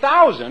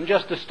 $20,000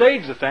 just to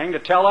stage the thing to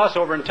tell us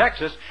over in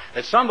Texas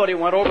that somebody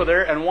went over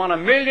there and won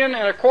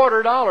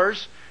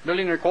 $1.25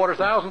 million,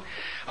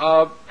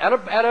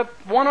 at a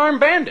one-armed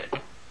bandit.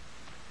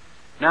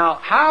 Now,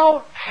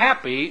 how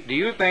happy do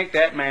you think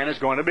that man is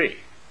going to be?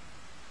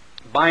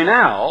 By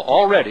now,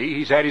 already,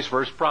 he's had his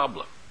first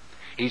problem.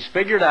 He's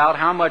figured out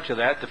how much of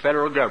that the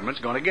federal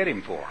government's going to get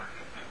him for.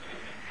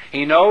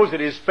 He knows that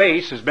his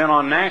face has been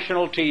on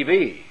national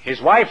TV.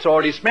 His wife's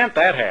already spent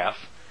that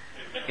half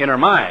in her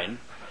mind,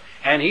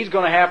 and he's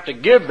going to have to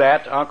give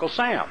that to Uncle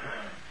Sam.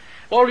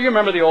 Well, do you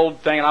remember the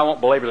old thing, and I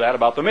won't belabor that,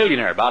 about the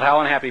millionaire, about how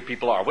unhappy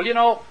people are? Well, you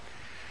know,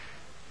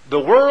 the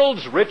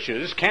world's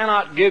riches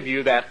cannot give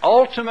you that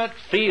ultimate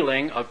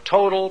feeling of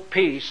total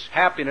peace,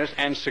 happiness,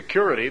 and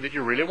security that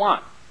you really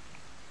want.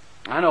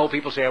 I know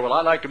people say, well,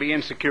 I'd like to be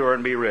insecure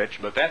and be rich,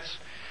 but that's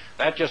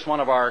just one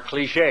of our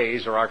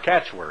cliches or our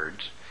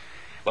catchwords.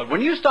 But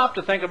when you stop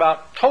to think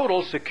about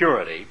total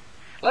security,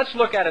 let's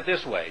look at it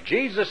this way.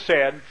 Jesus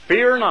said,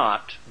 fear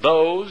not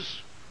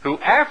those who,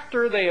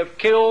 after they have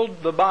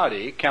killed the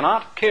body,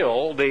 cannot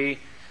kill the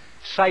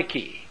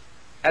psyche.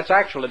 That's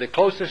actually the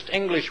closest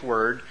English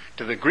word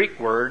to the Greek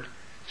word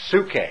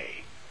suke,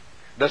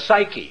 the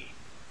psyche.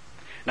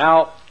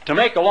 Now, to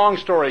make a long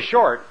story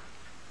short,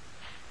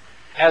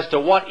 as to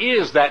what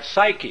is that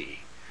psyche,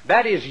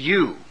 that is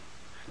you.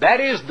 That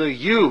is the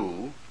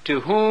you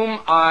to whom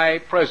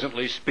I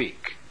presently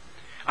speak.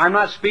 I'm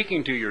not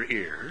speaking to your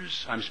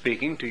ears. I'm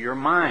speaking to your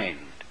mind.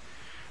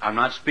 I'm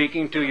not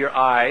speaking to your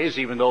eyes,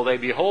 even though they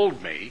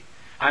behold me.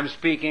 I'm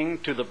speaking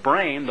to the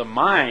brain, the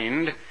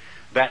mind,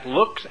 that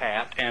looks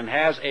at and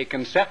has a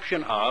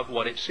conception of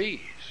what it sees.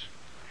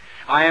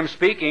 I am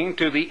speaking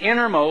to the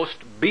innermost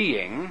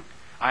being.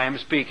 I am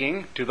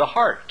speaking to the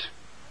heart.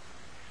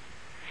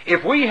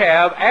 If we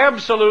have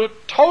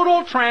absolute,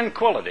 total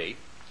tranquility,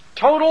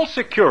 total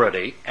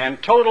security,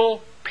 and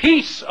total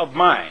peace of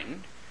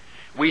mind,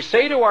 we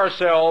say to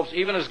ourselves,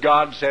 even as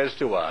God says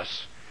to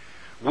us,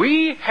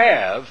 we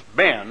have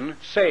been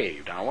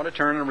saved. Now, I want to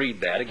turn and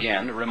read that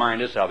again to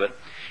remind us of it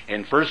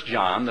in 1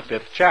 John, the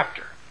 5th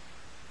chapter.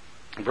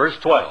 Verse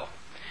 12.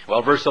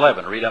 Well, verse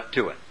 11, read up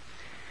to it.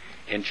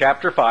 In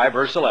chapter 5,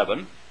 verse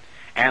 11,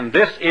 and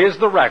this is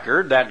the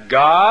record that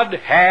God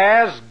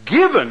has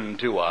given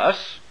to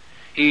us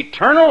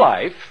eternal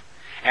life,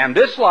 and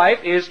this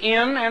life is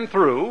in and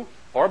through,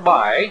 or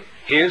by,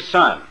 His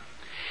Son.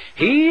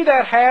 He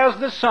that has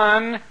the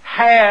Son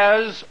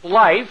has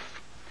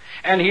life,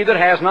 and he that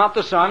has not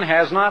the Son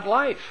has not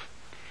life.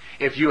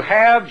 If you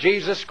have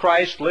Jesus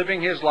Christ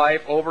living His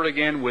life over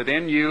again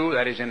within you,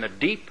 that is in the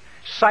deep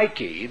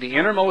psyche, the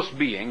innermost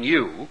being,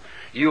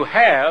 you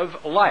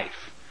have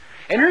life.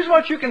 And here's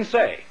what you can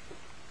say.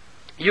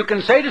 You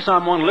can say to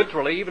someone,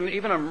 literally,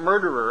 even a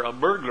murderer, a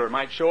burglar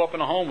might show up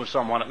in a home with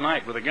someone at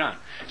night with a gun,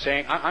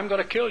 saying, I'm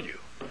going to kill you.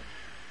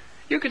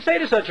 You could say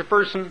to such a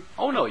person,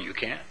 oh no, you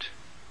can't.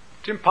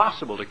 It's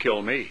impossible to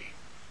kill me.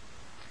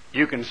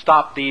 You can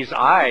stop these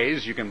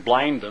eyes, you can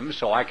blind them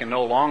so I can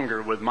no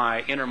longer with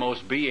my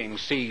innermost being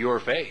see your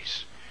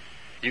face.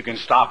 You can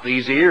stop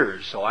these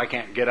ears so I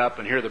can't get up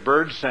and hear the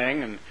birds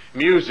sing and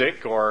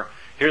music or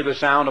hear the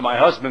sound of my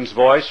husband's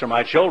voice or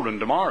my children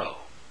tomorrow.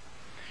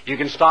 You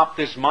can stop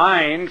this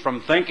mind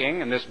from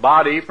thinking and this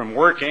body from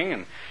working,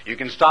 and you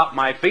can stop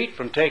my feet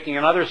from taking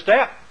another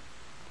step.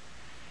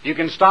 You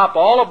can stop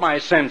all of my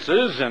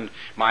senses and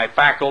my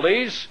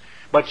faculties,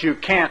 but you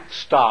can't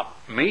stop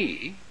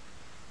me.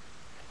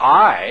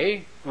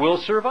 I will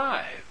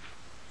survive.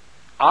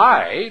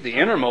 I, the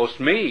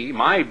innermost me,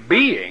 my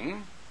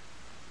being,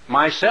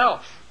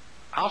 myself,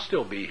 I'll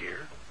still be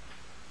here.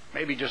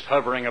 Maybe just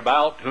hovering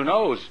about. Who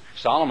knows?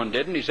 Solomon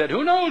didn't. He said,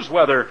 who knows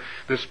whether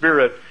the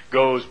spirit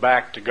goes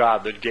back to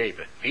God that gave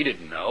it? He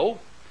didn't know.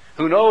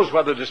 Who knows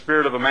whether the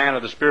spirit of a man or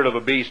the spirit of a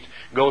beast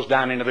goes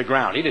down into the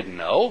ground? He didn't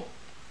know.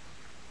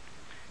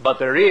 But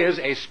there is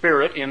a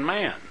spirit in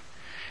man.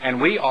 And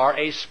we are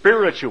a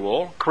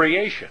spiritual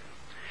creation.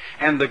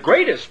 And the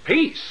greatest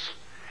peace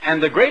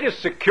and the greatest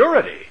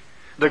security,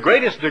 the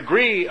greatest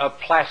degree of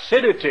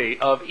placidity,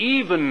 of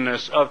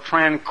evenness, of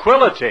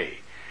tranquility,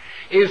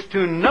 is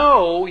to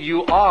know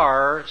you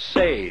are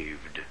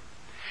saved.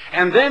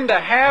 And then to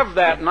have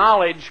that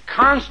knowledge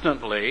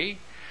constantly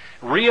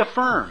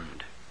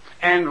reaffirmed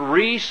and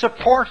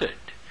re-supported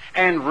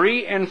and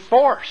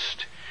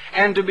reinforced,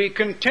 and to be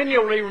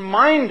continually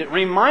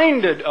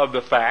reminded of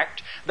the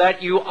fact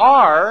that you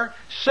are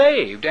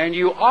saved and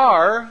you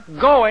are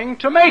going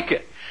to make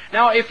it.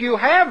 Now, if you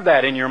have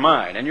that in your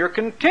mind and you're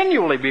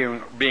continually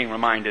being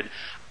reminded,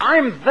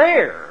 I'm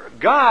there,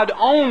 God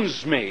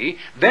owns me,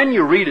 then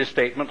you read a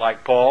statement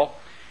like Paul,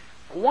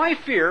 why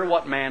fear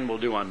what man will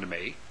do unto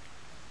me?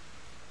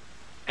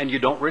 And you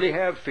don't really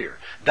have fear.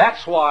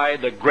 That's why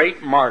the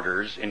great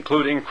martyrs,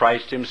 including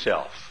Christ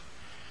Himself,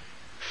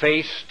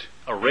 faced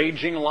a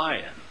raging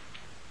lion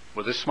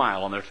with a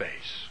smile on their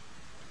face.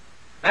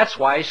 That's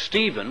why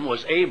Stephen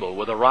was able,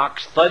 with the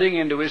rocks thudding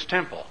into his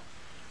temple,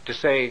 to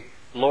say,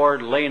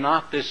 Lord, lay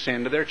not this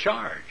sin to their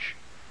charge.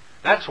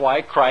 That's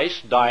why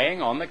Christ,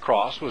 dying on the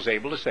cross, was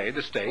able to say,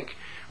 the stake,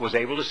 was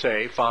able to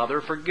say,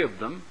 Father, forgive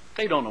them.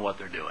 They don't know what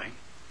they're doing.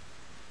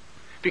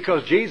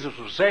 Because Jesus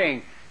was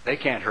saying, they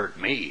can't hurt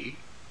me.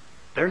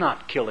 They're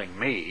not killing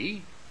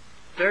me.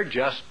 They're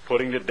just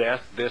putting to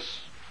death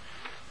this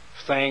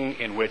thing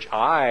in which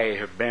I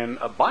have been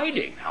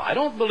abiding. Now, I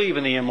don't believe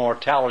in the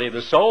immortality of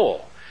the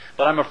soul.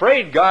 But I'm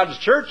afraid God's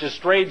church has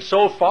strayed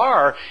so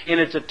far in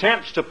its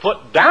attempts to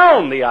put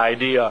down the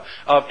idea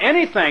of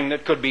anything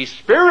that could be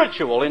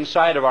spiritual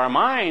inside of our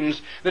minds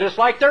that it's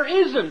like there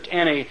isn't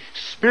any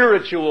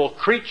spiritual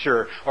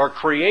creature or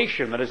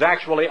creation that is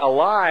actually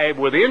alive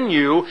within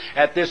you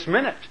at this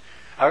minute.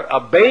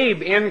 A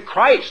babe in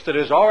Christ that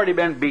has already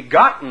been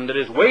begotten, that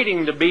is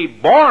waiting to be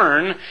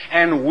born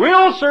and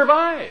will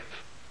survive.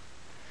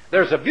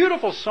 There's a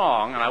beautiful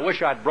song, and I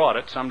wish I'd brought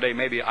it. Someday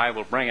maybe I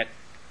will bring it.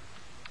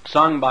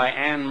 Sung by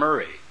Anne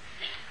Murray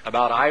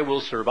about I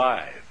will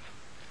survive.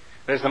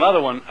 There's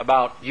another one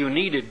about you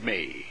needed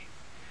me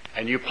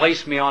and you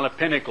placed me on a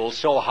pinnacle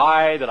so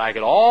high that I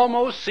could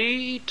almost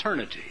see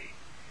eternity.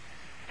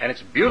 And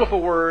it's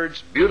beautiful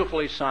words,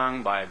 beautifully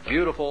sung by a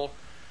beautiful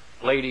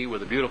lady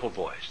with a beautiful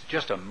voice.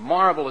 Just a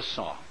marvelous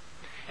song.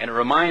 And it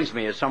reminds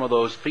me of some of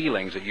those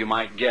feelings that you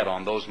might get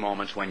on those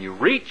moments when you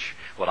reach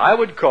what I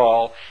would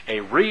call a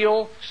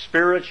real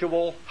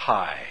spiritual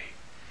high.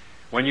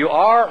 When you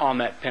are on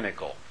that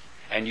pinnacle,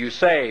 and you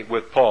say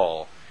with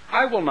Paul,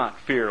 I will not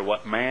fear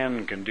what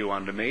man can do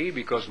unto me,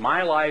 because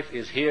my life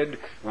is hid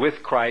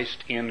with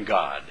Christ in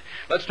God.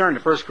 Let's turn to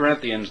 1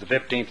 Corinthians, the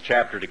 15th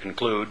chapter, to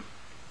conclude,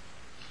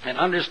 and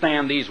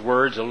understand these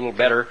words a little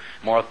better,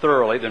 more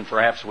thoroughly than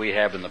perhaps we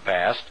have in the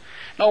past.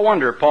 No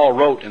wonder Paul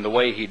wrote in the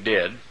way he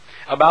did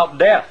about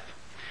death,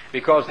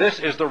 because this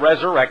is the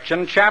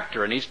resurrection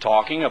chapter, and he's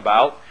talking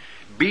about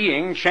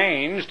being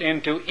changed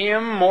into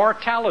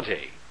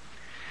immortality.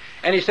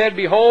 And he said,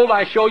 behold,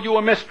 I show you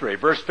a mystery,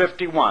 verse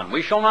 51.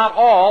 We shall not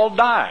all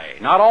die.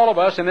 Not all of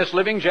us in this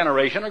living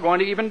generation are going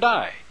to even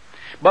die.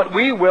 But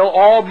we will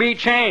all be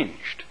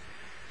changed.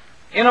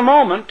 In a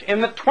moment,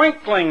 in the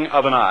twinkling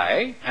of an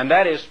eye, and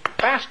that is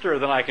faster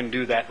than I can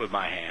do that with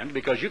my hand,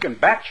 because you can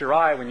bat your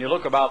eye when you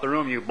look about the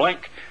room, you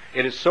blink.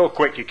 It is so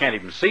quick you can't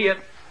even see it.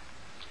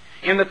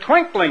 In the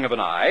twinkling of an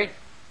eye,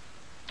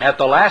 at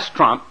the last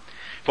trump,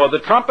 for the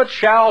trumpet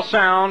shall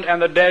sound, and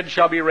the dead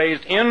shall be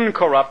raised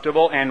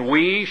incorruptible, and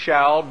we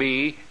shall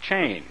be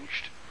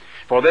changed.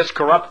 For this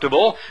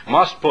corruptible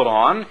must put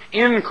on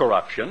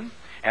incorruption,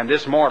 and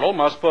this mortal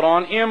must put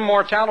on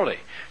immortality.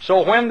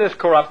 So when this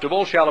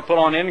corruptible shall have put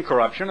on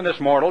incorruption, and this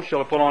mortal shall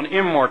have put on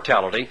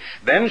immortality,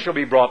 then shall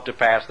be brought to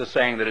pass the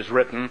saying that is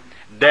written,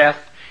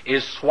 death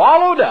is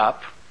swallowed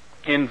up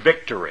in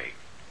victory.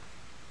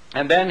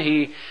 And then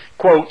he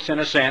quotes, in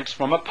a sense,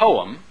 from a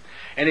poem,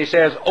 and he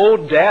says, O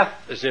death,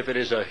 as if it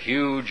is a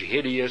huge,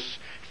 hideous,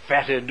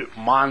 fetid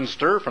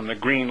monster from the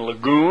green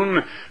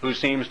lagoon who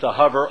seems to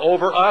hover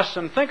over us.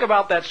 And think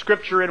about that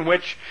scripture in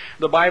which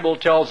the Bible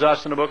tells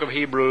us in the book of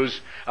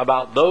Hebrews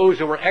about those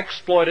who were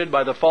exploited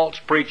by the false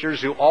preachers,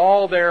 who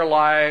all their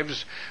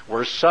lives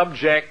were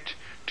subject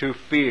to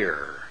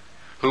fear,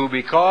 who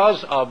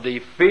because of the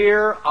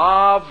fear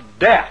of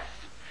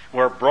death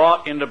were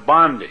brought into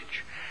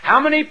bondage.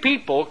 How many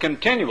people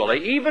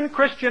continually, even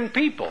Christian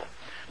people,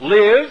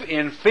 live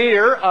in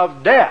fear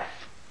of death?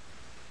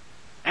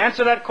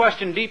 Answer that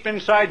question deep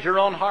inside your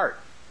own heart.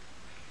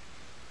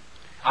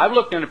 I've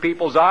looked into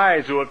people's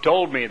eyes who have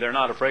told me they're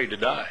not afraid to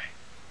die.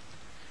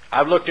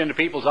 I've looked into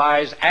people's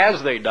eyes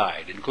as they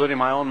died, including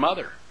my own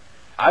mother.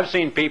 I've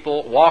seen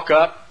people walk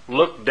up,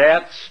 look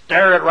death,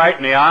 stare it right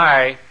in the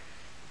eye,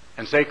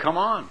 and say, come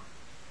on,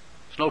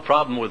 it's no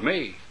problem with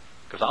me,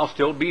 because I'll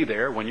still be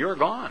there when you're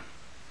gone.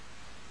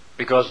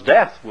 Because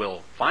death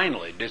will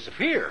finally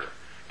disappear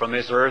from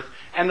this earth,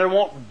 and there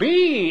won't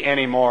be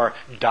any more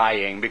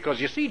dying, because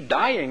you see,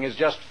 dying is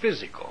just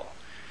physical.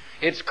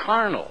 It's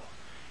carnal.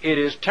 It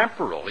is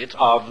temporal. It's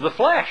of the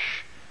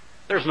flesh.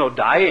 There's no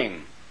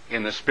dying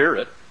in the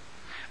spirit.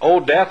 O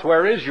death,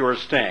 where is your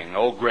sting?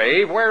 O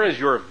grave, where is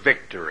your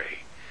victory?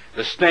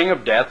 The sting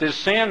of death is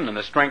sin, and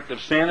the strength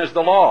of sin is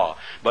the law.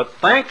 But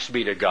thanks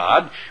be to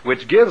God,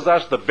 which gives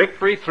us the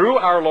victory through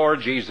our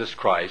Lord Jesus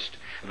Christ.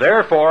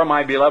 Therefore,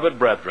 my beloved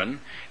brethren,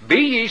 be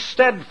ye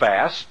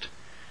steadfast.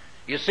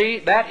 You see,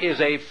 that is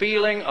a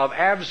feeling of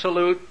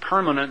absolute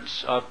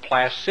permanence, of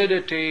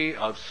placidity,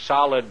 of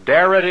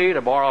solidarity,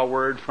 to borrow a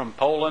word from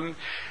Poland,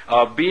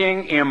 of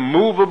being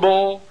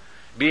immovable,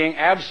 being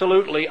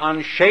absolutely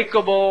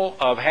unshakable,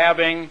 of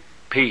having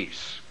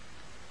peace.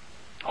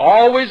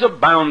 Always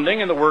abounding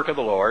in the work of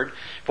the Lord,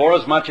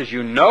 forasmuch as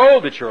you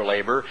know that your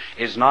labor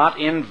is not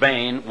in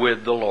vain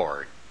with the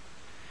Lord.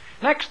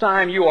 Next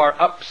time you are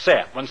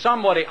upset, when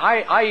somebody,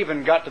 I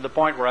even got to the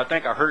point where I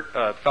think I hurt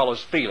a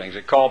fellow's feelings.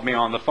 It called me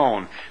on the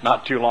phone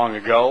not too long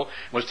ago,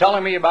 was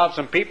telling me about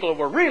some people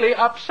who were really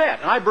upset,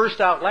 and I burst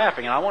out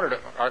laughing, and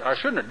I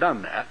shouldn't have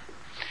done that.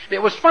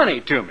 It was funny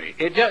to me.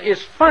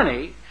 It's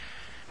funny,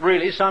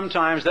 really,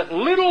 sometimes, that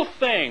little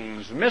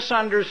things,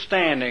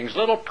 misunderstandings,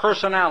 little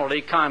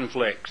personality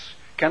conflicts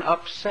can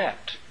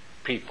upset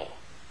people.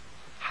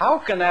 How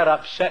can that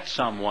upset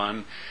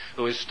someone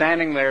who is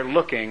standing there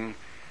looking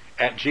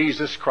at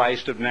Jesus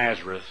Christ of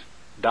Nazareth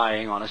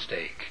dying on a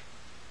stake?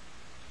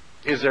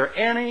 Is there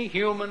any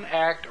human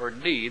act or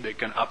deed that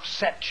can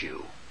upset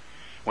you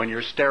when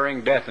you're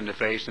staring death in the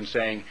face and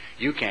saying,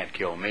 you can't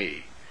kill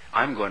me,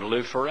 I'm going to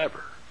live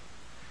forever?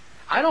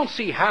 I don't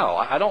see how.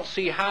 I don't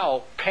see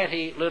how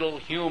petty little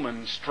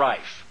human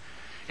strife,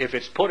 if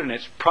it's put in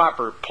its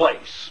proper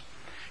place,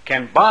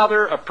 can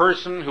bother a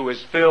person who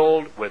is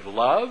filled with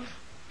love,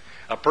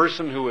 a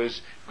person who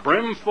is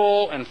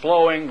brimful and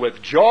flowing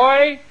with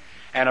joy,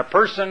 and a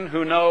person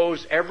who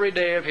knows every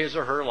day of his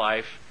or her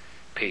life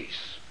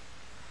peace.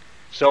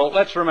 So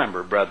let's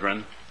remember,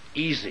 brethren,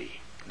 easy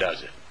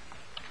does it.